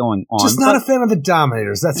much going on. Just not a fan of the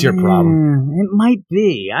Dominators. That's your problem. It might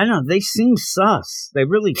be. I don't know. They seem sus. They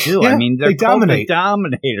really do. Yeah, I mean, they dominate. The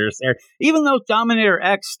Dominators there. Even though Dominator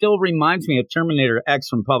X still reminds me of Terminator X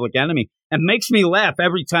from Public Enemy and makes me laugh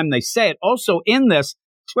every time they say it. Also in this,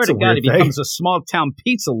 I swear to God, he becomes a small-town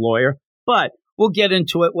pizza lawyer. But we'll get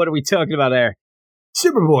into it. What are we talking about there?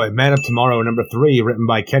 Superboy, Man of Tomorrow, number 3, written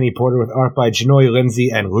by Kenny Porter with art by Janoy Lindsay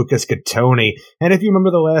and Lucas Gattoni. And if you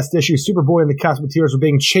remember the last issue, Superboy and the Cosmoteers were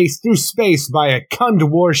being chased through space by a Kund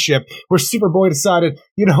warship, where Superboy decided,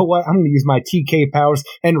 you know what, I'm going to use my TK powers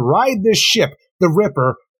and ride this ship, the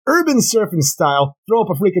Ripper, urban surfing style, throw up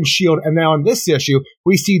a freaking shield, and now in this issue,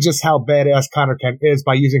 we see just how badass Connor Kent is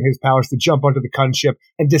by using his powers to jump onto the Kund ship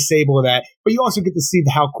and disable that. But you also get to see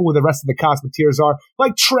how cool the rest of the Cosmoteers are,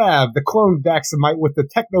 like Trav, the clone Daxamite with the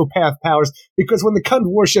Technopath powers, because when the Kund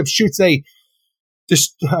warship shoots a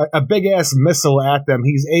big-ass missile at them,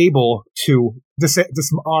 he's able to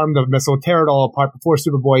disarm the missile, tear it all apart before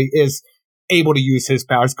Superboy is able to use his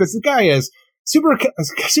powers, because the guy is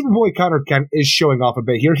Superboy Connor Kent is showing off a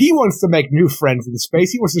bit here. He wants to make new friends in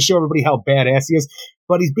space. He wants to show everybody how badass he is.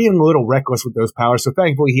 but he's being a little reckless with those powers. So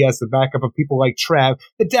thankfully, he has the backup of people like Trav,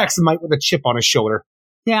 the Daxamite with a chip on his shoulder.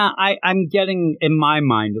 Yeah, I'm getting, in my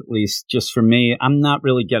mind at least, just for me, I'm not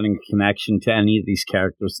really getting a connection to any of these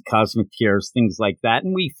characters, the Cosmic Tears, things like that.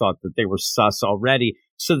 And we thought that they were sus already.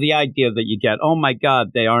 So the idea that you get, oh my God,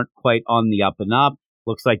 they aren't quite on the up and up.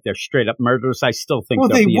 Looks like they're straight up murderers. I still think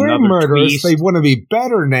they were murderers. Twist. They want to be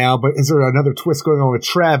better now, but is there another twist going on with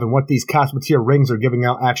Trav and what these Cosmeteer rings are giving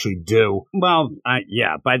out actually do? Well,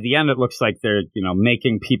 yeah, by the end it looks like they're,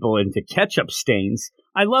 making people into ketchup stains.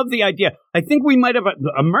 I love the idea. I think we might have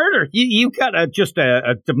a murder. You got just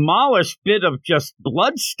a demolished bit of just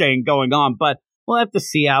blood stain going on, but we'll have to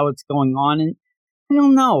see how it's going on. And I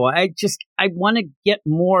don't know. I want to get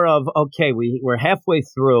more of, okay, we're halfway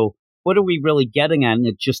through. What are we really getting at? And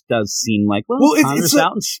it just does seem like, Connor's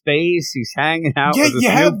out in space. He's hanging out with his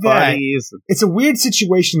new buddies. It's a weird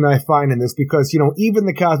situation that I find in this because, even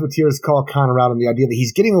the Cosmeteers call Connor out on the idea that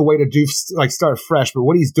he's getting a way to do, start fresh. But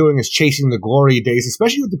what he's doing is chasing the glory days,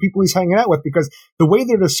 especially with the people he's hanging out with, because the way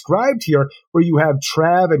they're described here, where you have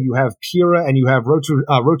Trav and you have Pyrrha and you have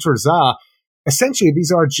Rotor Za, essentially,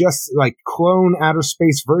 these are just like clone outer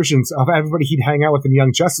space versions of everybody he'd hang out with in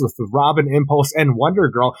Young Justice, with Robin, Impulse, and Wonder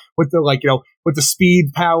Girl, with the with the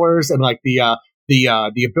speed powers and like the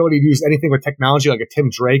ability to use anything with technology like a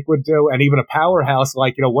Tim Drake would do, and even a powerhouse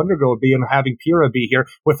like Wonder Girl would be, and having Pyrrha be here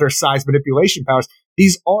with her size manipulation powers.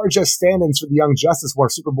 These are just stand-ins for the Young Justice where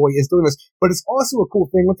Superboy is doing this, but it's also a cool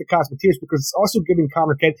thing with the Cosmeteers because it's also giving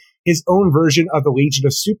Connor Kent his own version of the Legion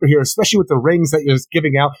of Superheroes, especially with the rings that he's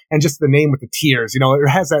giving out and just the name with the tears. It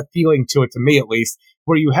has that feeling to it, to me at least,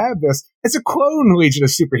 where you have this. It's a clone Legion of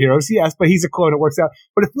Superheroes, yes, but he's a clone. It works out.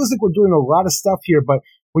 But it feels like we're doing a lot of stuff here, but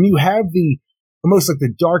when you have almost like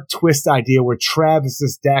the dark twist idea where Trav is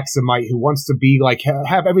this Daxamite who wants to be like,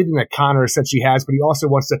 have everything that Connor essentially has, but he also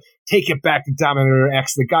wants to take it back to Dominator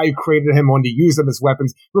X. The guy who created him wanted to use them as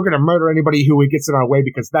weapons. We're going to murder anybody who gets in our way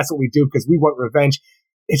because that's what we do, because we want revenge.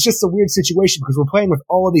 It's just a weird situation because we're playing with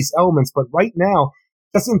all of these elements, but right now,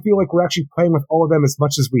 it doesn't feel like we're actually playing with all of them as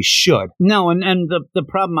much as we should. No, and the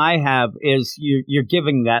problem I have is you're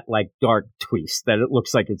giving that like dark twist that it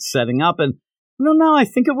looks like it's setting up, and no, I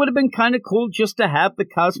think it would have been kind of cool just to have the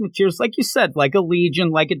Cosmeteers, like you said, like a Legion,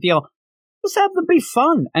 like a deal. Just have them be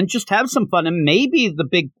fun and just have some fun. And maybe the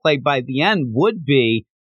big play by the end would be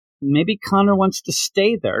maybe Connor wants to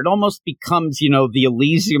stay there. It almost becomes, the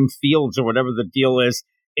Elysium Fields or whatever the deal is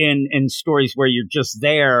in stories where you're just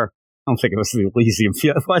there. I don't think it was the Elysium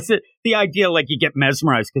Fields. Was it the idea like you get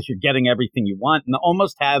mesmerized because you're getting everything you want, and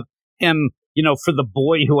almost have him, for the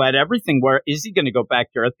boy who had everything, where is he going to go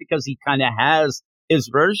back to Earth because he kind of has his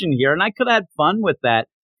version here? And I could have had fun with that.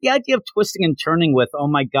 The idea of twisting and turning with, oh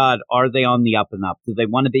my God, are they on the up and up? Do they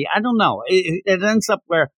want to be? I don't know. It ends up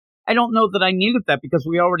where I don't know that I needed that because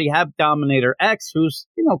we already have Dominator X, who's,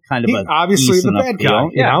 kind of obviously the bad guy,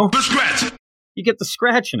 The scratch. You get the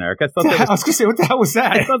scratching, Eric. I was going to say, what the hell was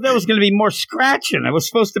that? I thought there was going to be more scratching. It was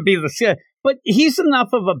supposed to be the... But he's enough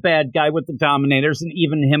of a bad guy with the Dominators, and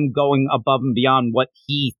even him going above and beyond what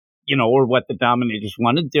he, or what the Dominators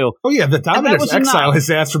want to do. Oh, yeah, the Dominators exile his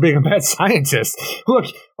ass for being a bad scientist. Look,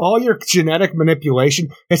 all your genetic manipulation,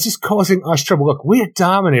 it's just causing us trouble. Look, we're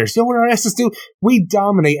Dominators. You know what our asses do? We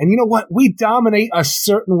dominate. And you know what? We dominate a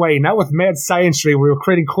certain way, not with mad science where we were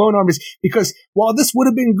creating clone armies, because while this would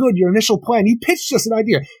have been good, your initial plan, you pitched us an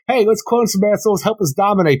idea. Hey, let's clone some assholes, help us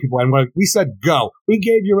dominate people. And we said, go. We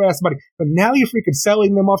gave your ass money. But now you're freaking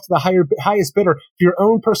selling them off to the highest bidder for your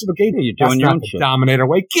own personal gain. You're doing your own shit. Dominator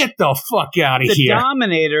way. Get the fuck out of here. The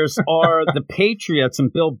Dominators are the Patriots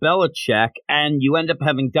and Bill Belichick, and you end up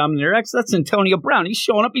having Dominator X. That's Antonio Brown. He's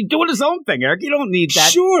showing up. He's doing his own thing, Eric. You don't need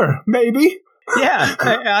that. Sure, maybe. Yeah,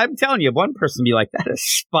 I'm telling you, one person be like, that is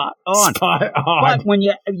spot on. Spot on. But when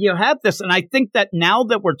you have this, and I think that now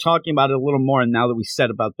that we're talking about it a little more, and now that we said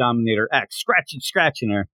about Dominator X,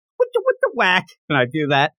 scratching her, what the whack? Can I do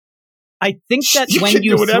that? I think that when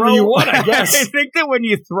you do whatever you want, I guess. I think that when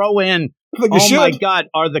you throw in, my God,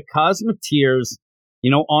 are the Cosmeteers,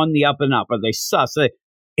 on the up and up? Are they sus?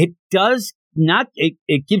 It does not.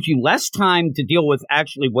 It gives you less time to deal with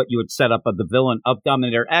actually what you had set up of the villain of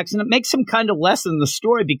Dominator X, and it makes him kind of less in the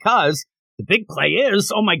story because the big play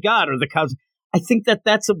is, oh my God, are the Cos? I think that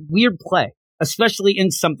that's a weird play, especially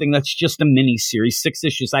in something that's just a mini series, 6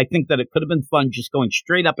 issues. I think that it could have been fun just going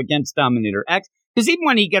straight up against Dominator X, because even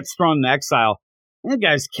when he gets thrown in exile, the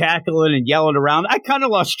guy's cackling and yelling around. I kind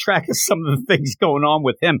of lost track of some of the things going on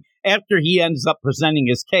with him after he ends up presenting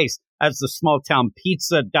his case as the small town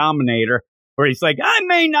pizza dominator where he's like, I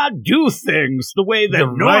may not do things the way that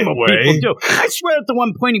normal people do. I swear at the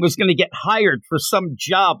one point he was going to get hired for some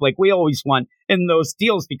job like we always want in those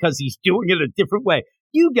deals because he's doing it a different way.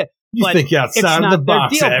 You think outside of the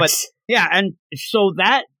box, deal, but yeah, and so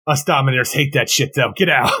that... Us Dominators hate that shit, though. Get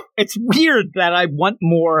out. It's weird that I want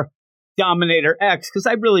more Dominator X, because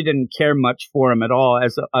I really didn't care much for him at all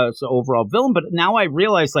as an overall villain, but now I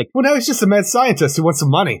realize, like... Well, now he's just a mad scientist who wants some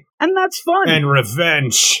money. And that's fun. And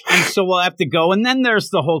revenge. And so we'll have to go, and then there's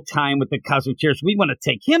the whole time with the Cosmic Tears. We want to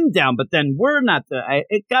take him down, but then we're not...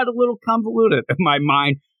 It got a little convoluted in my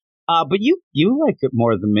mind. But you liked it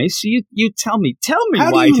more than me, so you tell me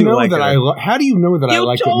why you like it. How do you know that I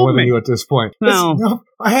liked it more than you at this point? No,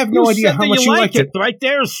 I have no idea how much you liked it. Right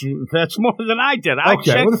that's more than I did. Well,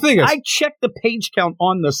 the thing is, I checked the page count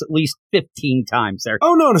on this at least 15 times there.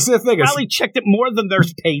 Oh no, the thing is, probably checked it more than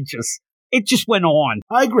there's pages. It just went on.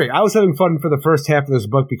 I agree. I was having fun for the first half of this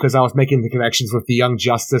book because I was making the connections with the Young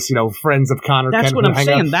Justice, friends of Connor. That's what I'm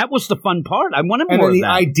saying. That was the fun part. I wanted more of that. And the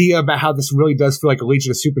idea about how this really does feel like a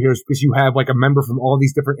Legion of Superheroes because you have like a member from all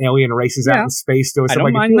these different alien races out in space. So I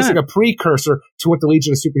don't mind it feels like a precursor to what the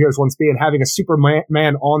Legion of Superheroes once be, and having a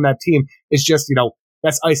Superman on that team is just,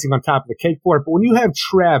 that's icing on top of the cake for it. But when you have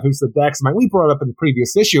Trav, who's the Daxamite, we brought it up in the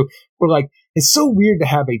previous issue, we're like, it's so weird to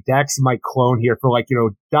have a Daxamite clone here for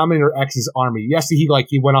Dominator X's army. Yes, he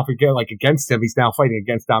went off against him. He's now fighting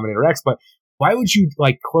against Dominator X, but why would you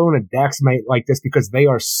clone a Daxamite like this? Because they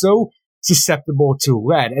are so susceptible to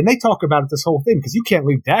lead. And they talk about it this whole thing because you can't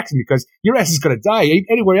leave Daxam because your ass is going to die.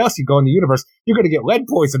 Anywhere else you go in the universe, you're going to get lead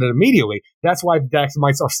poisoned immediately. That's why the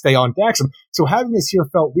Daxamites stay on Daxam. So having this here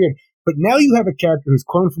felt weird. But now you have a character who's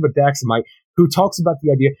cloned from a Daxamite who talks about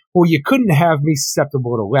the idea, well, you couldn't have me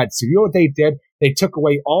susceptible to lead. So you know what they did? They took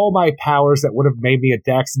away all my powers that would have made me a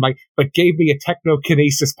Daxamite, but gave me a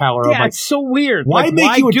technokinesis power. Yeah, it's so weird. Why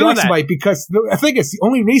make you a Daxamite? Because I think it's the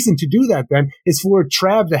only reason to do that then is for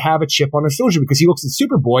Trav to have a chip on his soldier because he looks at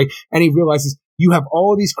Superboy and he realizes you have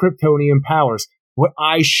all these Kryptonian powers. What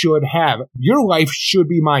I should have. Your life should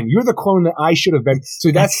be mine. You're the clone that I should have been.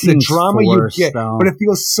 So that's the drama you get. Though. But it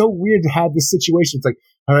feels so weird to have this situation. It's like,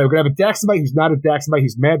 all right, we're going to have a Daxamite who's not a Daxamite.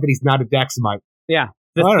 Who's mad that he's not a Daxamite. Yeah.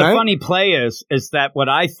 The funny play is that what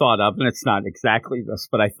I thought of, and it's not exactly this,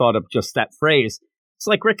 but I thought of just that phrase. It's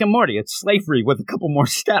like Rick and Morty. It's slavery with a couple more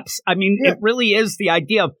steps. I mean, It really is the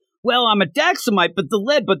idea of, well, I'm a Daxamite, but the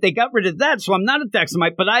lead, but they got rid of that, so I'm not a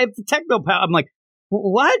Daxamite, but I have the techno power. I'm like,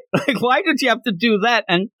 what? Why did you have to do that?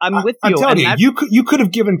 And I'm with you. I'm telling you, you could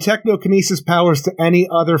have given technokinesis powers to any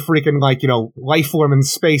other freaking, life form in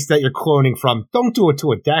space that you're cloning from. Don't do it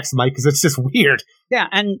to a Daxamite because it's just weird. Yeah,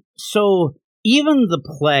 and so even the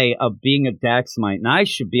play of being a Daxamite, and I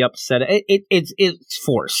should be upset, it's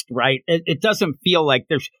forced, right? It doesn't feel like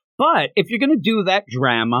there's... But if you're going to do that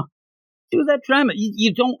drama, do that drama.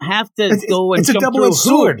 You don't have to go and jump through hoops. It's a double-edged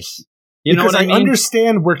sword. You know what I mean?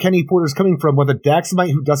 Understand where Kenny Porter's coming from with a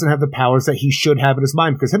Daxamite who doesn't have the powers that he should have in his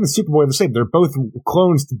mind, because him and Superboy are the same. They're both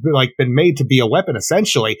clones, been made to be a weapon,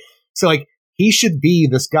 essentially. So, he should be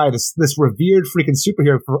this guy, this revered freaking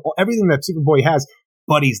superhero for everything that Superboy has,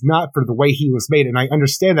 but he's not for the way he was made, and I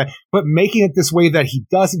understand that. But making it this way that he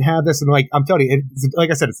doesn't have this, and I'm telling you,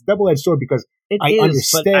 like I said, it's a double-edged sword because I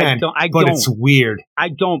understand, but it's weird. I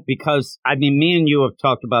don't, because, me and you have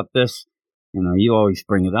talked about this. You always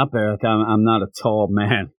bring it up, Eric. I'm not a tall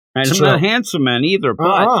man. And I'm not a handsome man either,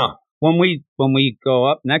 but when we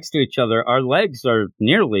go up next to each other, our legs are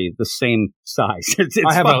nearly the same size.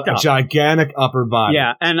 I have a gigantic upper body.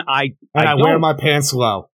 Yeah, and I wear my pants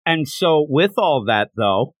low. And so with all that,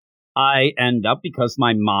 though, I end up, because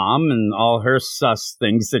my mom and all her sus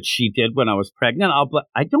things that she did when I was pregnant,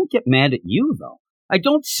 I don't get mad at you, though. I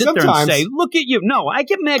don't sit there and say, look at you. No, I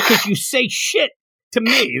get mad because you say shit to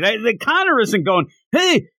me. The Connor isn't going,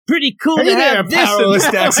 hey, pretty cool to have this.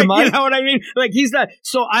 Daxamite. You know what I mean? He's not.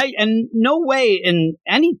 So in no way, in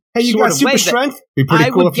any sort of way, strength? Be pretty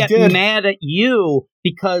cool would get mad at you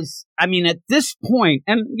because, at this point,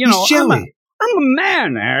 and, he's jelly. I'm a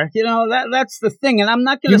man, Eric. That's the thing. And I'm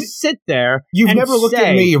not going to sit there. You've never looked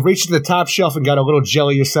at me, you reached to the top shelf and got a little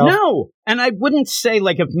jelly yourself? No. And I wouldn't say,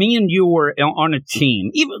 if me and you were on a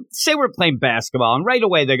team, even say we're playing basketball, and right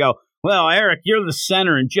away they go, well, Eric, you're the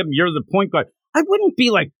center, and Jim, you're the point guard. I wouldn't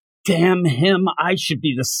be like, damn him, I should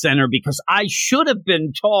be the center because I should have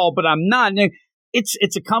been tall, but I'm not.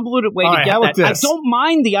 It's a convoluted way to get that. I don't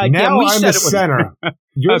mind the idea. Now I'm the center.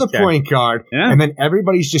 You're the point guard, and then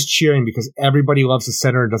everybody's just cheering because everybody loves the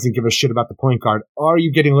center and doesn't give a shit about the point guard. Are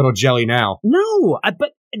you getting a little jelly now? No,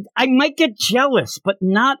 but I might get jealous, but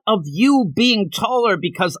not of you being taller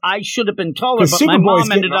because I should have been taller. But my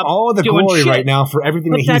mom ended up all the doing glory shit. right now for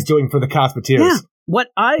everything that he's doing for the Cosmeteers. Yeah,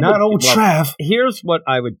 Trav. Here's what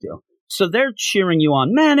I would do. So they're cheering you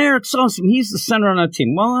on. Man, Eric's awesome. He's the center on our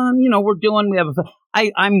team. Well, I'm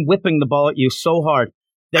whipping the ball at you so hard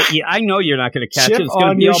that I know you're not going to catch it. It's going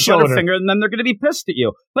to be all Butterfinger, and then they're going to be pissed at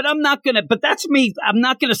you. But I'm not going to. But that's me. I'm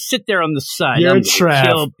not going to sit there on the side. You're I'm Trav.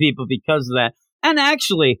 Kill people because of that. And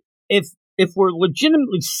actually, if we're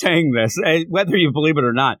legitimately saying this, whether you believe it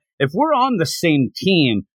or not, if we're on the same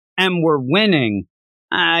team and we're winning,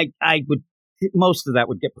 I would. Most of that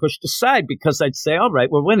would get pushed aside because I'd say, all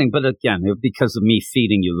right, we're winning. But again, because of me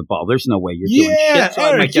feeding you the ball, there's no way you're doing shit. So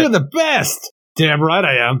Eric, you're the best. Damn right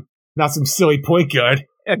I am. Not some silly point guard.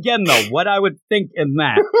 Again, though, what I would think in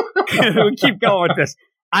that, we keep going with this.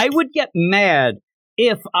 I would get mad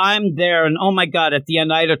if I'm there and, oh my God, at the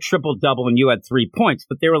end I had a triple-double and you had 3 points.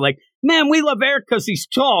 But they were like, man, we love Eric because he's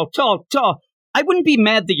tall. I wouldn't be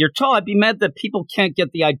mad that you're tall. I'd be mad that people can't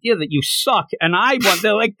get the idea that you suck. And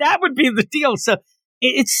they're like, that would be the deal. So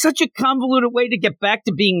it's such a convoluted way to get back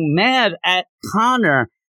to being mad at Connor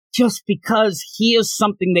just because he is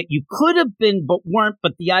something that you could have been but weren't.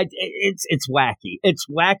 But the idea, it's wacky. It's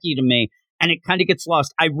wacky to me. And it kind of gets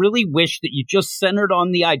lost. I really wish that you just centered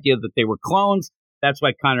on the idea that they were clones. That's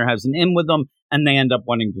why Connor has an in with them. And they end up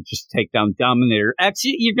wanting to just take down Dominator X.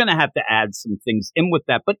 You're going to have to add some things in with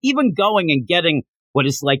that. But even going and getting what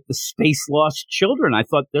is like the Space Lost Children, I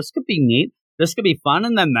thought this could be neat. This could be fun.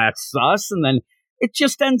 And then that's us. And then it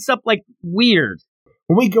just ends up like weird.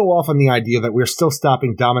 When we go off on the idea that we're still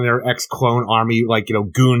stopping Dominator X clone army,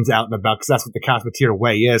 goons out and about, because that's what the Cosmeteer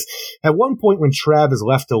way is. At one point when Trav is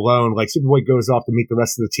left alone, Superboy goes off to meet the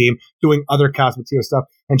rest of the team, doing other Cosmeteer stuff,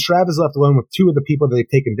 and Trav is left alone with two of the people that they've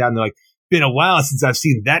taken down. They're like, been a while since I've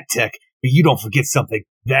seen that tech, but you don't forget something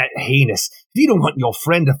that heinous. If you don't want your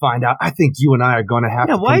friend to find out, I think you and I are going to have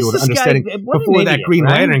to come to an understanding before that Green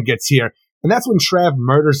Lantern gets here. And that's when Trav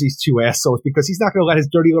murders these two assholes because he's not going to let his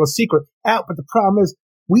dirty little secret out. But the problem is,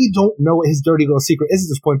 we don't know what his dirty little secret is at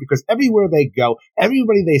this point because everywhere they go,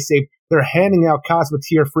 everybody they save, they're handing out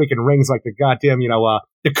Cosmeteer freaking rings like the goddamn,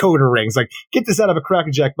 decoder rings. Like, get this out of a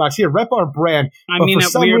Cracker Jack box. Here, rep our brand. I mean, at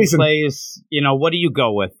weird plays, what do you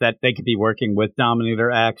go with? That they could be working with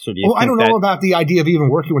Dominator X? Or do you I don't know about the idea of even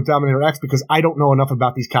working with Dominator X because I don't know enough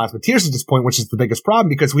about these Cosmeteers at this point, which is the biggest problem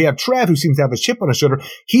because we have Trav who seems to have a chip on his shoulder.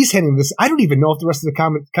 He's handing this. I don't even know if the rest of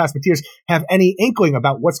the Cosmeteers have any inkling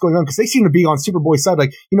about what's going on because they seem to be on Superboy's side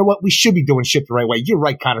like, you know what? We should be doing shit the right way. You're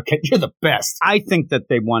right, Connor. You're the best. I think that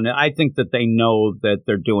they want it. I think that they know that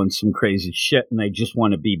they're doing some crazy shit and they just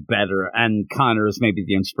want to be better. And Connor is maybe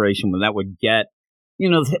the inspiration when that would get,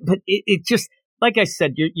 but it just, like I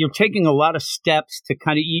said, you're taking a lot of steps to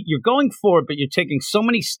kind of, you're going forward, but you're taking so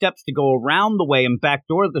many steps to go around the way and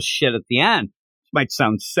backdoor the shit at the end. It might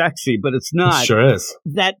sound sexy, but it's not. It sure is.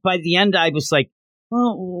 That by the end, I was like,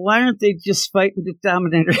 well, why aren't they just fighting the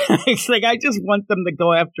Dominator X? I just want them to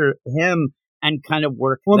go after him and kind of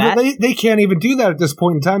work that. Well, they can't even do that at this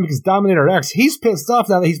point in time because Dominator X, he's pissed off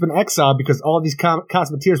now that he's been exiled because all these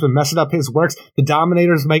Cosmeteers have been messing up his works. The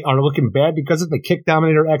Dominators are looking bad because of it. They kick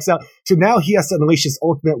Dominator X out. So now he has to unleash his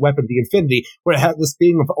ultimate weapon, the Infinity, where it has this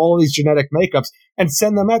being with all these genetic makeups and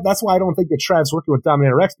send them out. That's why I don't think that Trav's working with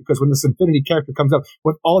Dominator X because when this Infinity character comes up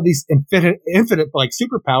with all these infinite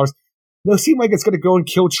superpowers, it'll seem like it's going to go and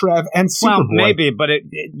kill Trav and Superboy. Well, maybe, but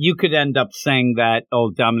you could end up saying that,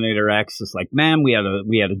 Dominator X is like, man, we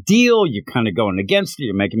had a deal. You're kind of going against it.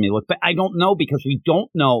 You're making me look bad. I don't know because we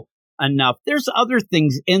don't know enough. There's other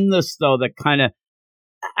things in this, though, that kind of,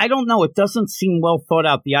 I don't know. It doesn't seem well thought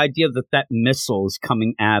out. The idea that missile is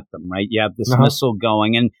coming at them, right? You have this missile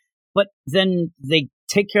going, but then they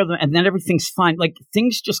take care of them, and then everything's fine. Like,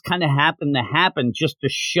 things just kind of happen just to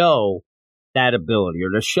show that ability or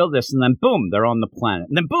to show this, and then boom, they're on the planet,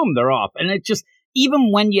 and then boom, they're off. And it just,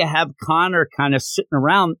 even when you have Connor kind of sitting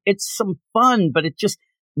around, it's some fun, but it just,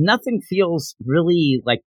 nothing feels really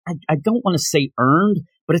like, I don't want to say earned,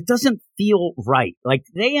 but it doesn't feel right. Like,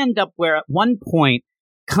 they end up where at one point,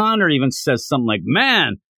 Connor even says something like,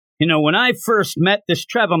 man, when I first met this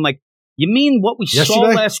Trev, I'm like, you mean what we saw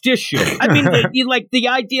last issue? I mean, the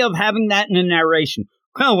idea of having that in a narration.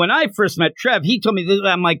 Well, when I first met Trev, he told me this.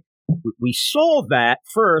 I'm like, we saw that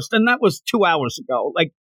first, and that was 2 hours ago.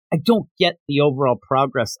 Like, I don't get the overall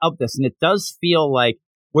progress of this, and it does feel like...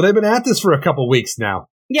 Well, they've been at this for a couple weeks now.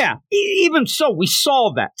 Yeah, even so, we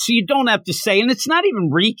saw that. So you don't have to say, and it's not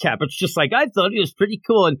even recap. It's just like, I thought it was pretty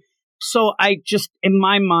cool. And so I just, in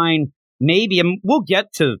my mind, maybe, and we'll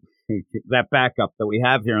get to that backup that we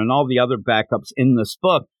have here and all the other backups in this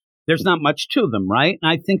book, there's not much to them, right?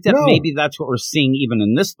 And I think that maybe that's what we're seeing even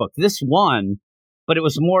in this book. This one, but it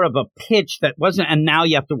was more of a pitch that wasn't, and now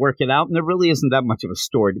you have to work it out, and there really isn't that much of a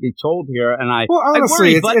story to be told here. And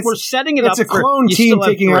honestly, but we're setting it up. It's a clone team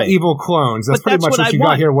taking out evil clones. That's pretty much what you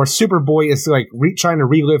got here, where Superboy is like trying to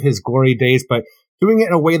relive his glory days, but doing it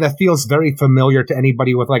in a way that feels very familiar to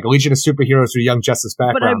anybody with like Legion of Superheroes or Young Justice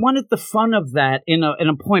background. But I wanted the fun of that in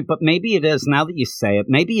a point, but maybe it is, now that you say it,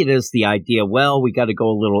 maybe it is the idea, well, we got to go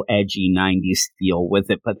a little edgy 90s feel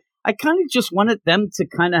with it, but I kind of just wanted them to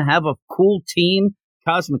kind of have a cool team.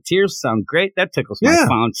 Cosmic Tears sound great. That tickles my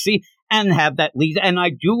fancy. And have that lead. And I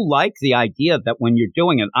do like the idea that when you're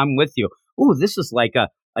doing it, I'm with you. Ooh, this is like a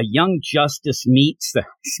Young Justice meets the,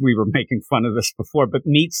 we were making fun of this before, but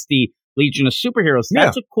meets the Legion of Superheroes.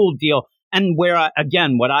 That's a cool deal. And where,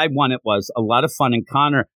 again, what I wanted was a lot of fun in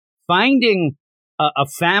Connor finding a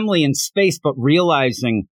family in space, but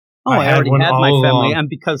realizing, I already had my family. And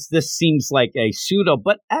because this seems like a pseudo,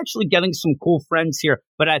 but actually getting some cool friends here,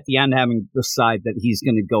 but at the end having to decide that he's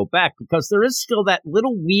going to go back, because there is still that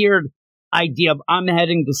little weird idea of I'm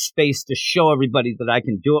heading to space to show everybody that I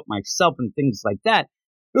can do it myself and things like that.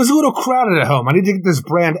 It was a little crowded at home. I need to get this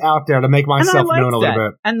brand out there to make myself known a little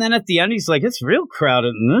bit. And then at the end, he's like, it's real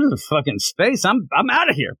crowded in this fucking space. I'm out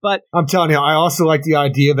of here. But I'm telling you, I also like the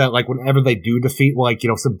idea that like whenever they do defeat like,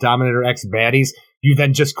 some Dominator X baddies, you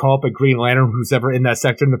then just call up a Green Lantern who's ever in that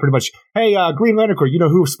sector, and they're pretty much, hey, Green Lantern Corps, you know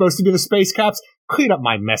who's supposed to be the space cops? Clean up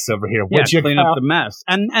my mess over here, would you? Clean up the mess.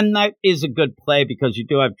 And that is a good play, because you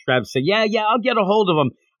do have Travis say, yeah, I'll get a hold of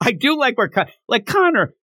him. I do like where, like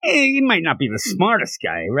Connor, he might not be the smartest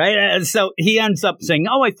guy, right? And so he ends up saying,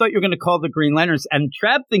 I thought you were going to call the Green Lanterns. And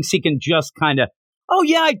Trav thinks he can just kind of,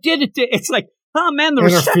 I did it. It's like, oh, man, the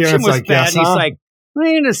reception was bad. He's like,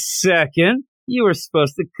 wait a second. You were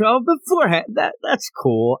supposed to call beforehand. That's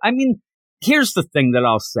cool. I mean, here's the thing that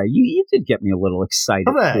I'll say. You did get me a little excited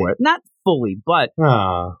for it. Not fully, but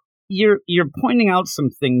you're pointing out some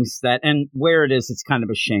things that, and where it is, it's kind of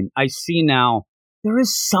a shame. I see now there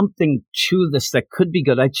is something to this that could be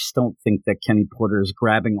good. I just don't think that Kenny Porter is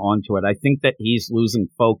grabbing onto it. I think that he's losing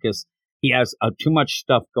focus. He has too much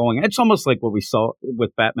stuff going. It's almost like what we saw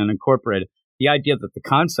with Batman Incorporated. The idea that the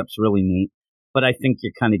concept's really neat, but I think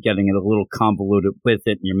you're kind of getting it a little convoluted with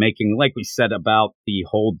it. And you're making, like we said about the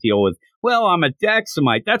whole deal with, well, I'm a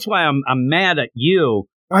Daxamite. That's why I'm mad at you.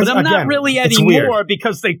 But I'm not really anymore,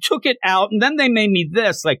 because they took it out and then they made me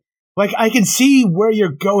this. Like I can see where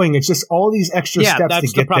you're going. It's just all these extra steps to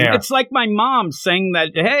get there. It's like my mom saying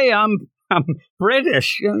that, hey, I'm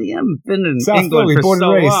British. I haven't been in South England Philly, for so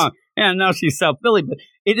long. Yeah, now she's South Philly. But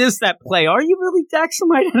it is that play. Are you really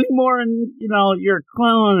Daxamite anymore? And, you're a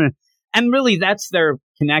clone. And really, that's their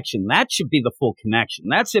connection. That should be the full connection.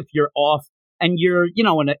 That's if you're off and you're, in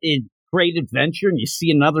a great adventure and you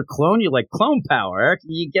see another clone, you're like, clone power, Eric.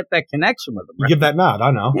 You get that connection with them. Right? You give that nod,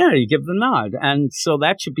 I know. Yeah, you give the nod. And so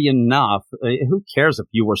that should be enough. Who cares if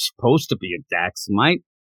you were supposed to be a Daxamite?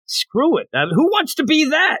 Screw it. Who wants to be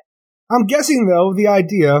that? I'm guessing, though, the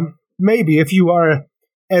idea, maybe if you are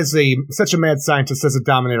such a mad scientist as a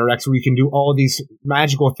Dominator X, where you can do all these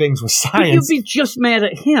magical things with science. You'd be just mad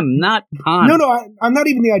at him, not Connor. No, I'm not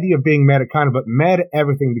even the idea of being mad at Connor, but mad at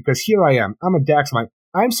everything, because here I am. I'm a Daxamite.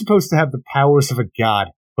 I'm supposed to have the powers of a god,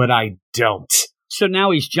 but I don't. So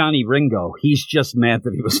now he's Johnny Ringo. He's just mad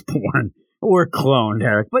that he was born or cloned,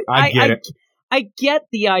 Eric. But I get it. I get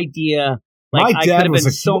the idea. Like, my dad was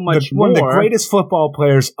one of the greatest football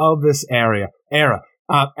players of this era.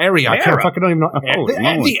 I can't fucking don't even know.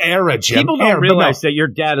 The era, Jim. People don't realize that your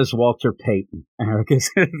dad is Walter Payton, Eric. It's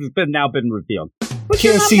now been revealed. But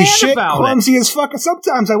can't see shit, clumsy as fuck.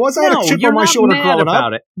 Sometimes I had a chip on my shoulder growing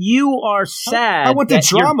up. You are sad. I went to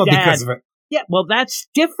drama because of it. Yeah, well, that's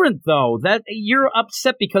different, though. That you're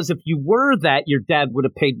upset because if you were that, your dad would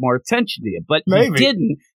have paid more attention to you. But he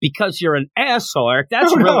didn't, because you're an asshole, Eric.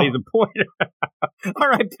 That's really the point.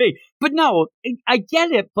 R.I.P. But no, I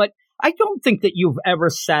get it, but I don't think that you've ever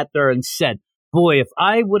sat there and said, boy, if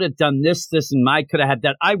I would have done this, and I could have had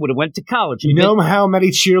that, I would have went to college. You know how many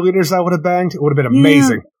cheerleaders I would have banged? It would have been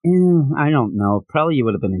amazing. I don't know. Probably you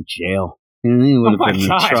would have been in jail. And you would have been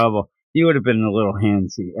in trouble. You would have been a little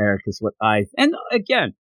handsy, Eric, is what and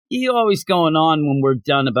again, you always going on when we're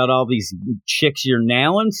done about all these chicks you're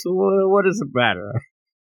nailing, so what does it matter?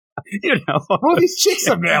 All these chicks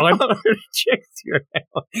I'm nailing. Chicks you're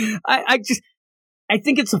nailing. I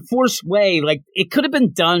think it's a forced way. Like, it could have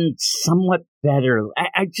been done somewhat better.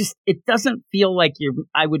 It doesn't feel like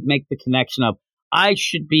I would make the connection of, I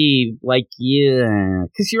should be like, yeah.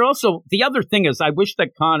 Because you're also, the other thing is, I wish that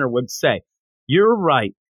Connor would say, you're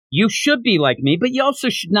right. you should be like me, but you also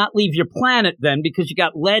should not leave your planet then because you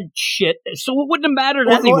got lead shit. So it wouldn't have mattered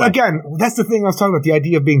anyway. Well, again, that's the thing I was talking about, the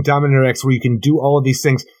idea of being Dominator X where you can do all of these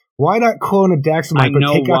things. Why not clone a Daxamite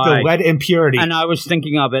but take out the lead impurity? And I was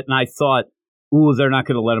thinking of it, and I thought, ooh, they're not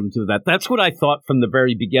going to let them do that. That's what I thought from the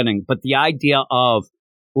very beginning. But the idea of,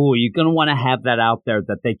 ooh, you're going to want to have that out there,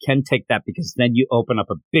 that they can take that, because then you open up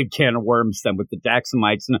a big can of worms then with the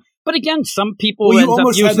Daxamites. But again, some people end up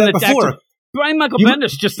using the Daxamites. Brian Michael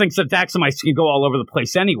Bendis just thinks that Daxamites can go all over the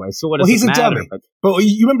place anyway, so what does it matter? He's a dummy. But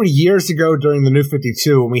you remember years ago during the New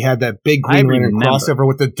 52 when we had that big Green Lantern crossover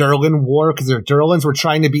with the Durlan War, because the Durlans were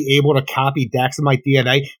trying to be able to copy Daxamite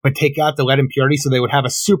DNA but take out the lead impurity so they would have a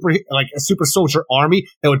super soldier army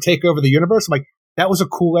that would take over the universe. I'm like, that was a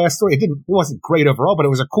cool-ass story. It wasn't great overall, but it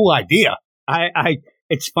was a cool idea.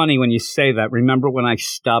 It's funny when you say that. Remember when I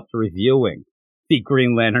stopped reviewing the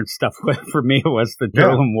Green Lantern stuff? For me, it was the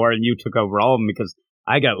Durlan War, and you took over all of them because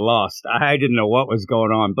I got lost. I didn't know what was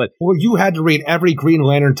going on. But you had to read every Green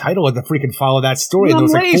Lantern title to freaking follow that story. There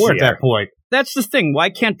was like 4 at that point. That's the thing. Why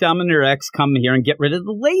can't Dominator X come here and get rid of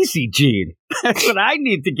the lazy gene? That's what I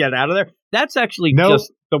need to get out of there. That's actually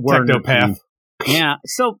just the word. Technopath. Yeah.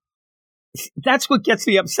 So that's what gets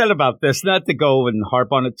me upset about this. Not to go and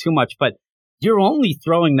harp on it too much, but you're only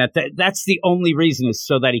throwing that. That's the only reason, is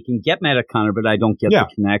so that he can get mad at Connor, but I don't get the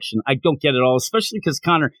connection. I don't get it all, especially because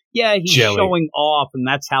Connor, he's showing off, and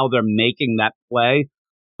that's how they're making that play.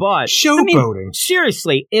 But showboating.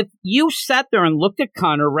 Seriously, if you sat there and looked at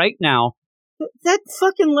Connor right now, that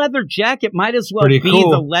fucking leather jacket might as well be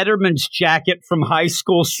the Letterman's jacket from high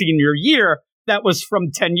school senior year that was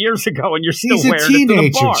from 10 years ago, and you're still wearing it to the bar.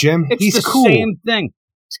 He's a teenager, Jim. It's the cool. Same thing.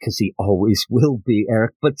 It's because he always will be,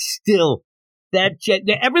 Eric, but still.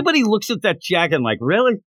 Everybody looks at that jacket and like,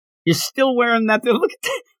 really? You're still wearing that? Look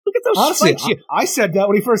at those spikes. I said that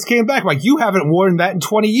when he first came back. Like, you haven't worn that in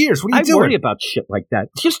 20 years. What are you doing? I worry about shit like that.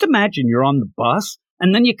 Just imagine you're on the bus,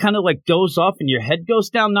 and then you kind of like doze off and your head goes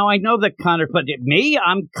down. Now, I know that Connor, but me,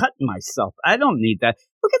 I'm cutting myself. I don't need that.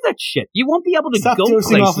 Look at that shit. You won't be able to go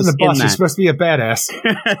places off in the bus. You're supposed to be a badass.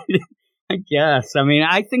 I guess. I mean,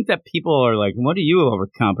 I think that people are like, what are you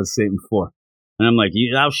overcompensating for? And I'm like,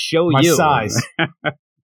 I'll show you. My size.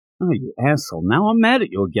 Oh, you asshole. Now I'm mad at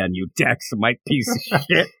you again, you Daxamite piece of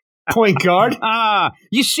shit. Point guard.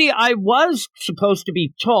 You see, I was supposed to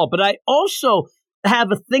be tall, but I also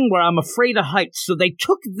have a thing where I'm afraid of heights. So they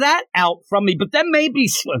took that out from me, but then maybe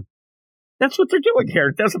slim. That's what they're doing here.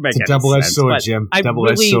 It doesn't make any sense. It's a double-edged sword, Jim.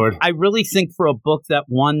 Double-edged sword. I really think for a book that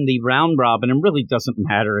won the round robin, and really doesn't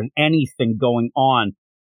matter in anything going on,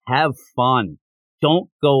 have fun.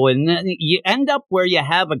 Don't go in. You end up where you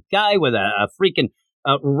have a guy with a freaking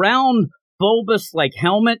round, bulbous like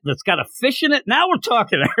helmet that's got a fish in it. Now we're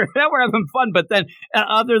talking. Now we're having fun. But then,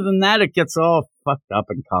 other than that, it gets all fucked up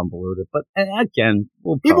and convoluted. But again,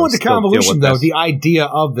 even with the convolution, though, the idea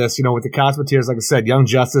of this, with the Cosmoteers, like I said, Young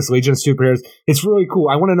Justice, Legion of Superheroes, it's really cool.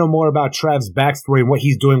 I want to know more about Trav's backstory and what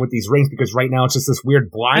he's doing with these rings, because right now it's just this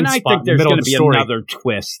weird blind spot in the middle of the story. And I think there's going to be another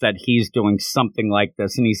twist that he's doing something like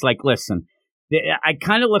this, and he's like, listen. I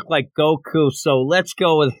kind of look like Goku, so let's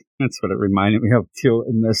go with... That's what it reminded me of, too,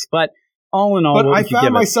 in this. But all in all... But I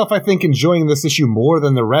found myself, I think, enjoying this issue more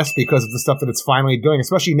than the rest because of the stuff that it's finally doing,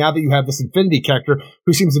 especially now that you have this Infinity character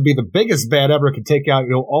who seems to be the biggest bad ever, can take out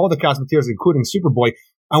all the Cosmoteers, including Superboy.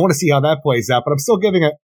 I want to see how that plays out, but I'm still giving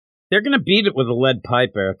it... They're going to beat it with a lead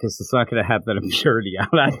pipe, Eric, because it's not going to have that impurity out.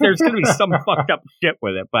 There's going to be some fucked up shit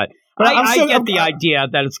with it, but I get the idea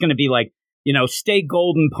that it's going to be like, stay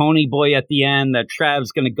golden pony boy at the end, that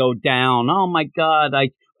Trav's going to go down. Oh, my God.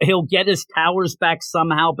 He'll get his powers back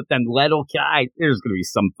somehow, but then there's going to be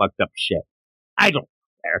some fucked up shit. I don't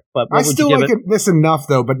care. But I still like this enough,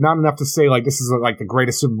 though, but not enough to say, like, this is, like, the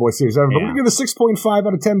greatest Superboy series ever. But I'm going to give it a 6.5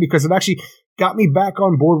 out of 10 because it actually got me back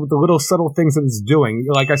on board with the little subtle things that it's doing.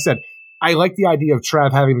 Like I said, I like the idea of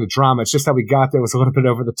Trav having the drama. It's just how we got there was a little bit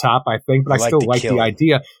over the top, I think, but I still like the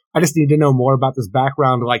idea. I just need to know more about this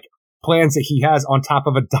background, like, plans that he has on top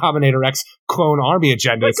of a Dominator X clone army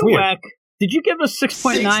agenda. It's weird. Did you give us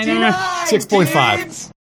 6.9? 6.5.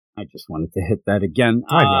 I just wanted to hit that again.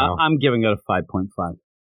 I know. I'm giving it a 5.5.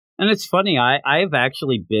 And it's funny, I've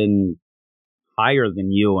actually been higher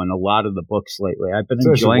than you on a lot of the books lately. I've been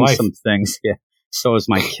enjoying some things. Yeah. So is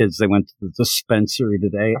my kids. They went to the dispensary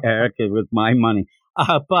today, Eric, with my money.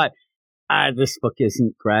 But this book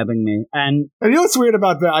isn't grabbing me. And you know what's weird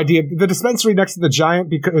about the idea? The dispensary next to the Giant,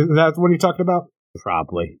 because that's what you're talking about?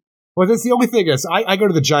 Probably. Well, that's the only thing is, I go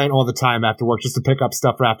to the Giant all the time after work just to pick up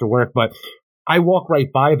stuff for after work, but I walk right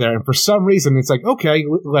by there, and for some reason, it's like, okay,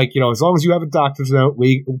 like, as long as you have a doctor's note,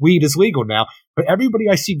 weed is legal now. But everybody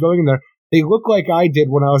I see going in there, they look like I did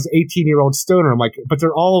when I was 18-year-old stoner. I'm like, but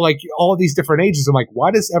they're all like all these different ages. I'm like,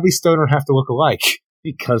 why does every stoner have to look alike?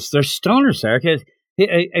 Because they're stoners, Eric.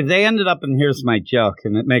 They ended up, and here's my joke,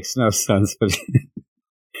 and it makes no sense, but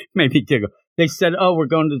made me giggle. They said, "Oh, we're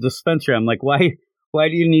going to the dispensary." I'm like, "Why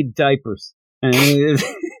do you need diapers?" And it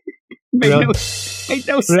made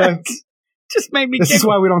no sense. Just made me giggle. This is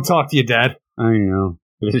why we don't talk to you, Dad. I know.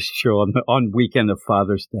 It is true. On weekend of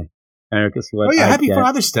Father's Day. Eric, is what happy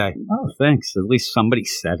Father's Day. Oh, thanks. At least somebody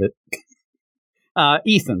said it.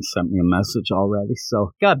 Ethan sent me a message already,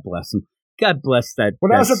 so God bless him. God bless that.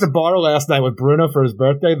 When I was at the bar last night with Bruno for his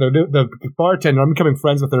birthday, the bartender, I'm becoming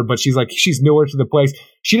friends with her, but she's newer to the place.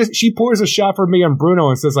 She pours a shot for me and Bruno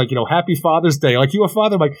and says, Happy Father's Day. Like, you a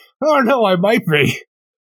father? I'm like, oh, no, I might be.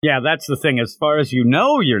 Yeah, that's the thing. As far as you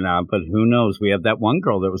know, you're not, but who knows? We have that one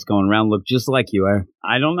girl that was going around looked just like you.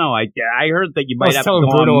 I don't know. I heard that you might have to go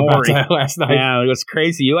Bruno on about that last night. Yeah, it was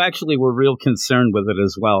crazy. You actually were real concerned with it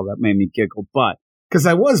as well. That made me giggle, but... Because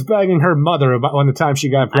I was banging her mother on the time she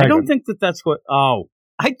got pregnant. I don't think that's what... Oh,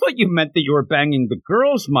 I thought you meant that you were banging the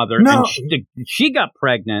girl's mother, no. And she got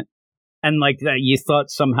pregnant, and like that, you thought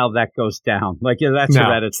somehow that goes down. Like, yeah, that's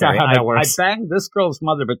hereditary. That's not how that works. I banged this girl's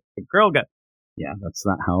mother, but the girl got... Yeah, that's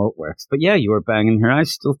not how it works. But yeah, you were banging her. I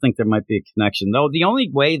still think there might be a connection. Though the only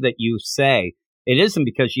way that you say it isn't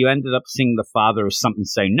because you ended up seeing the father or something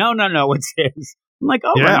say, no, it's his. I'm like,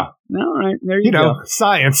 oh, yeah. All right, there you go.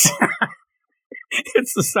 Science.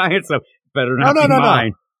 It's the science of better not be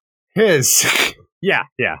mine. No. His. Yeah,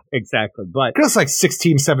 exactly. But girl's like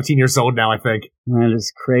 16, 17 years old now, I think. That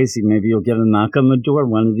is crazy. Maybe you'll get a knock on the door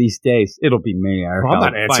one of these days. It'll be me, Eric. Well, I'm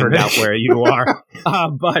not answering find out where you are.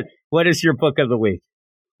 But what is your book of the week?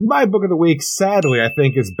 My book of the week, sadly, I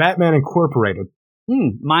think, is Batman Incorporated.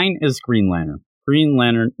 Mine is Green Lantern. Green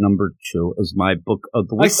Lantern #2 is my book of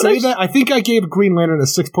the week. I think I gave Green Lantern a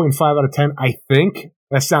 6.5 out of 10. I think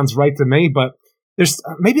that sounds right to me, but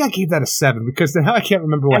maybe I gave that a 7 because now I can't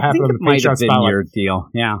remember what happened on the Patreon spotlight. Your deal,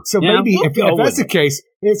 yeah. So maybe if that's the case,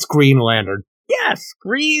 it's Green Lantern. Yes,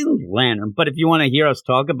 Green Lantern. But if you want to hear us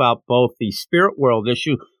talk about both the Spirit World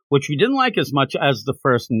issue, which we didn't like as much as the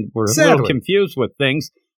first, and we're a little confused with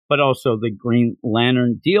things, but also the Green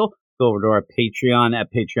Lantern deal, go over to our Patreon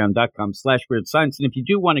at patreon.com/weirdscience. And if you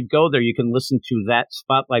do want to go there, you can listen to that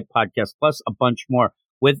Spotlight podcast plus a bunch more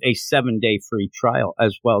with a 7-day free trial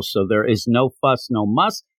as well. So there is no fuss, no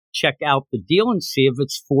muss. Check out the deal and see if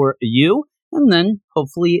it's for you. And then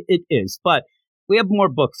hopefully it is. But we have more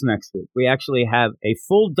books next week. We actually have a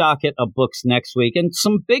full docket of books next week. And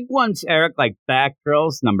some big ones, Eric, like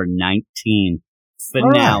Batgirls #19.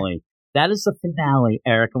 Finale. Right. That is the finale,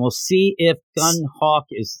 Eric. And we'll see if Gunhawk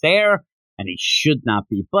is there. And he should not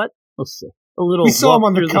be. But we'll see. We saw him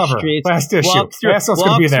on the cover last issue. Walk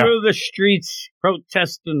through the streets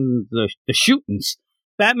protesting the shootings.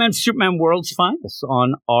 Batman, Superman Worlds find us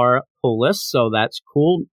on our pull list, so that's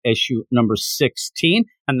cool. Issue #16.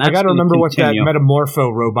 And that's I got to remember what that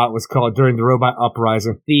Metamorpho robot was called during the Robot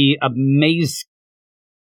Uprising. The Amaze.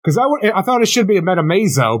 Because I thought it should be a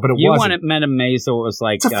Metamazo, but it wasn't. You wanted Metamazo. It was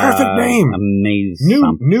like... It's a perfect name.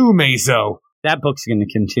 New Mazo. That book's going to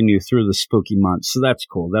continue through the spooky months, so that's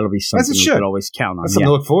cool. That'll be something we could always count on. That's something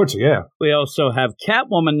to look forward to, yeah. We also have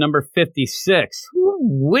Catwoman #56.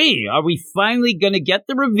 Are we finally going to get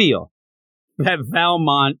the reveal that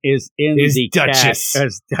Valmont is in the Duchess.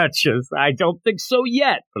 As Duchess? I don't think so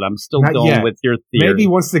yet, but I'm still going with your theory. Maybe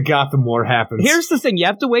once the Gotham War happens. Here's the thing. You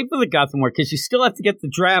have to wait for the Gotham War because you still have to get the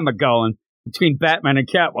drama going between Batman and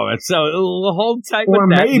Catwoman. So we'll hold tight with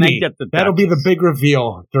that. Or maybe that'll be the big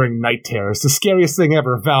reveal during Night Terrors. The scariest thing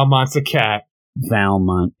ever. Valmont's a cat.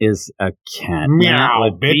 Valmont is a cat. Meow, that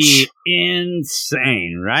would bitch. be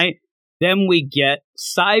insane, right? Then we get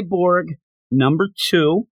Cyborg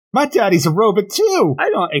 #2. My daddy's a robot too.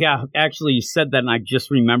 Actually, you said that and I just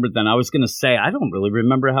remembered then. I was going to say, I don't really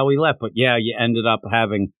remember how he left, but yeah, you ended up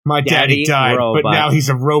having my daddy died, robot. But now he's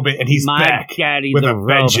a robot and he's back with a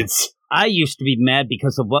vengeance. I used to be mad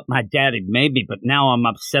because of what my daddy made me, but now I'm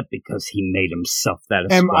upset because he made himself that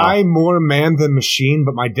as well. Am I more man than machine?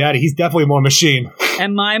 But my daddy, he's definitely more machine.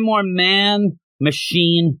 Am I more man,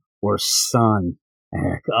 machine, or son?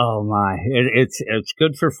 Eric, oh my. It's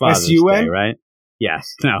good for Father's Day, right?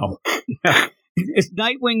 Yes. No. It's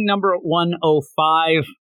Nightwing #105.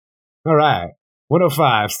 All right.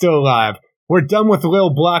 105, still alive. We're done with the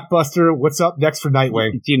little blockbuster. What's up next for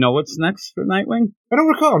Nightwing? Do you know what's next for Nightwing? I don't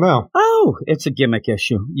recall, no. Oh, it's a gimmick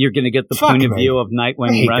issue. You're going to get the point of view of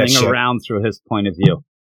Nightwing running around through his point of view.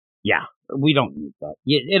 Yeah, we don't need that.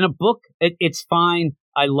 In a book, it's fine.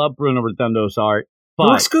 I love Bruno Redondo's art, But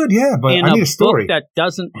it looks good, yeah, but I need a story. Book that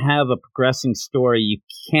doesn't have a progressing story, you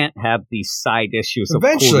can't have these side issues.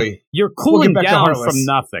 Eventually. You're cooling down from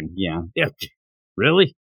nothing. Yeah.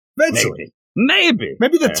 Really? Eventually. Maybe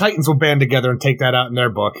the Titans will band together and take that out in their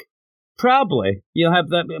book. Probably. You'll have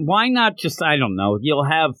that. Why not just, I don't know, you'll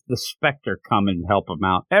have the Spectre come and help them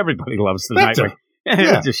out. Everybody loves the Nightwing.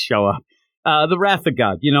 He'll just show up. The Wrath of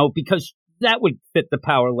God, because that would fit the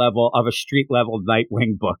power level of a street-level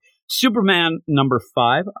Nightwing book. Superman number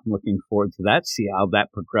 5. I'm looking forward to that. See how that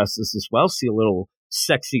progresses as well. See a little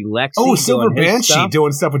sexy Lexi. Oh, Silver Banshee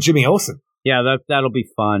doing stuff with Jimmy Olsen. Yeah, that'll be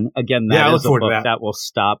fun. Again, that is a book that will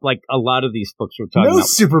stop. Like a lot of these books we're talking about. No,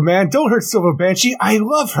 Superman, don't hurt Silver Banshee. I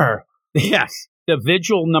love her. Yes. The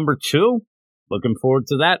Vigil number 2. Looking forward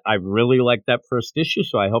to that. I really like that first issue,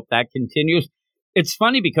 so I hope that continues. It's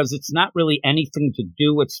funny because it's not really anything to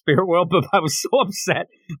do with Spirit World, but I was so upset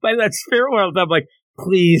by that Spirit World. I'm like,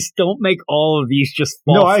 please don't make all of these just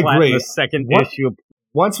fall flat in the second issue.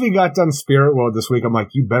 Once we got done Spirit World this week, I'm like,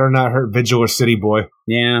 you better not hurt Vigil or City Boy.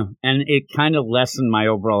 Yeah, and it kind of lessened my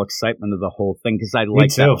overall excitement of the whole thing because I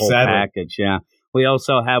like that whole package. Yeah. We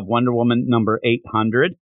also have Wonder Woman number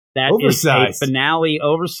 800. That oversized. Is a finale,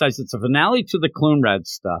 oversized. It's a finale to the Clune-Red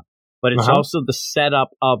stuff, but it's also the setup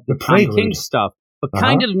of the Tom King stuff, but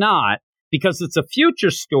kind of not. Because it's a future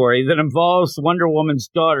story that involves Wonder Woman's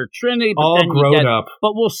daughter, Trinity. But all grown up.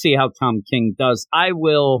 But we'll see how Tom King does.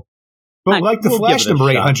 But like the Flash number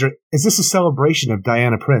 800, is this a celebration of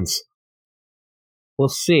Diana Prince? We'll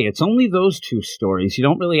see. It's only those 2 stories. You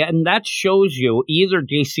don't really... And that shows you either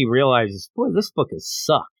DC realizes, boy, this book has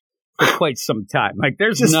sucked for quite some time. Like,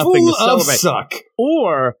 there's just nothing to celebrate. Suck.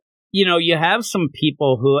 Or, you have some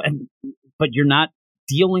people who... But you're not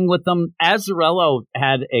dealing with them. Azzarello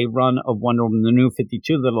had a run of Wonder Woman, the New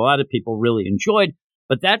 52, that a lot of people really enjoyed,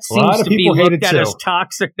 but that seems to be looked at as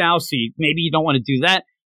toxic now, so maybe you don't want to do that.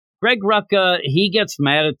 Greg Rucka, he gets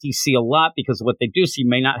mad at DC a lot because of what they do, so you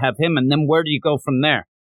may not have him, and then where do you go from there?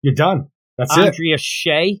 You're done. That's Andrea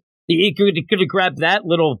Shea, he could have grabbed that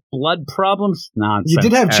little blood problems. Nonsense. You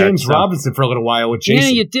did have James Robinson for a little while with Jason.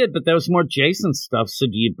 Yeah, you did, but there was more Jason stuff, so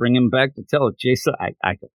do you bring him back to tell it? Jason, I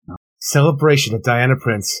don't know. Celebration of Diana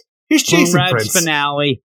Prince. Here's Jason Prince.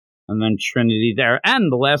 Finale, and then Trinity there.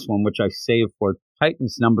 And the last one, which I saved for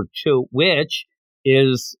Titans number 2, which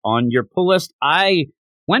is on your pull list. I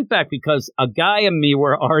went back because a guy and me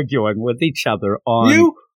were arguing with each other on...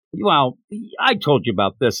 You? Well, I told you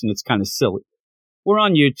about this, and it's kind of silly. We're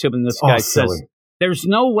on YouTube, and this guy says, there's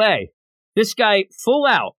no way. This guy, full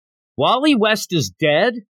out, Wally West is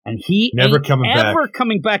dead, and he never ain't coming ever back.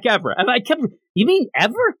 coming back ever. And I kept, you mean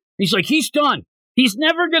ever? He's like, he's done. He's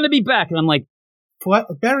never going to be back. And I'm like...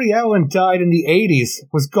 Barry Allen died in the 80s,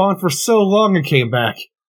 was gone for so long and came back.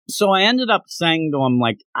 So I ended up saying to him,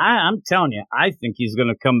 like, I'm telling you, I think he's going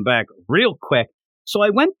to come back real quick. So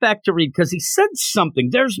I went back to read because he said something.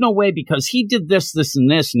 There's no way because he did this, this,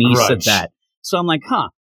 and this, and he said that. So I'm like, oh,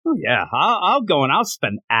 yeah, I'll go and I'll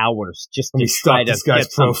spend hours just to try to this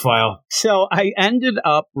guy's profile. So I ended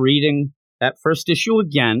up reading that first issue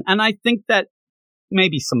again, and I think that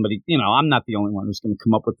maybe somebody, I'm not the only one who's going to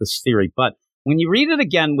come up with this theory, but when you read it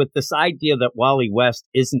again with this idea that Wally West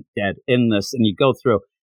isn't dead in this, and you go through,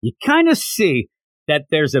 you kind of see that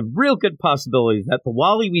there's a real good possibility that the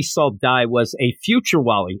Wally we saw die was a future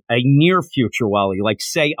Wally, a near future Wally, like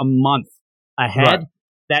say a month ahead,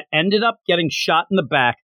 that ended up getting shot in the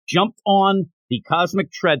back, jumped on the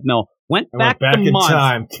cosmic treadmill, went back in month,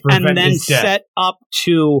 time to and then his death. set up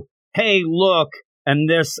to, hey, look, and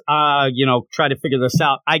this, try to figure this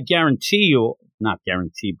out. I guarantee you, not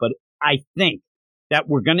guarantee, but I think that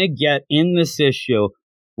we're going to get in this issue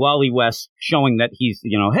Wally West showing that he's,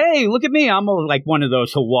 hey, look at me. I'm like one of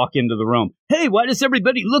those who'll walk into the room. Hey, why does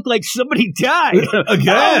everybody look like somebody died?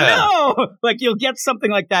 Again. Oh, no. Like you'll get something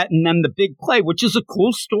like that. And then the big play, which is a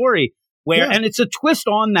cool story where, and it's a twist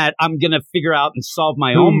on that. I'm going to figure out and solve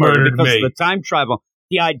my own murder because of the time travel.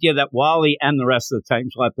 The idea that Wally and the rest of the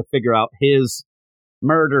Titans will have to figure out his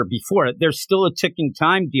murder before it. There's still a ticking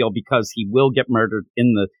time deal because he will get murdered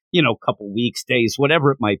in the, couple weeks, days,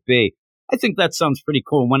 whatever it might be. I think that sounds pretty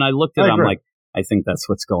cool. When I looked at it, I'm like, I think that's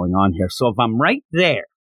what's going on here. So if I'm right there,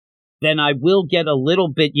 then I will get a little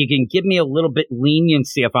bit, you can give me a little bit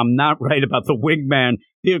leniency if I'm not right about the Wingman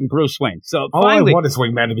being Bruce Wayne. So finally, I want is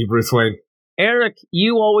Wingman to be Bruce Wayne. Eric,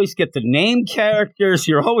 you always get to name characters.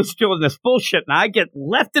 You're always doing this bullshit, and I get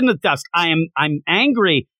left in the dust. I'm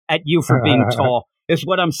angry at you for being tall, is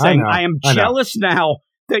what I'm saying. I am jealous now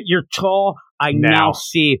that you're tall. I now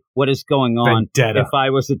see what is going on. Vendetta. If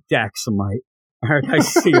I was a Daxamite, Eric, I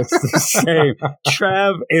see it's the same.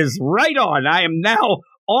 Trav is right on. I am now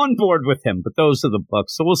on board with him. But those are the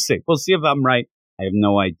books. So we'll see. We'll see if I'm right. I have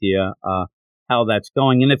no idea how that's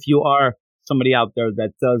going. And if you are somebody out there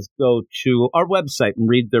that does go to our website and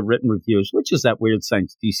read the written reviews, which is at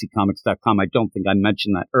WeirdScienceDCComics.com. I don't think I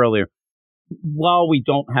mentioned that earlier. While we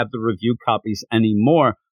don't have the review copies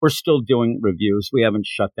anymore, we're still doing reviews. We haven't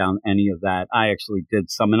shut down any of that. I actually did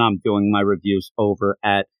some, and I'm doing my reviews over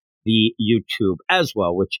at the YouTube as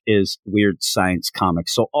well, which is Weird Science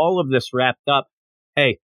Comics. So all of this wrapped up.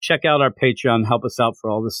 Hey, check out our Patreon. Help us out for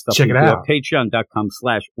all this stuff. Check it out.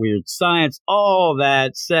 Patreon.com/WeirdScience. All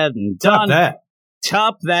that said and done.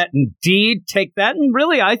 Top that indeed. Take that. And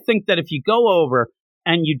really, I think that if you go over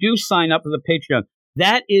and you do sign up for the Patreon,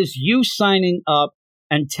 that is you signing up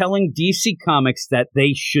and telling DC Comics that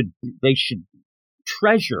they should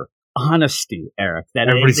treasure honesty, Eric. That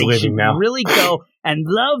everybody's they leaving should now. Really go and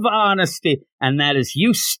love honesty. And that is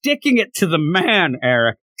you sticking it to the man,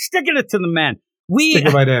 Eric. Sticking it to the man. Stick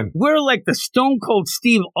it right in. We're like the Stone Cold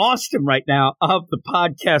Steve Austin right now of the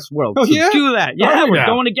podcast world. Oh, so yeah? do that. Yeah, we're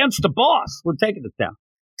going against the boss. We're taking it down.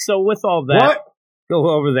 So with all that, go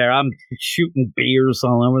over there. I'm shooting beers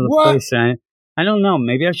all over the place. I don't know.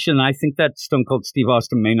 Maybe I shouldn't. I think that Stone Cold Steve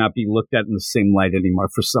Austin may not be looked at in the same light anymore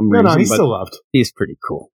for some reason. No, he's still loved. He's pretty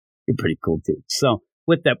cool. He's a pretty cool dude. So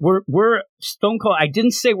with that, we're Stone Cold. I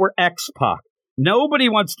didn't say we're X-Pac. Nobody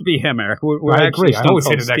wants to be him, Eric. I agree. I always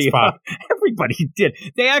hated X-Pac. Everybody did.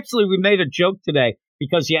 We made a joke today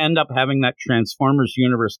because you end up having that Transformers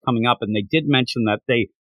universe coming up, and they did mention that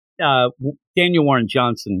Daniel Warren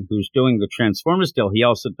Johnson, who's doing the Transformers deal, he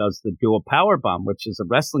also does the Dual Power Bomb, which is a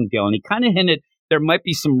wrestling deal, and he kind of hinted there might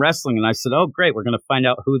be some wrestling, and I said, oh, great, we're going to find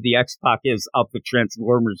out who the X-Pac is of the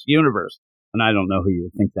Transformers universe, and I don't know who you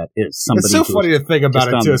would think that is. Somebody it's so funny to think about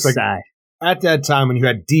it, too. It's like, side. At that time when you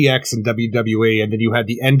had DX and WWE, and then you had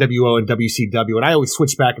the NWO and WCW, and I always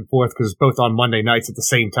switched back and forth because it was both on Monday nights at the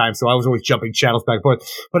same time, so I was always jumping channels back and forth.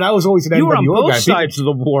 But I was always an NWO guy. You were on both sides of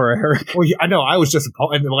the war, Eric. Well, yeah, I know. I was just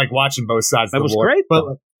like watching both sides of the war. That was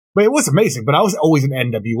great. But it was amazing. But I was always an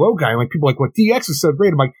NWO guy. Like people like, well, DX was so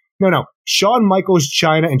great. I'm like, no. Shawn Michaels,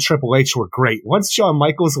 China, and Triple H were great. Once Shawn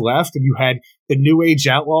Michaels left, and you had the New Age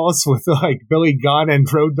Outlaws with like Billy Gunn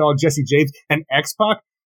and Road Dogg Jesse James and X-Pac.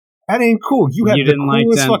 That ain't cool. You have the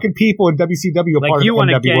coolest fucking people in WCW like part you of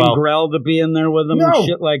want NWO. Gangrel to be in there with them and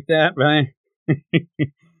shit like that, right?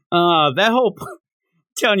 That whole... I'm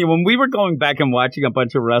telling you, when we were going back and watching a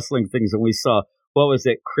bunch of wrestling things and we saw, what was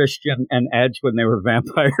it, Christian and Edge when they were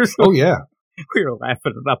vampires? Oh, yeah. We were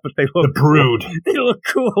laughing it up, but they look The Brood. Cool. They look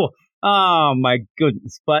cool. Oh, my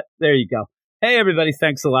goodness. But there you go. Hey, everybody,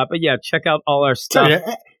 thanks a lot. But yeah, check out all our stuff.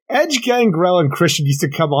 Edge, Gangrel, and Christian used to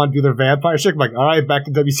come on and do their vampire shit. I'm like, all right, back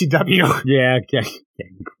to WCW. Yeah,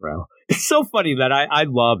 Gangrel. It's so funny that I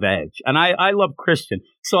love Edge, and I love Christian.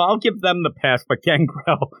 So I'll give them the pass, but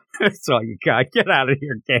Gangrel, that's all you got. Get out of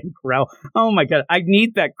here, Gangrel. Oh, my God. I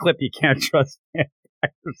need that clip. You can't trust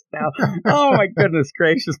vampires now. Oh, my goodness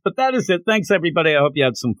gracious. But that is it. Thanks, everybody. I hope you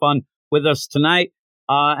had some fun with us tonight.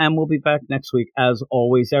 And we'll be back next week, as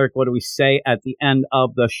always. Eric, what do we say at the end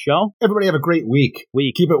of the show? Everybody have a great week.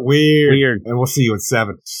 Keep it weird. And we'll see you in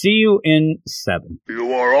 7. See you in 7.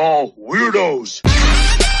 You are all weirdos.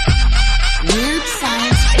 Weird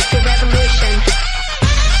science is the revolution.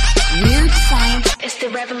 Weird science is the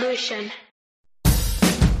revolution.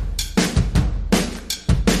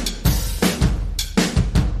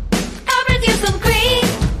 I produce some green,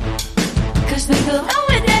 'cause we go on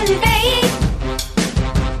with elevate.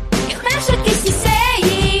 That's what kids you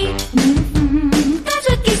say. That's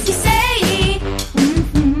what kids you say.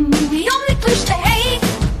 We only push the hate.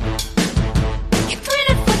 You put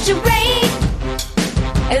it fluctuate.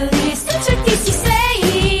 At least that's what kids you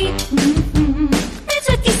say. That's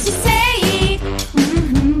what kids you say.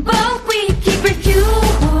 But we keep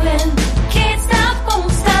reviewing. Can't stop,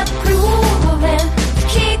 won't stop proving.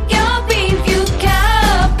 Keep your review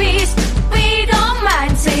copies. We don't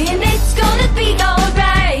mind saying it's gonna be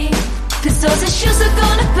alright. 'Cause those issues are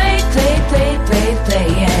gonna play.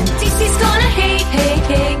 And DC's gonna hate.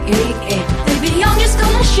 Baby, I'm just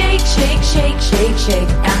gonna shake.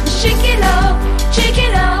 I'm shaking